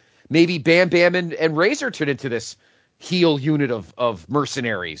Bam Bam and Razor turn into this heel unit of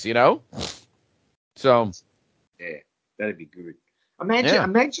mercenaries, So, yeah, that'd be good.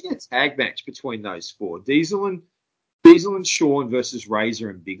 Imagine a tag match between those four: Diesel and Shawn versus Razor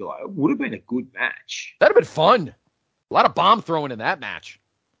and Bigelow. It would have been a good match. That'd have been fun. A lot of bomb throwing in that match.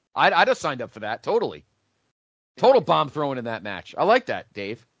 I'd have signed up for that totally. Total bomb throwing in that match. I like that,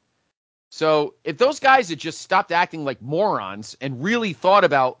 Dave. So if those guys had just stopped acting like morons and really thought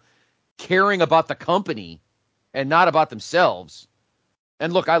about caring about the company and not about themselves,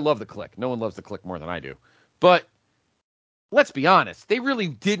 and look, I love the Click. No one loves the Click more than I do. But let's be honest, they really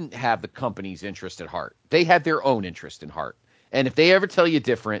didn't have the company's interest at heart. They had their own interest in heart. And if they ever tell you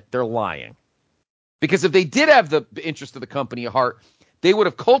different, they're lying. Because if they did have the interest of the company at heart, they would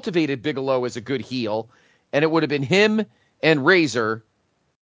have cultivated Bigelow as a good heel, and it would have been him and Razor.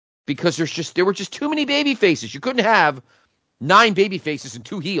 Because there were just too many baby faces. You couldn't have 9 baby faces and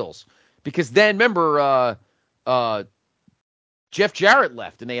 2 heels. Because then, remember, Jeff Jarrett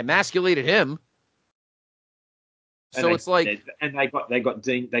left and they emasculated him. So it's like, they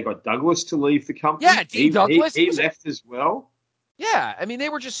got Douglas to leave the company. Yeah, Dean Douglas. He left as well. Yeah, I mean, they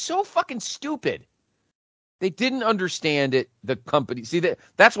were just so fucking stupid. They didn't understand it. The company. See,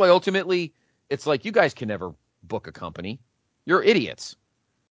 that's why ultimately it's like, you guys can never book a company. You're idiots.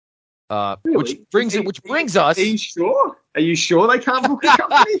 Really? Which brings us. Are you sure? Are you sure they can't book a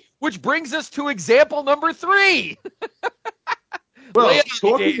company? Which brings us to example number 3. Well,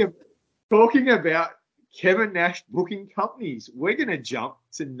 talking about Kevin Nash booking companies, we're going to jump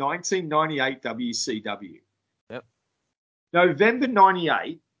to 1998 WCW. Yep. November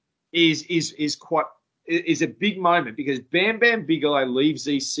 98 is a big moment because Bam Bam Bigelow leaves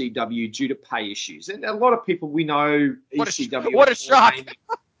ECW due to pay issues, and a lot of people we know ECW. What a shock!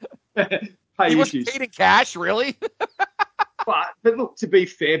 He wasn't paid in cash, really. But look, to be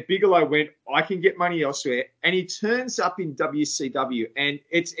fair, Bigelow went, I can get money elsewhere, and he turns up in WCW, and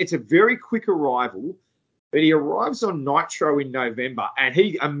it's a very quick arrival, but he arrives on Nitro in November, and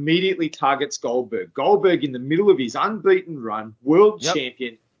he immediately targets Goldberg. Goldberg, in the middle of his unbeaten run, world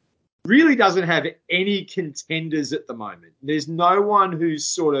champion, really doesn't have any contenders at the moment. There's no one who's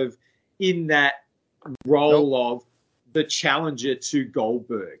sort of in that role of the challenger to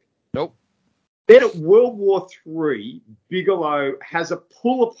Goldberg. Nope. Then at World War III, Bigelow has a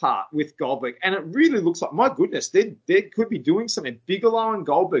pull apart with Goldberg, and it really looks like, my goodness, they could be doing something. Bigelow and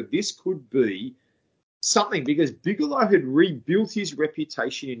Goldberg, this could be something, because Bigelow had rebuilt his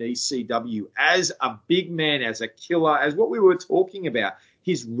reputation in ECW as a big man, as a killer, as what we were talking about.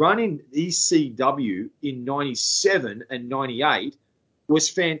 His run in ECW in 97 and 98 was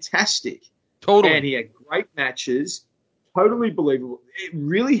fantastic. Totally. And he had great matches. Totally believable. It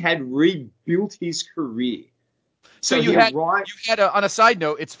really had rebuilt his career. So you had on a side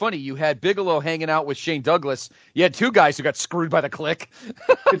note, it's funny, you had Bigelow hanging out with Shane Douglas. You had 2 guys who got screwed by the Click.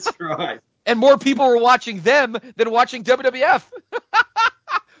 That's right. And more people were watching them than watching WWF.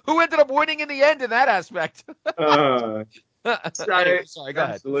 Who ended up winning in the end in that aspect? Anyway, sorry, go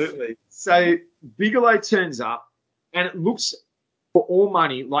ahead. Absolutely. So Bigelow turns up, and it looks, for all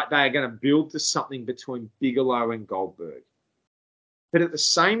money, like they are going to build to something between Bigelow and Goldberg. But at the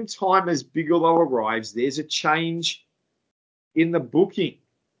same time as Bigelow arrives, there's a change in the booking.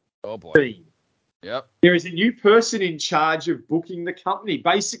 Oh, boy. Team. Yep. There is a new person in charge of booking the company,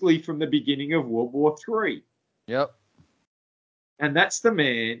 basically from the beginning of World War III. Yep. And that's the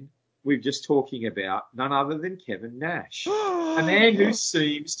man we've just talking about, none other than Kevin Nash. A man who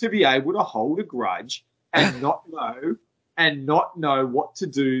seems to be able to hold a grudge and not know what to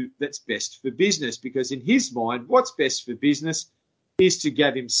do that's best for business, because in his mind, what's best for business is to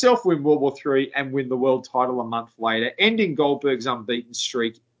have himself win World War III and win the world title a month later, ending Goldberg's unbeaten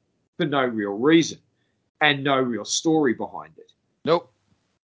streak for no real reason and no real story behind it. Nope.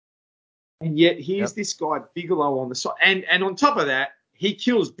 And yet here's this guy Bigelow on the side, and on top of that, he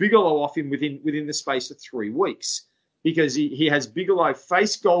kills Bigelow off him within the space of 3 weeks, because he has Bigelow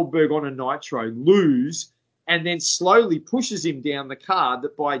face Goldberg on a Nitro, lose, and then slowly pushes him down the card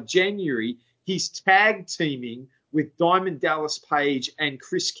that by January he's tag teaming with Diamond Dallas Page and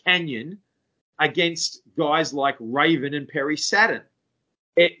Chris Kanyon against guys like Raven and Perry Saturn.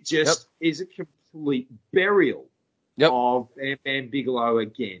 It just is a complete burial of Bam Bam Bigelow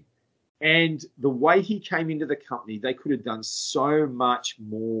again. And the way he came into the company, they could have done so much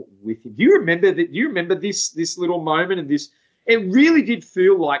more with him. Do you remember that? Do you remember this little moment and this? It really did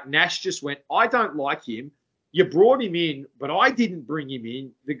feel like Nash just went, I don't like him. You brought him in, but I didn't bring him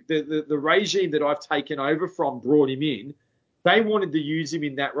in. The regime that I've taken over from brought him in. They wanted to use him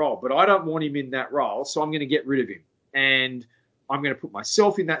in that role, but I don't want him in that role, so I'm going to get rid of him. And I'm going to put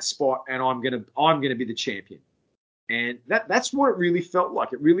myself in that spot, and I'm going to be the champion. And that's what it really felt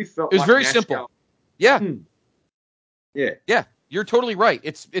like. It really felt like it was very Nash simple. going, Yeah. You're totally right.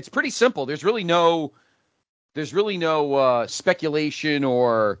 It's pretty simple. There's really no speculation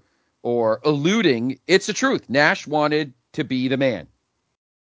or alluding. It's the truth. Nash wanted to be the man.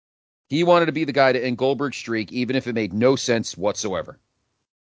 He wanted to be the guy to end Goldberg's streak, even if it made no sense whatsoever.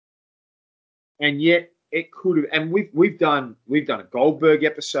 And yet it could have. And we've done a Goldberg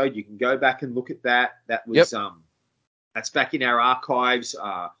episode. You can go back and look at that. That was that's back in our archives.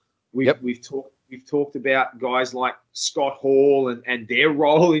 We've talked about guys like Scott Hall and their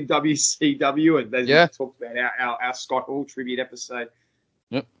role in WCW, and we've talked about our Scott Hall tribute episode.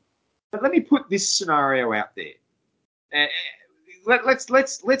 Yep. But let me put this scenario out there.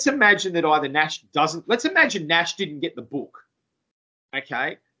 Let's imagine that either Nash doesn't. Let's imagine Nash didn't get the book.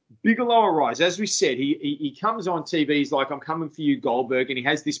 Okay. Bigelow arrives. As we said, he comes on TV. He's like, I'm coming for you, Goldberg. And he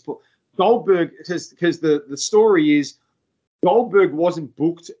has this book. Goldberg, because the story is Goldberg wasn't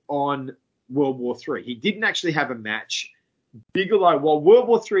booked on World War III. He didn't actually have a match. Bigelow, while World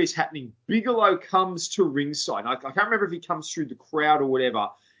War III is happening, Bigelow comes to ringside. I can't remember if he comes through the crowd or whatever.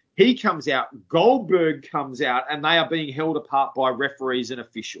 He comes out. Goldberg comes out, and they are being held apart by referees and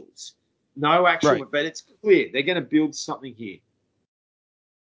officials. No actual, but it's clear. They're going to build something here.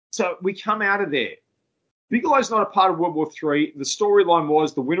 So we come out of there. Bigelow's not a part of World War III. The storyline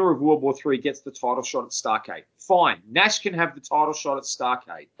was the winner of World War III gets the title shot at Starrcade. Fine. Nash can have the title shot at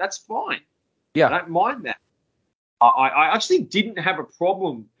Starrcade. That's fine. Yeah. I don't mind that. I actually didn't have a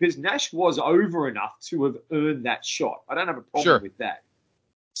problem because Nash was over enough to have earned that shot. I don't have a problem with that.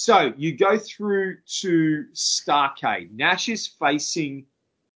 So you go through to Starrcade. Nash is facing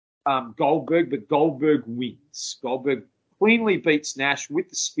Goldberg, but Goldberg wins. Goldberg cleanly beats Nash with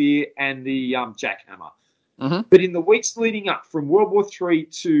the spear and the jackhammer. Mm-hmm. But in the weeks leading up from World War III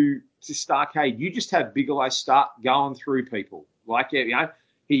to Starrcade, you just have Bigelow start going through people. Like,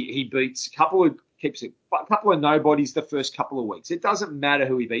 he beats a couple of nobodies the first couple of weeks. It doesn't matter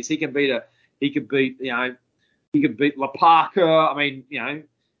who he beats. He could beat La Parka. I mean,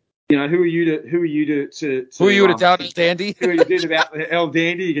 who are you to doubt El Dandy? Who are you to about El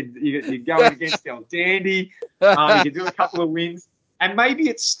Dandy? You're going against El Dandy. You can do a couple of wins. And maybe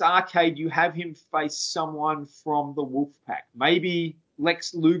at Starrcade you have him face someone from the Wolfpack. Maybe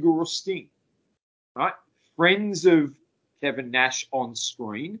Lex Luger or Sting. Right? Friends of Kevin Nash on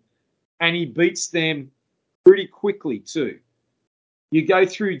screen. And he beats them pretty quickly too. You go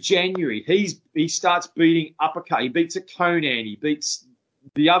through January. He starts beating uppercut. He beats a Conan. He beats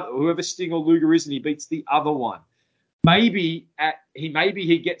the other, whoever Sting or Luger is, and he beats the other one. Maybe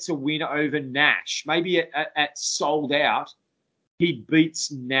he gets a win over Nash. Maybe at Sold Out, he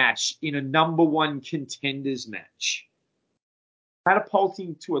beats Nash in a number one contenders match,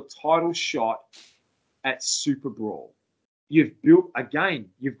 catapulting to a title shot at Super Brawl. You've built again.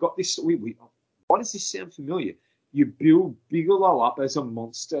 You've got this. Why does this sound familiar? You build Bigelow up as a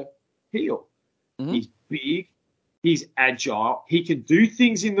monster heel. Mm-hmm. He's big. He's agile. He can do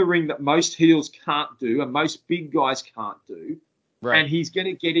things in the ring that most heels can't do and most big guys can't do. Right. And he's going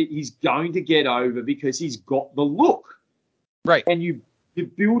to get it. He's going to get over because he's got the look. Right. And you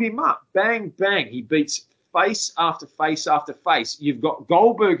build him up. Bang, bang. He beats face after face after face. You've got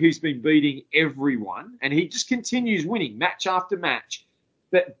Goldberg, who's been beating everyone, and he just continues winning match after match.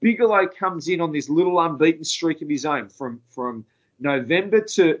 But Bigelow comes in on this little unbeaten streak of his own. From November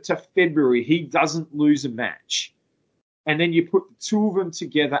to February, he doesn't lose a match. And then you put the two of them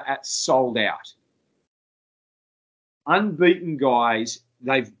together at Sold Out. Unbeaten guys,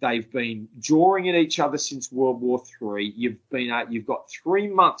 they've been drawing at each other since World War III. You've got 3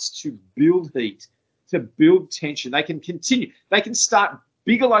 months to build heat, to build tension. They can continue.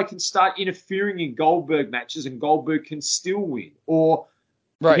 Bigelow can start interfering in Goldberg matches and Goldberg can still win. Or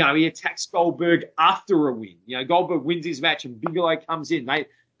Right. You know, he attacks Goldberg after a win. You know, Goldberg wins his match and Bigelow comes in.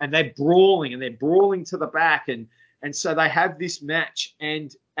 They're brawling to the back, and so they have this match,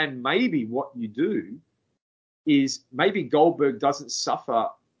 and maybe what you do is maybe Goldberg doesn't suffer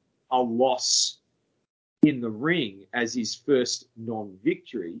a loss in the ring as his first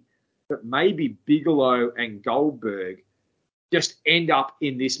non-victory, but maybe Bigelow and Goldberg just end up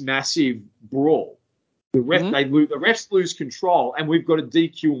in this massive brawl. The refs lose control, and we've got to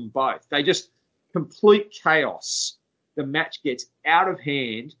DQ them both. They just complete chaos. The match gets out of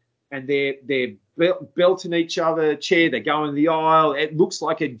hand, and they're belting each other, they're going the aisle. It looks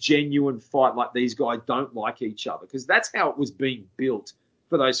like a genuine fight, like these guys don't like each other, because that's how it was being built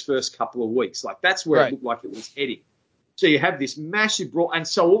for those first couple of weeks. Like, that's where it looked like it was heading. So you have this massive brawl, and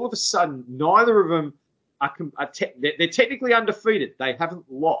so all of a sudden, neither of them they're technically undefeated. They haven't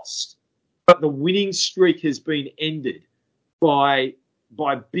lost, but the winning streak has been ended by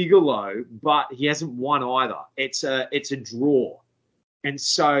Bigelow, but he hasn't won either. It's a draw. And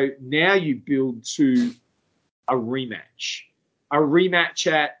so now you build to a rematch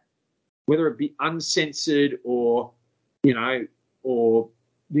at, whether it be uncensored or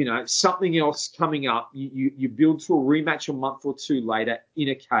something else coming up. You build to a rematch a month or two later in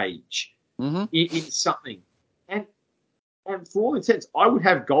a cage, in something. And for all intents, I would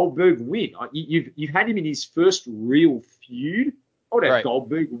have Goldberg win. You've had him in his first real feud. I would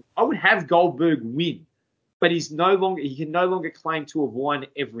have Goldberg win. But he can no longer claim to have won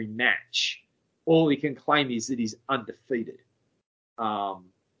every match. All he can claim is that he's undefeated. And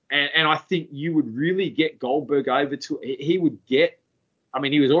I think you would really get Goldberg over he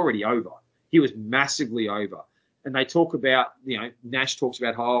was already over. He was massively over. And they talk about, Nash talks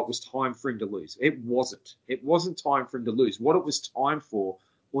about how it was time for him to lose. It wasn't. It wasn't time for him to lose. What it was time for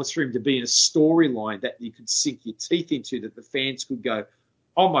was for him to be in a storyline that you could sink your teeth into, that the fans could go,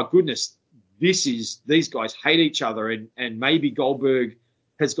 oh my goodness, these guys hate each other, and maybe Goldberg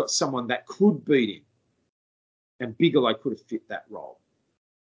has got someone that could beat him. And Bigelow could have fit that role.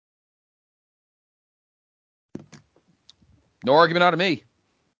 No argument out of me.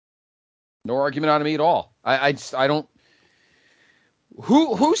 No argument out of me at all. I don't.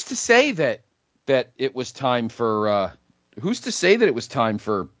 Who's to say that it was time for? Who's to say that it was time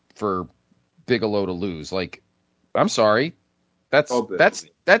for Bigelow to lose? Like, I'm sorry, that's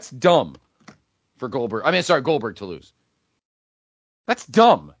dumb for Goldberg. Goldberg to lose. That's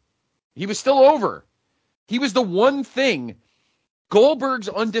dumb. He was still over. He was the one thing. Goldberg's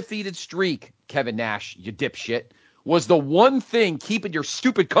undefeated streak, Kevin Nash, you dipshit, was the one thing keeping your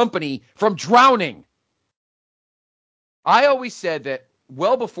stupid company from drowning. I always said that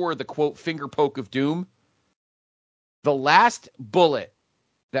well before the, quote, finger poke of doom, the last bullet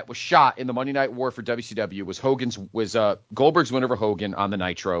that was shot in the Monday Night War for WCW was Goldberg's win over Hogan on the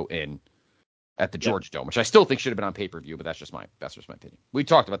Nitro at the Georgia Dome, which I still think should have been on pay-per-view, but that's just my opinion. We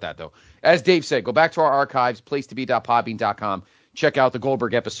talked about that, though. As Dave said, go back to our archives, placetobe.podbean.com, check out the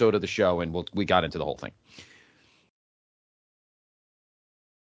Goldberg episode of the show, and we got into the whole thing.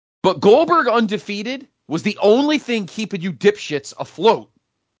 But Goldberg undefeated was the only thing keeping you dipshits afloat,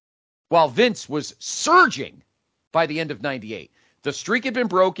 while Vince was surging by the end of 98. The streak had been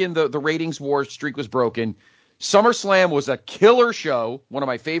broken. The ratings war streak was broken. SummerSlam was a killer show. One of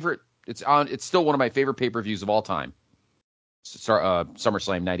my favorite. It's still one of my favorite pay-per-views of all time.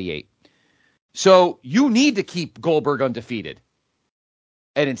 SummerSlam 98. So you need to keep Goldberg undefeated.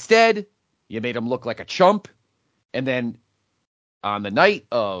 And instead, you made him look like a chump. And then on the night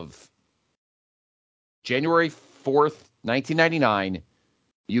of January 4th, 1999,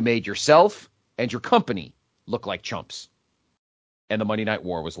 you made yourself and your company look like chumps. And the Monday Night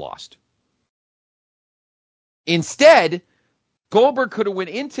War was lost. Instead, Goldberg could have went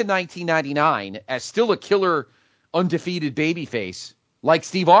into 1999 as still a killer, undefeated babyface, like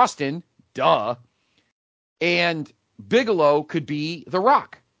Steve Austin, duh, and Bigelow could be The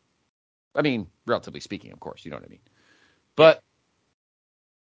Rock. I mean, relatively speaking, of course, you know what I mean. But,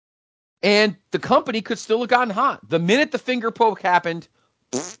 and the company could still have gotten hot. The minute the finger poke happened,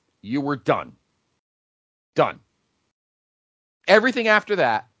 you were done. Done. Everything after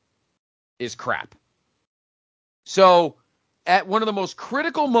that is crap. So, at one of the most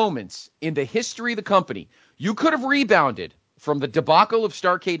critical moments in the history of the company, you could have rebounded from the debacle of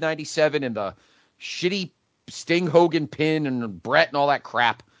Starrcade 97 and the shitty Sting Hogan pin and Brett and all that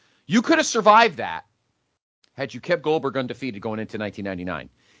crap. You could have survived that had you kept Goldberg undefeated going into 1999.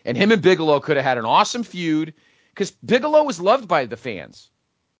 And him and Bigelow could have had an awesome feud because Bigelow was loved by the fans.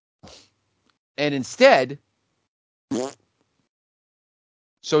 And instead,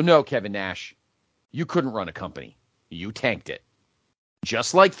 so no, Kevin Nash, you couldn't run a company. You tanked it.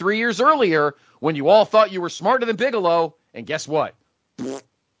 Just like 3 years earlier when you all thought you were smarter than Bigelow, and guess what?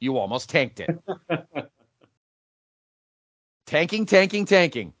 You almost tanked it.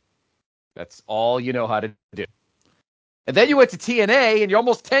 Tanking. That's all you know how to do. And then you went to TNA and you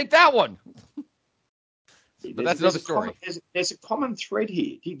almost tanked that one. But that's another story. There's a common thread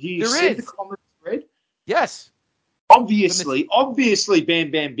here. Do you There see is. the common thread? Yes. Obviously,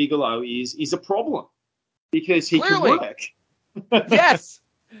 Bam Bam Bigelow is a problem because he Clearly. can work. Yes.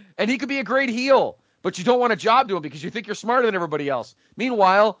 And he could be a great heel, but you don't want a job to him because you think you're smarter than everybody else.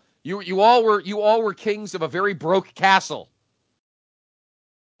 Meanwhile, you all were kings of a very broke castle.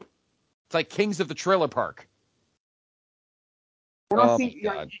 It's like kings of the trailer park. And I think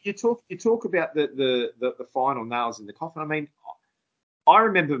you talk about the final nails in the coffin. I mean, I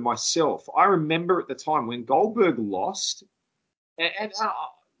remember myself. I remember at the time when Goldberg lost, and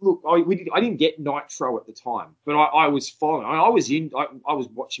look, I didn't get Nitro at the time, but I was following. I was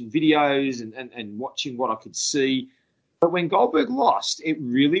watching videos and watching what I could see. But when Goldberg lost, it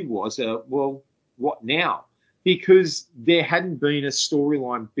really was what now? Because there hadn't been a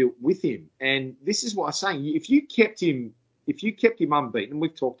storyline built with him, and this is what I'm saying. If you kept him unbeaten,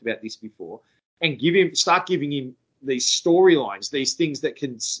 we've talked about this before, and start giving him these storylines, these things that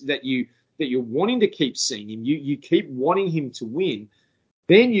you're wanting to keep seeing him, you keep wanting him to win,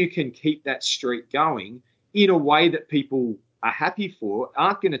 then you can keep that streak going in a way that people are happy for,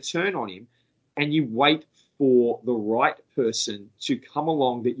 aren't going to turn on him, and you wait for the right person to come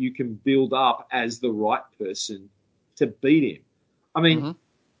along that you can build up as the right person to beat him. I mean,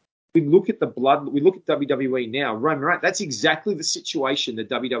 we look at WWE now, Roman Reigns, that's exactly the situation that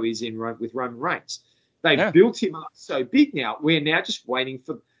WWE is in with Roman Reigns. They've built him up so big now. We're now just waiting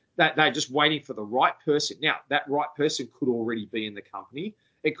for that. They're just waiting for the right person. Now, that right person could already be in the company.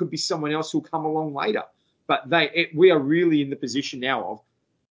 It could be someone else who'll come along later. But we are really in the position now of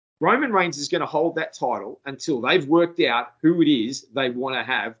Roman Reigns is going to hold that title until they've worked out who it is they want to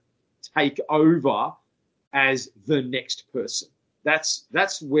have take over as the next person.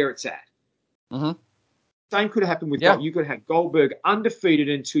 That's where it's at. Mm-hmm. Same could happen with Goldberg. You could have Goldberg undefeated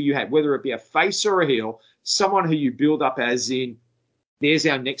until you had, whether it be a face or a heel, someone who you build up as in, there's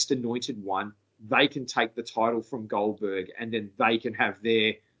our next anointed one. They can take the title from Goldberg, and then they can have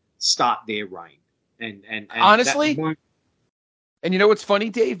start their reign. And honestly, and you know what's funny,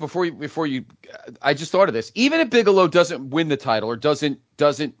 Dave? Before you, I just thought of this. Even if Bigelow doesn't win the title or doesn't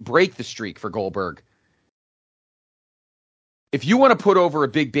break the streak for Goldberg, if you want to put over a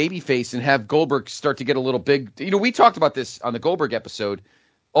big baby face and have Goldberg start to get a little big, we talked about this on the Goldberg episode.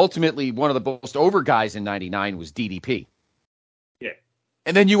 Ultimately, one of the most over guys in '99 was DDP. Yeah.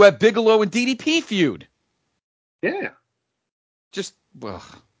 And then you have Bigelow and DDP feud. Yeah. Just,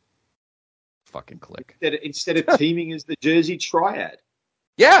 fucking click. Instead of teaming as the Jersey Triad.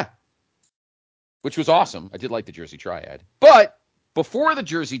 Yeah. Which was awesome. I did like the Jersey Triad. But before the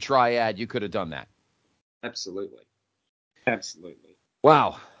Jersey Triad, you could have done that. Absolutely.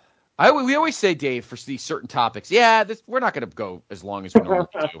 Wow. We always say, Dave, for these certain topics, we're not going to go as long as we normally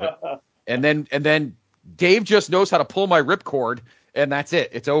do. And then Dave just knows how to pull my ripcord, and that's it.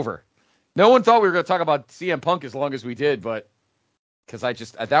 It's over. No one thought we were going to talk about CM Punk as long as we did, but because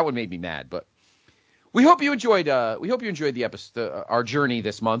that one made me mad. But we hope you enjoyed. The episode, our journey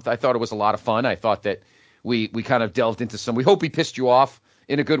this month. I thought it was a lot of fun. I thought that we kind of delved into some. We hope we pissed you off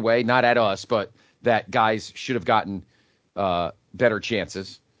in a good way, not at us, but that guys should have gotten better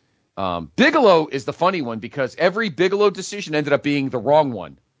chances. Bigelow is the funny one because every Bigelow decision ended up being the wrong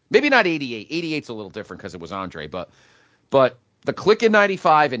one. Maybe not 88. 88's a little different because it was Andre, but the Click in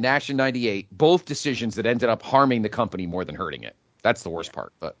 95 and Nash in 98, both decisions that ended up harming the company more than hurting it. That's the worst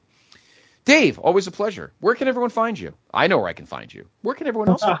part. But Dave, always a pleasure. Where can everyone find you? I know where I can find you. Where can everyone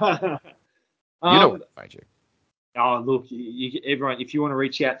else find you? You know where to find you. Oh, look, everyone, if you want to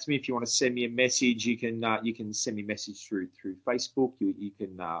reach out to me, if you want to send me a message, you can send me a message through Facebook. You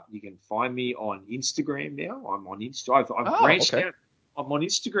can find me on Instagram now. I'm on Insta. I've branched out. I'm on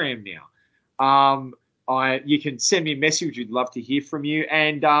Instagram now. You can send me a message. We'd love to hear from you.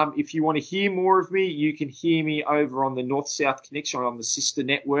 And if you want to hear more of me, you can hear me over on the North South Connection on the sister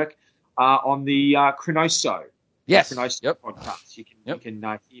network on the Chronoso. Yes. Chronoso podcast. You can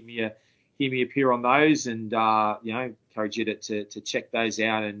hear me appear on those, and encourage you to check those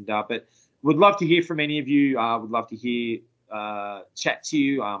out. And but would love to hear from any of you. Would love to hear chat to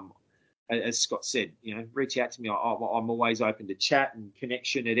you. As Scott said, reach out to me. I'm always open to chat and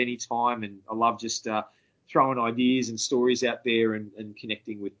connection at any time, and I love just throwing ideas and stories out there and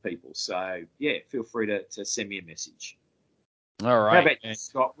connecting with people. So feel free to send me a message. All right. How about you,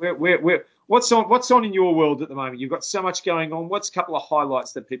 Scott? What's on in your world at the moment? You've got so much going on. What's a couple of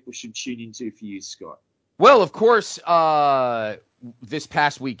highlights that people should tune into for you, Scott? Well, of course, this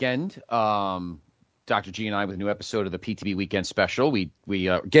past weekend, Dr. G and I with a new episode of the PTB Weekend Special. We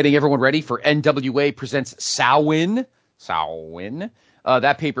getting everyone ready for NWA Presents Samhain.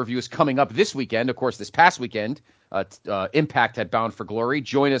 That pay-per-view is coming up this weekend. Of course, this past weekend, Impact had Bound for Glory.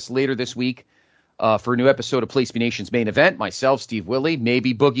 Join us later this week for a new episode of Place Be Nation's Main Event. Myself, Steve Willie,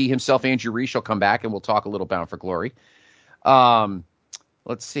 maybe Boogie himself, Andrew Reese will come back, and we'll talk a little Bound for Glory.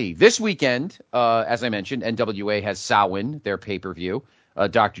 Let's see. This weekend, as I mentioned, NWA has Samhain, their pay-per-view.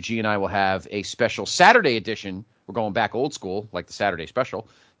 Dr. G and I will have a special Saturday edition. We're going back old school, like the Saturday special.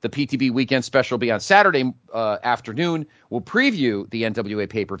 The PTB Weekend Special will be on Saturday afternoon. We'll preview the NWA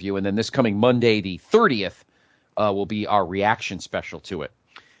pay-per-view, and then this coming Monday, the 30th, will be our reaction special to it.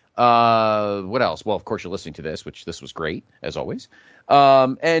 What else? Well, of course, you're listening to this, which this was great, as always.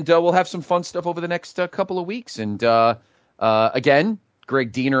 And we'll have some fun stuff over the next couple of weeks. And again,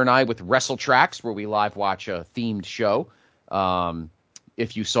 Greg Diener and I with Wrestle Tracks, where we live watch a themed show.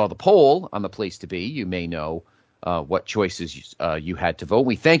 If you saw the poll on the Place to Be, you may know what choices you had to vote.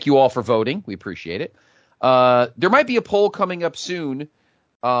 We thank you all for voting. We appreciate it. There might be a poll coming up soon,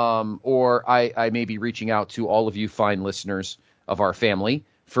 or I may be reaching out to all of you fine listeners of our family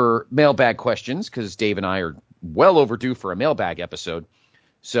for mailbag questions, because Dave and I are well overdue for a mailbag episode.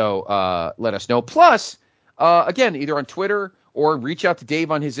 So let us know. Plus, again, either on Twitter or reach out to Dave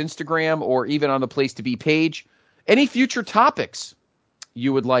on his Instagram or even on the Place to Be page. Any future topics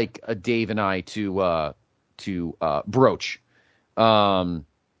you would like Dave and I to broach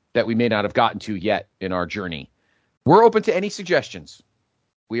that we may not have gotten to yet in our journey. We're open to any suggestions.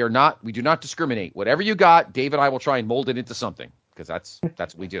 We do not discriminate. Whatever you got, Dave and I will try and mold it into something, because that's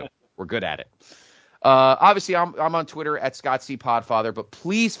what we do. We're good at it. Obviously, I'm on Twitter at Scott C. Podfather, but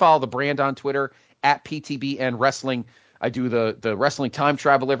please follow the brand on Twitter at PTBN Wrestling. I do the wrestling time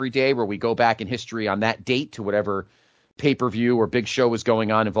travel every day, where we go back in history on that date to whatever pay-per-view or big show was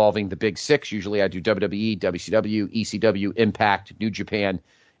going on involving the Big Six. Usually I do WWE, WCW, ECW, Impact, New Japan,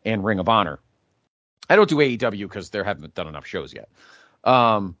 and Ring of Honor. I don't do AEW because they haven't done enough shows yet.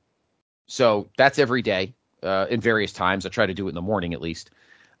 So that's every day in various times. I try to do it in the morning at least.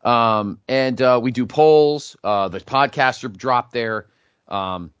 And we do polls. The podcasts are dropped there.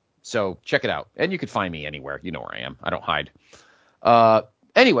 So check it out. And you can find me anywhere. You know where I am. I don't hide.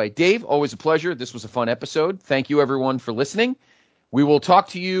 Anyway, Dave, always a pleasure. This was a fun episode. Thank you, everyone, for listening. We will talk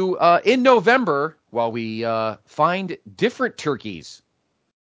to you in November while we find different turkeys.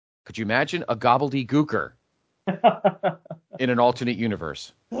 Could you imagine a gobbledygooker in an alternate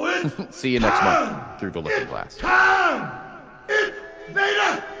universe? See you next month through the Looking Glass. It's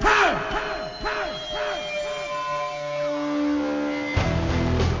Vader!